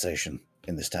conversation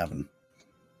in this tavern.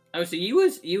 oh, so you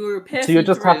were passing So you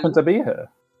just through, happened to be here.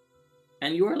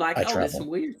 and you were like, I oh, there's travel. some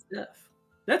weird stuff.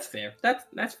 That's fair.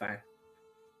 That's fine.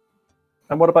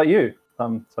 And what about you?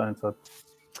 I'm trying to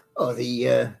Oh,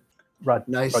 the Rad,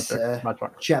 nice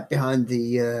Radrock. chap behind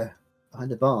the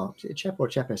bar. Is it a chap or a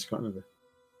chapess? I can't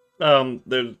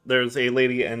remember. There's a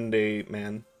lady and a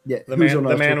man. Yeah, The who's man on I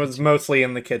the man talking was to? mostly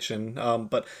in the kitchen.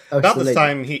 But Oh, about it's the this lady.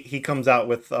 time he comes out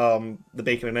with the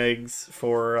bacon and eggs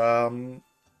for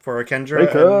Kendra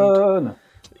and Bacon!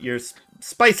 your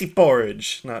spicy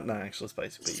porridge. Not actually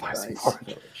spicy, but Spicy Nice.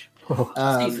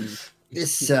 porridge.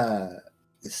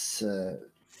 This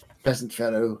pleasant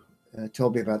fellow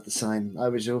told me about the sign. I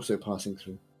was also passing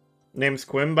through. name's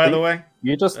Quim, by the way.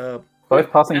 You just Uh,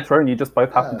 both passing through and you just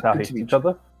both happen to good hate to meet each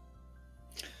other?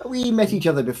 We met each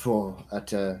other before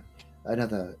at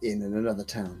another inn in another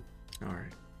town. all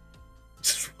right.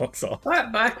 Just walks off.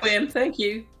 Bye, Quim. Thank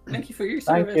you. Thank you for your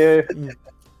Thank service.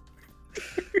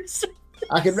 you.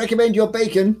 I can recommend your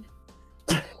bacon.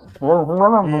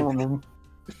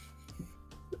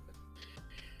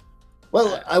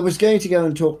 Well, I was going to go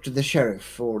and talk to the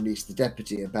sheriff, or at least the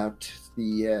deputy, about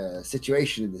the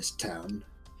situation in this town.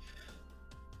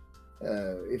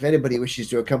 If anybody wishes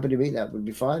to accompany me, that would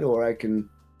be fine, or I can...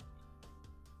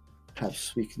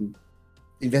 Perhaps we can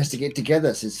investigate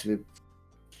together, since we're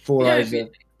four Yeah, eyes are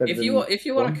better If than you want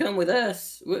one. to come with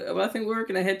us, I think we're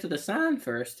gonna head to the sign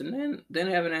first, and then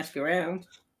have an ask around.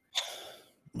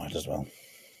 Might as well.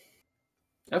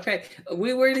 Okay,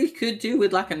 we really could do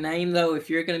with like a name though if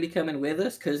you're going to be coming with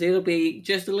us, because it'll be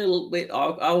just a little bit.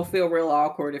 I'll feel real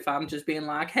awkward if I'm just being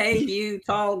like, "Hey, you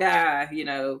tall guy," you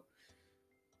know.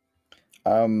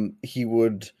 He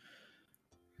would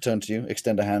turn to you,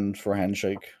 extend a hand for a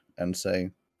handshake, and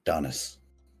say, Darnus.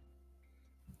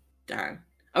 Darn.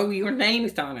 Oh, your name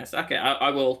is Thomas. Okay, I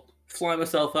will fly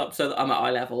myself up so that I'm at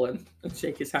eye level and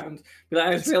shake his hand. But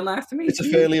that is real nice to meet It's a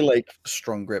you. fairly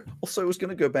strong grip. Also, I was going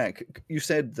to go back. You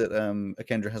said that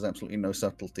Akendra has absolutely no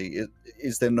subtlety.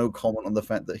 Is there no comment on the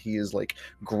fact that he is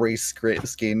grey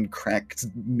skin, cracked,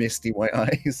 misty white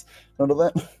eyes? None of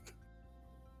that.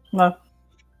 No.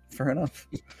 Fair enough.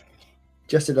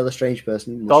 Just another strange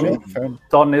person. in the Don, street. Fair enough.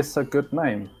 Don is a good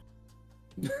name.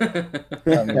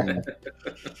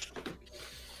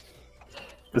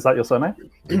 Is that your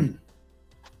surname?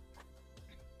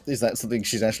 Is that something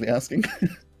she's actually asking?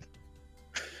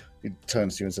 He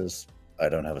turns to you and says, I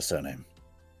don't have a surname.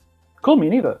 Cool, me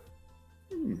neither.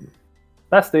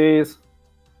 Besties.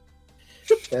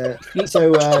 Sure.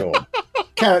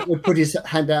 Carrot would put his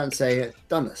hand out and say,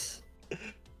 Dunus.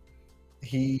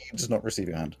 He does not receive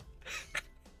your hand.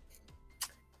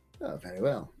 Oh, very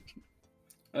well.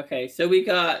 Okay, so we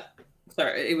got.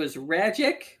 Sorry, it was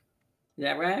Ragic. Is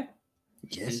that right?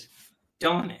 Yes.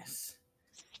 Donis.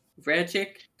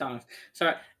 Ragic, Donis.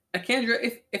 Sorry, Kendra,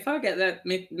 if I get that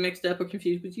mixed up or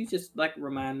confused, would you just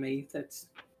remind me?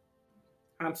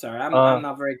 I'm sorry, I'm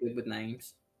not very good with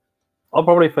names. I'll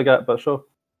probably forget, but sure.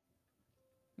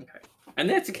 Okay, and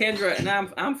that's Kendra, and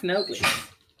I'm Finogly.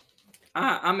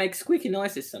 I make squeaky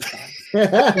noises sometimes.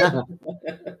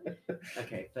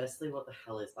 Okay, firstly, what the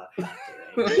hell is that hat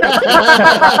doing?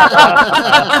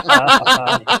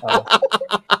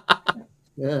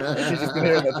 She's just been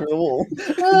hearing that through the wall.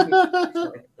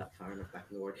 Sorry, not far enough back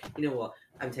in the ward. You know what?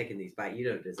 I'm taking these back. You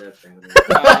don't deserve them.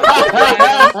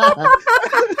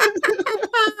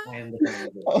 I am the man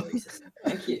of the voices.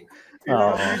 Thank you.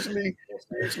 Usually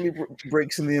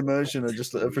breaks in the immersion are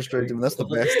just frustrating. That's the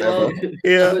best Well, ever.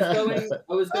 Yeah.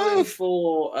 I was going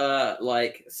for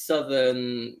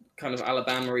southern kind of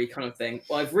Alabama-y kind of thing.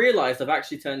 Well, I've realised I've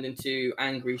actually turned into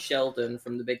Angry Sheldon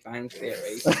from The Big Bang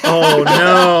Theory. Oh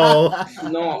no!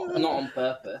 not on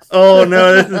purpose. Oh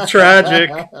no! This is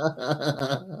tragic.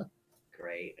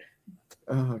 Great.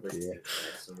 Oh, This is dear.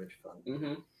 so much fun.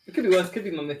 Mm-hmm. It could be worse. It could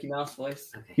be my Mickey Mouse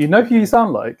voice. Okay. You know who you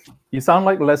sound like? You sound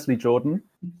like Leslie Jordan.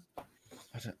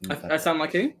 I don't know I sound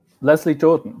like who? Leslie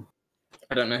Jordan.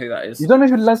 I don't know who that is. You don't know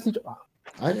who Leslie Jordan...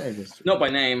 I know this. Not by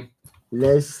name.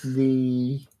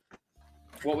 Leslie.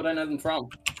 What would I know them from?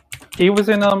 He was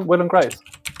in Will and Grace.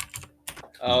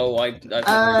 Oh, I've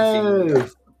never really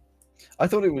seen. I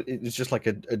thought it was just like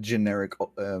a generic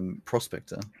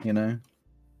prospector, you know?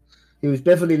 He was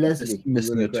Beverly Leslie. Just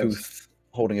missing a tooth,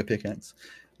 holding a pickaxe.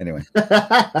 Anyway.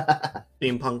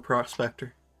 Steampunk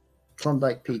prospector.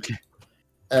 Klondike Pete.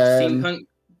 Steampunkster?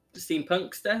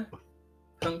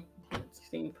 Steampunk?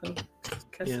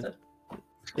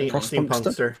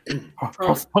 Steampunkster.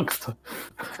 Prospector.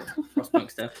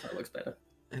 Prospunkster. That looks better.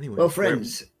 Anyway. Well,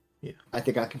 friends. Yeah. I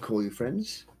think I can call you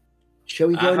friends. Shall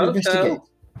we I go and hope investigate?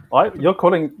 You're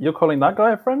calling that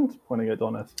guy a friend? When I get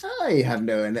honest. I have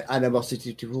no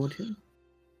animosity toward him.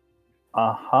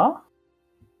 Uh-huh.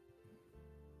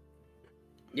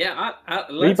 Yeah,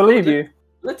 We believe you.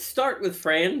 Let's start with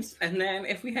friends, and then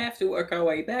if we have to work our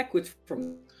way backwards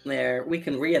from there, we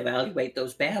can reevaluate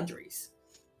those boundaries.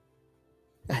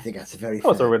 I think that's a very That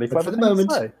was fair. a really But clever for the thing to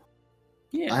moment, say.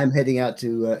 Yeah. I'm heading out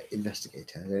to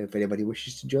investigate. I don't know if anybody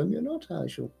wishes to join me or not. I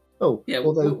shall. Oh, Yeah,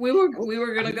 although we were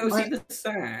gonna go see the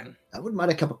sign. I wouldn't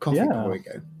mind a cup of coffee Yeah. before we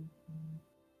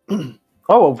go.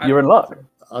 Oh, well, you're in luck.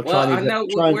 I'll Well, try I and know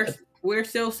try and- we're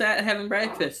still sat having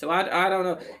breakfast, so I don't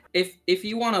know if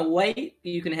you want to wait,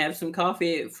 you can have some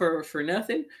coffee for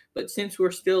nothing. But since we're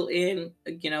still in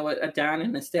a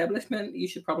dining establishment, you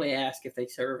should probably ask if they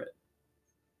serve it.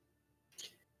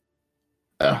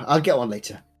 I'll get one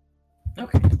later.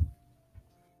 Okay.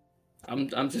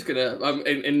 I'm just gonna I'm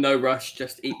in no rush.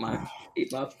 Just eat my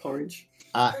porridge.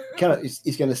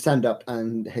 He's going to stand up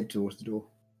and head towards the door.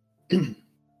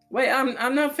 Wait,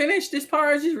 I'm not finished. This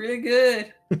porridge is really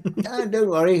good. Don't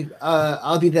worry.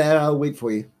 I'll be there. I'll wait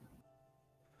for you.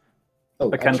 Oh,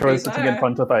 Kendra is sitting in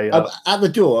front of a at the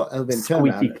door, I'll then turn squeaky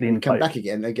around clean and come pipe. back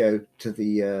again and go to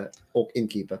the orc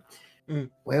innkeeper. Mm.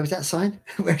 Where was that sign?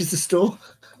 Where's the store?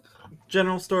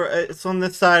 General store. It's on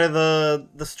this side of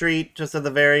the street, just at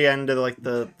the very end of like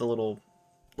the little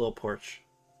porch.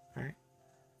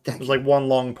 Thank There's you. like one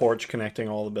long porch connecting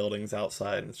all the buildings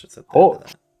outside, and it's just at the Oh. end of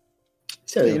that.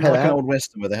 So You know, head like an out. old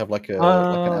western where they have like an yeah.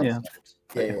 outside.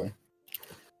 Yeah. Anyway.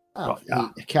 Oh, Yeah.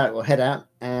 Carrot will head out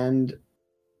and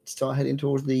start heading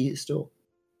towards the store.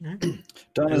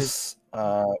 Donus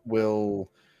will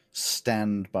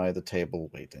stand by the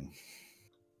table waiting.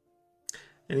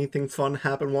 Anything fun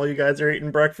happen while you guys are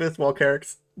eating breakfast while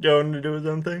Carrick's going to do his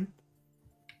own thing?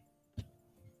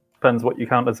 Depends what you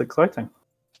count as exciting.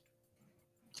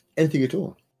 Anything at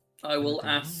all? I will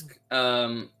ask.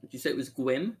 Did you say it was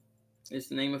Gwyn? Is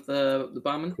the name of the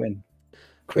barman? Quinn.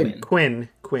 Quinn. Quinn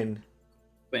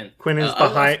Gwyn. is I'll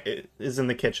behind. Is in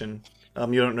the kitchen.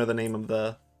 You don't know the name of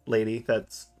the lady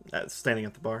that's standing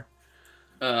at the bar.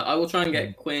 I will try and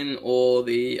get Quinn or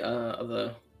the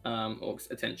other orcs'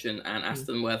 attention and ask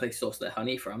them where they source their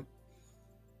honey from.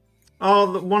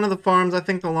 Oh, one of the farms. I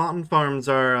think the Lawton farms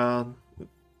are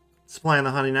supplying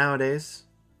the honey nowadays.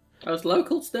 Oh, it's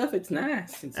local stuff. It's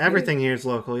nice. It's Everything here is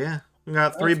local. Yeah, we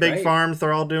got 3 That's big great. farms.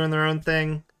 They're all doing their own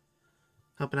thing,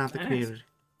 helping out the Nice. community.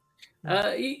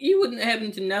 good. You wouldn't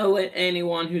happen to know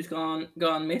anyone who's gone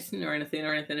missing or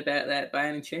anything about that by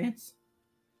any chance?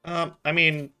 I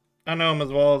mean, I know him as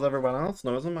well as everyone else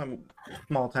knows him. I'm a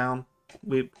small town.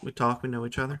 We talk. We know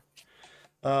each other.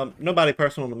 Nobody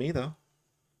personal to me though.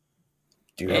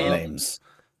 Do you have Um, names?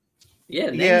 Yeah,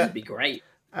 names Yeah. would be great.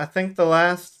 I think the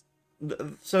last.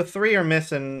 So 3 are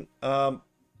missing. I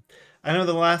know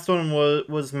the last one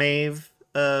was Maeve.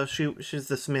 She's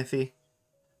the smithy,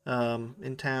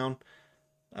 in town.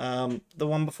 The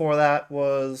one before that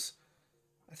was,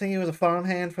 I think he was a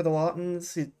farmhand for the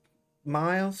Lawtons.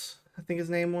 Miles, I think his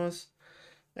name was.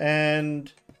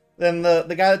 And then the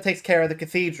guy that takes care of the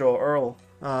cathedral, Earl.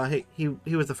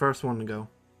 He was the first one to go.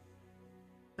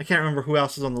 I can't remember who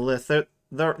else is on the list.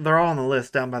 They're all on the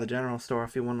list down by the general store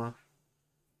if you want to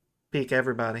peek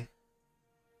everybody.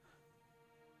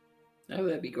 Oh,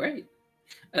 that'd be great.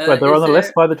 Wait, they're on the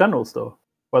list by the general store,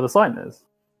 where the sign is.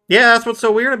 Yeah, that's what's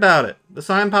so weird about it. The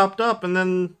sign popped up, and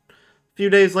then a few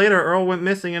days later, Earl went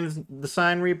missing, and the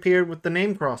sign reappeared with the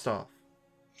name crossed off.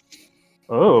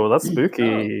 Oh, that's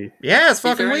spooky. Yeah, it's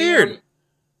fucking weird.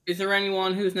 Is there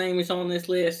anyone whose name is on this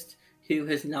list who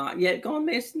has not yet gone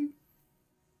missing?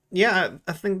 Yeah,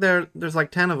 I think there's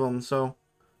like 10 of them, so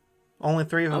only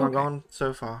 3 of them are Okay. gone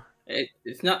so far.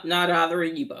 It's not either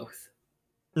of you both.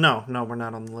 No, we're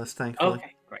not on the list, thankfully.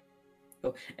 Okay, great.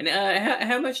 Cool. And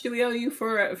how much do we owe you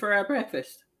for our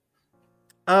breakfast?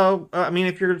 Oh, I mean,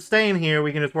 if you're staying here,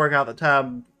 we can just work out the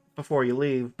tab before you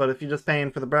leave. But if you're just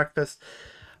paying for the breakfast,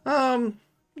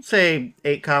 say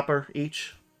 8 copper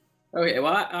each. Okay,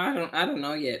 well I don't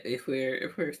know yet if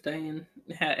we're staying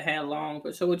how long,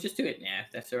 but so we'll just do it now.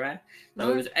 If that's all right.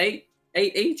 So it was 8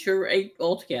 each or 8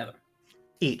 altogether.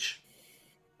 Each.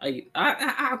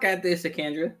 I'll get this,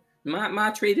 Kendra.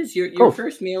 My treat is your Cool.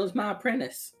 first meal is my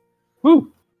apprentice.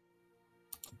 Woo!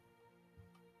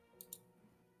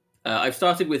 I've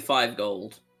started with 5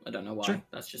 gold. I don't know why. Sure,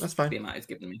 That's just that's fine. the amount it's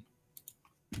given me.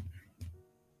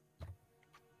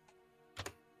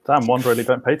 Damn, one really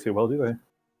don't pay too well, do they?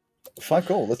 5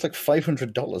 gold. That's like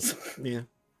 $500. Yeah.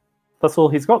 That's all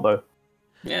he's got, though.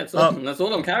 Yeah, that's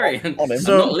all I'm carrying. on him. I'm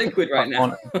So- not liquid right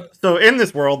now. So in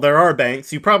this world, there are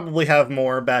banks. You probably have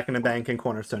more back in a bank in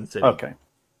Cornerstone City. Okay.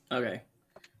 Okay.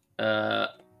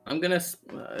 I'm gonna.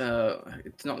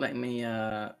 It's not letting me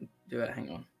do it. Hang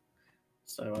on.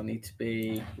 So I need to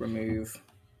be remove.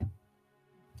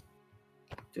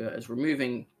 Do it as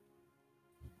removing.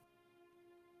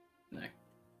 No.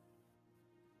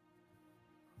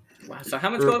 Wow. So how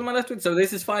much gold am I left with? So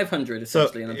this is 500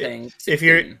 essentially, and I'm paying 16. If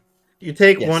you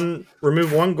take Yes.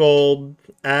 remove 1 gold,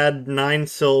 add 9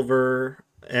 silver,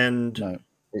 and No,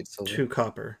 8 silver. 2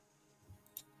 copper.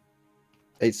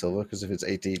 8 silver, because if it's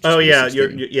 8 each. Oh it's yeah,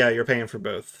 16. you're paying for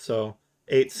both. So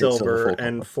 8 silver, silver 4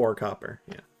 and copper. 4 copper.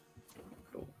 Yeah.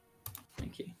 Cool.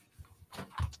 Thank you.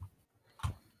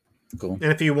 Cool.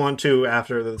 And if you want to,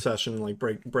 after the session, like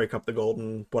break up the gold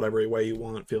in whatever way you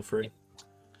want, feel free.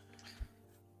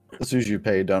 As soon as you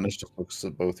pay, Danish just looks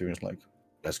at both of you and is like,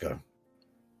 let's go.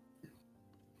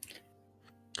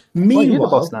 Well, you're the Meanwhile,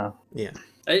 boss now.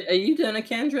 Are you done,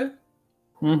 Akandra?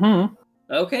 Mm-hmm.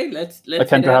 Okay, let's. Akendra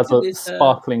head out has to a this,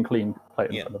 sparkling clean plate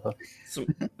in Yeah. front of her. So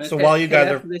let's so head- while you head guys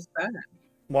out are to this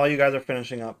bar.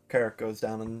 finishing up, Carrick goes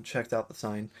down and checks out the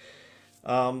sign.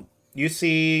 You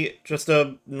see just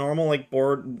a normal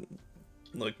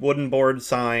wooden board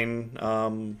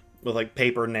sign with like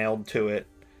paper nailed to it.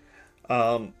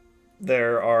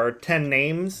 There are 10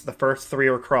 names. The first 3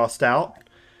 are crossed out.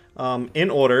 In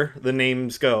order, the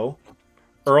names go: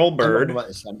 Earl I'm not Bird. gonna write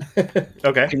this down.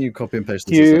 Okay. Can you copy and paste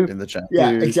You- this up in the chat?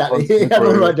 Yeah, You exactly. want I'm to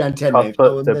gonna write down 10 names. I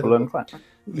will Cuthbert, never- Dibble, and Clan.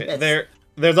 Yes.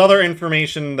 There's other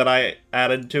information that I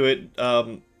added to it.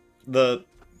 The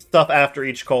stuff after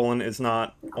each colon is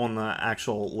not on the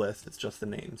actual list. It's just the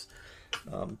names.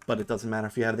 But it doesn't matter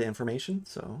if you have the information.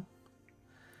 So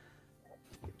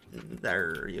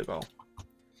there you go.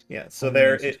 Yeah. So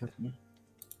there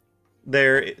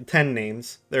are 10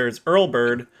 names. There's Earl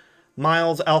Bird,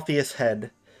 Miles Alpheus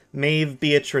Head, Maeve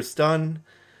Beatrice Dunn,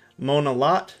 Mona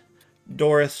Lott,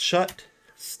 Doris Shutt,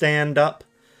 Stand Up,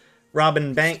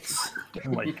 Robin Banks, Oh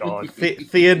my god.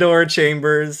 Theodore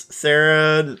Chambers,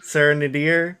 Sarah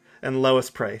Nadir, and Lois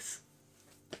Price.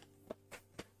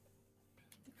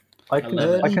 I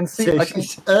can see. So I can,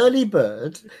 she's early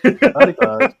bird, early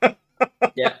bird,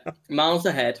 Yeah, miles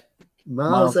ahead.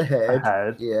 miles ahead.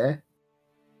 ahead. Yeah.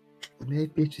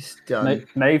 Maybe just done.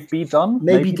 Maeve be done.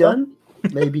 Maybe done.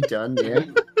 Maybe done, yeah.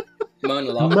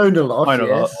 Monologue. Monologue,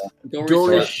 Monologue. yes. Doris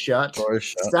Doris Shutt. Shut. Doris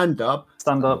Shut. Stand up.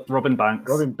 Stand up. Robin Banks.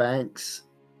 Robin Banks.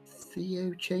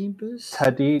 Theo Chambers.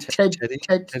 Teddy. Ted.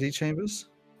 Teddy Chambers?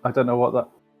 I don't know what that.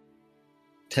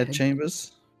 Ted Ted-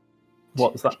 Chambers?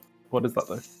 What's that? What is that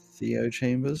though? Theo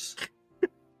Chambers?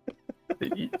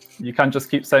 You can't just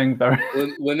keep saying very.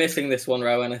 We're missing this one,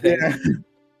 Rowan, I think.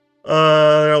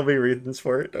 There'll be reasons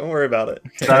for it. Don't worry about it.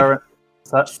 Sarah.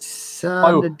 Oh,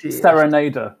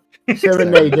 Serenader.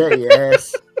 Serenader,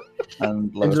 yes.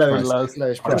 And And Lois Lois, Price.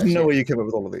 Lois I Price. don't know where you came up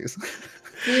with all of these.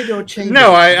 Theodore Chambers.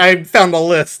 No, I found a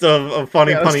list of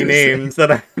funny Yeah, I was punny gonna say. names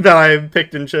that I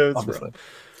picked and chose Obviously.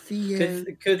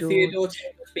 from. Could Theodore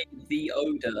Chambers be the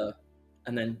odor?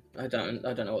 And then I don't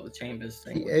know what the Chambers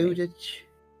thing. would be. Theodore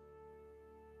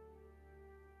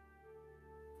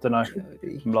Don't know.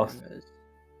 Chambers. I'm lost.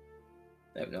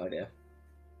 I have no idea.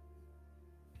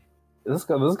 This is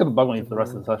going to bug me for the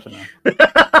rest of the session now.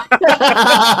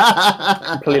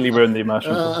 Completely ruined the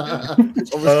immersion.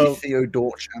 It's obviously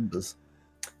Theodore Chambers.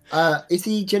 Is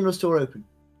the general store open?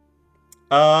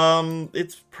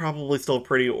 It's probably still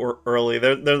pretty early.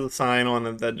 There's a sign on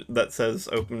it that says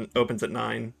opens at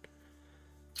 9.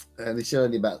 It's still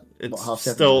only about It's half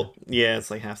 7. still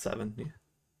it's like 6:30. Yeah.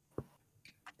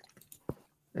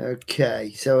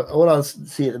 Okay, so all I'll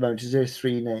see at the moment is those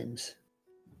 3 names.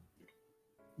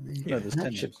 No, there's 10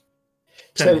 names. 10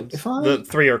 So names. if I The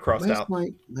 3 are crossed where's out.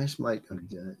 where's my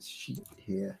sheet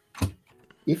here?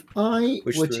 If I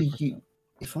Which were three to are crossed out?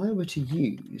 if I were to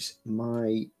use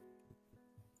my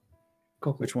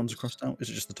Which ones are crossed out? Is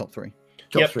it just the top 3?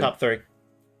 Yep, 3. top 3.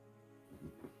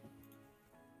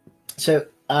 So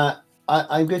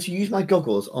I'm going to use my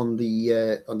goggles on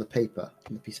the paper,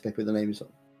 on the piece of paper with the names on.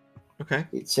 Okay.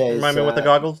 It says. Remind me what the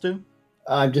goggles do.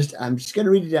 I'm just going to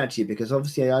read it out to you because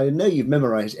obviously I know you've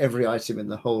memorized every item in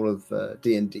the whole of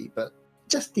D&D, but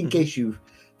just in case you've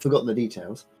forgotten the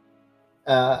details,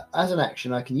 as an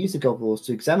action, I can use the goggles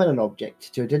to examine an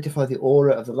object to identify the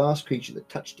aura of the last creature that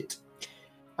touched it.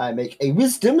 I make a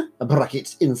Wisdom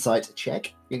 (insight)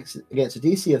 check against a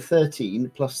DC of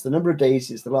 13 plus the number of days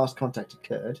since the last contact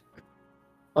occurred.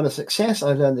 On a success,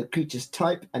 I learn the creature's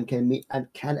type and can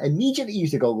immediately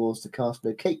use the goggles to cast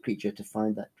Locate Creature to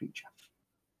find that creature.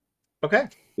 Okay.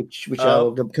 Which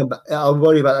I'll come back. I'll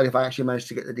worry about that if I actually manage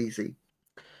to get the DC.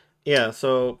 Yeah.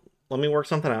 So let me work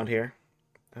something out here.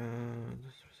 I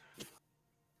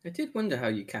did wonder how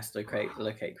you cast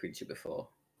locate creature before.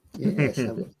 Yes,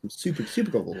 I've got some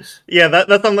super goggles. Yeah,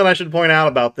 that's something I should point out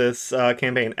about this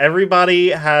campaign. Everybody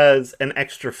has an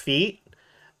extra feat,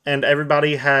 and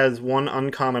everybody has one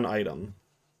uncommon item.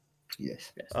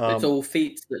 Yes. Yes. Um, It's all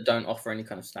feats that don't offer any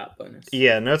kind of stat bonus.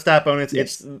 Yeah, no stat bonus.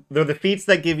 Yes. They're the feats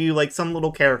that give you like some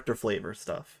little character flavor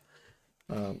stuff.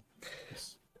 And-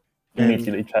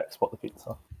 Immediately checks what the feats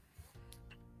are.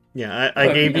 Yeah, I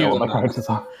Oh, gave yeah. What you. my characters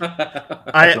are.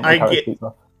 I What my character I, feats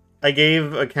are. I gave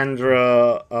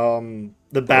Akendra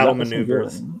the battle Leprosy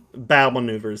maneuvers, Villain. battle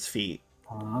maneuvers feat.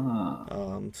 Ah.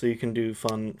 So you can do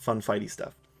fun fighty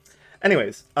stuff.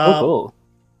 Anyways, Oh, cool.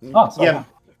 Oh, sorry. yeah,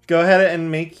 go ahead and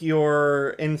make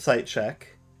your insight check.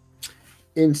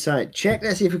 Insight check.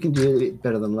 Let's see if we can do it a bit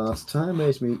better than last time.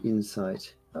 Where's my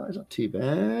insight? Oh, it's not too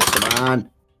bad. Come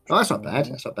on. Oh, that's not bad.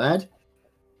 That's not bad.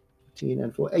 14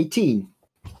 and 4. 18.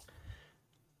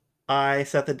 I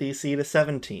set the DC to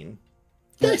 17.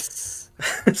 Yes.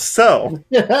 So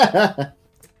My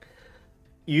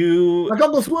you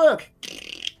goggles work.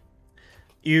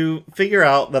 figure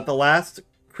out that the last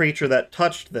creature that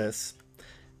touched this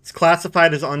is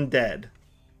classified as undead.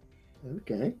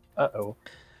 Okay. Uh-oh.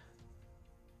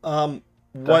 What?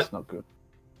 That's not good.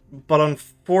 But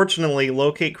unfortunately,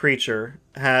 locate creature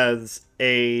has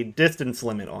a distance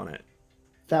limit on it.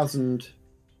 1,000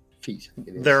 feet. I think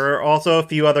it is. There are also a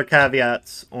few other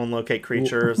caveats on locate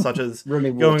creature, such as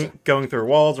running water. going through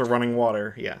walls or running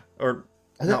water. Yeah, or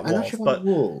I'm not not walls, sure but about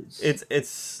walls.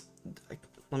 it's.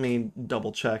 Let me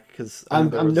double check because I'm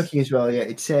looking as well. Yeah,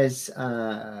 it says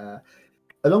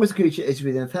as long as the creature is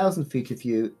within 1,000 feet of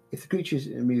you, if the creature is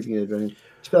moving or running,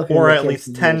 spell can or make at least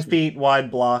anything 10 useful. feet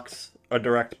wide blocks a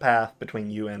direct path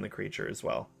between you and the creature as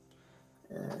well.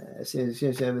 Since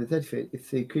 30 feet,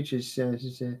 if the creature's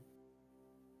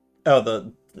Oh,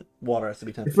 the water has to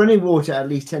be 10 if feet. running water at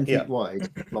least 10 feet Yeah. wide,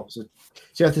 blocks it.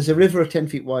 So if there's a river of 10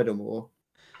 feet wide or more,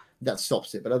 that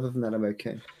stops it. But other than that, I'm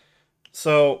okay.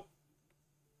 So,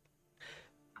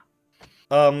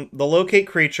 the locate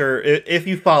creature, if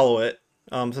you follow it,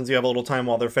 since you have a little time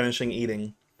while they're finishing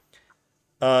eating,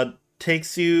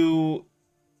 takes you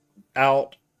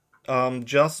out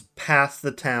just past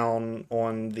the town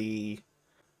on the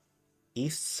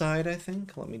east side, I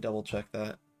think. Let me double check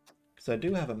that, because I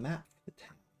do have a map for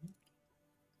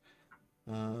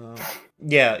the town.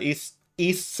 Yeah,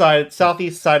 east side,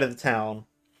 southeast side of the town,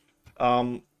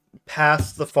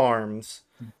 past the farms,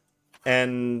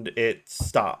 and it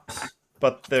stops,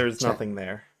 but there's nothing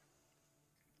there.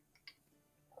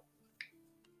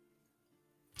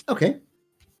 Okay.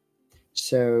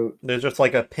 So There's just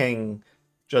like a ping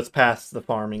just past the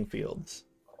farming fields,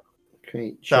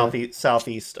 creature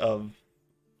southeast of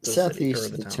the city, southeast or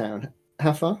of the the town. town.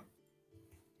 How far?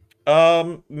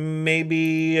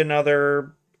 Maybe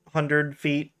another 100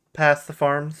 feet past the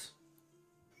farms.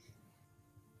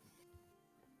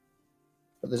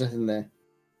 But there's nothing there.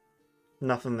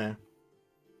 Nothing there.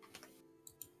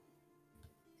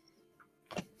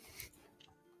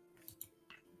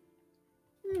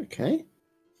 Okay.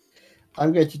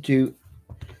 I'm going to do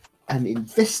an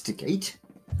investigate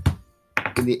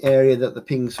in the area that the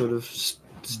ping sort of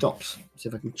stops. See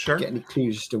if I can Sure. get any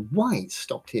clues as to why it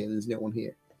stopped here. There's no one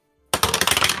here.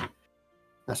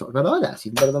 That's not bad either. That's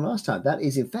even better than last time. That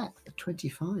is, in fact, a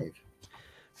 25.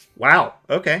 Wow.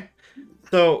 Okay.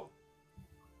 So,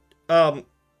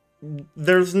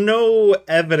 there's no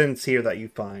evidence here that you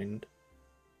find.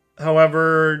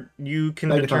 However, you can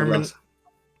Magnifying determine glass.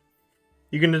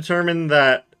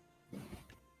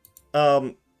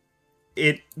 that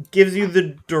it gives you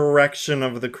the direction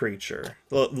of the creature.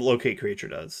 The locate creature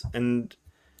does, and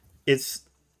it's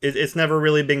never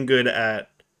really been good at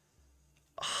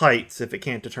heights if it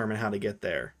can't determine how to get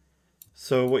there.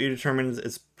 So what you determine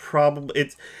is probably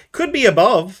it could be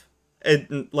above,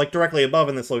 like directly above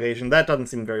in this location. That doesn't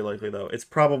seem very likely though. It's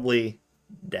probably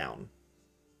down.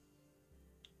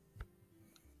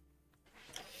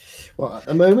 Well, at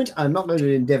the moment, I'm not going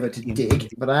to endeavour to dig,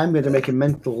 but I am going to make a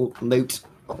mental note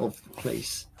of the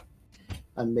place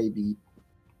and maybe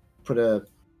put a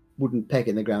wooden peg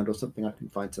in the ground or something. I can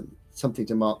find something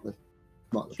to mark the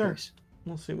Sure. place.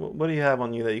 We'll see. What do you have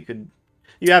on you that you could?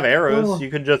 You have arrows. Oh.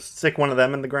 You could just stick one of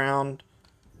them in the ground.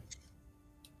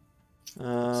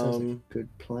 Sounds like a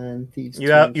good plan. Thieves'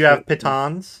 You have tools.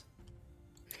 pitons.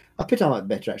 A piton might be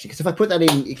better actually, because if I put that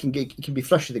in, it can be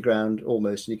flush to the ground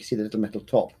almost, and you can see the little metal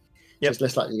top. Yep. So it's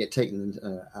less likely to get taken than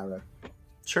an arrow.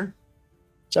 Sure.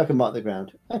 So I can mark the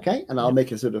ground. Okay, and I'll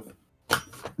make a sort of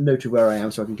note of where I am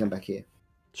so I can come back here.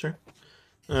 Sure.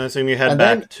 I assume you head And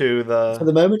back then, to the. For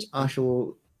the moment, I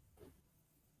shall.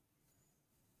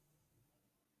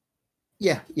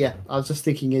 Yeah. I was just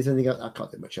thinking, is anything else? I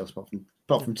can't do much else apart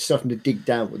from starting to dig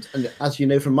downwards. And as you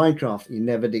know from Minecraft, you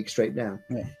never dig straight down.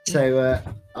 Yeah. So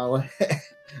I'll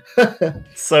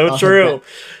So I'll true.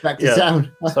 back to Yeah.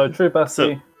 town. So true,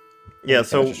 Bessie. Yeah.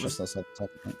 So Just outside the top,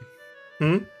 right?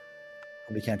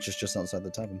 Probably catch us just outside the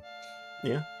tavern.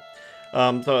 Yeah.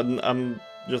 So I'm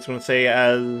just going to say,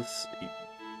 as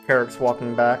Carrick's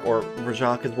walking back, or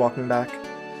Rajak is walking back,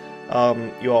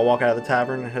 you all walk out of the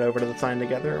tavern and head over to the sign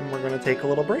together, and we're going to take a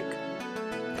little break.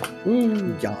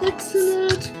 Yeah.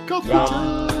 Excellent. Coffee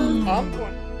time.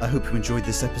 I hope you enjoyed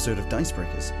this episode of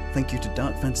Dicebreakers. Thank you to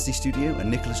Dark Fantasy Studio and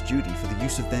Nicholas Judy for the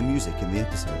use of their music in the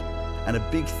episode. And a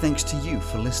big thanks to you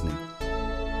for listening.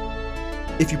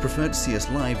 If you prefer to see us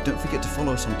live, don't forget to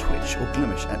follow us on Twitch or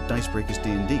Glimish at Dicebreakers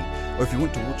D&D, or if you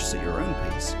want to watch us at your own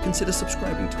pace, consider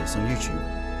subscribing to us on YouTube.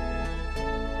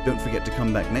 Don't forget to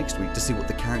come back next week to see what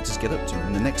the characters get up to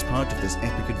in the next part of this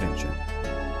epic adventure.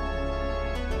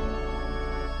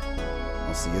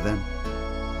 I'll see you then.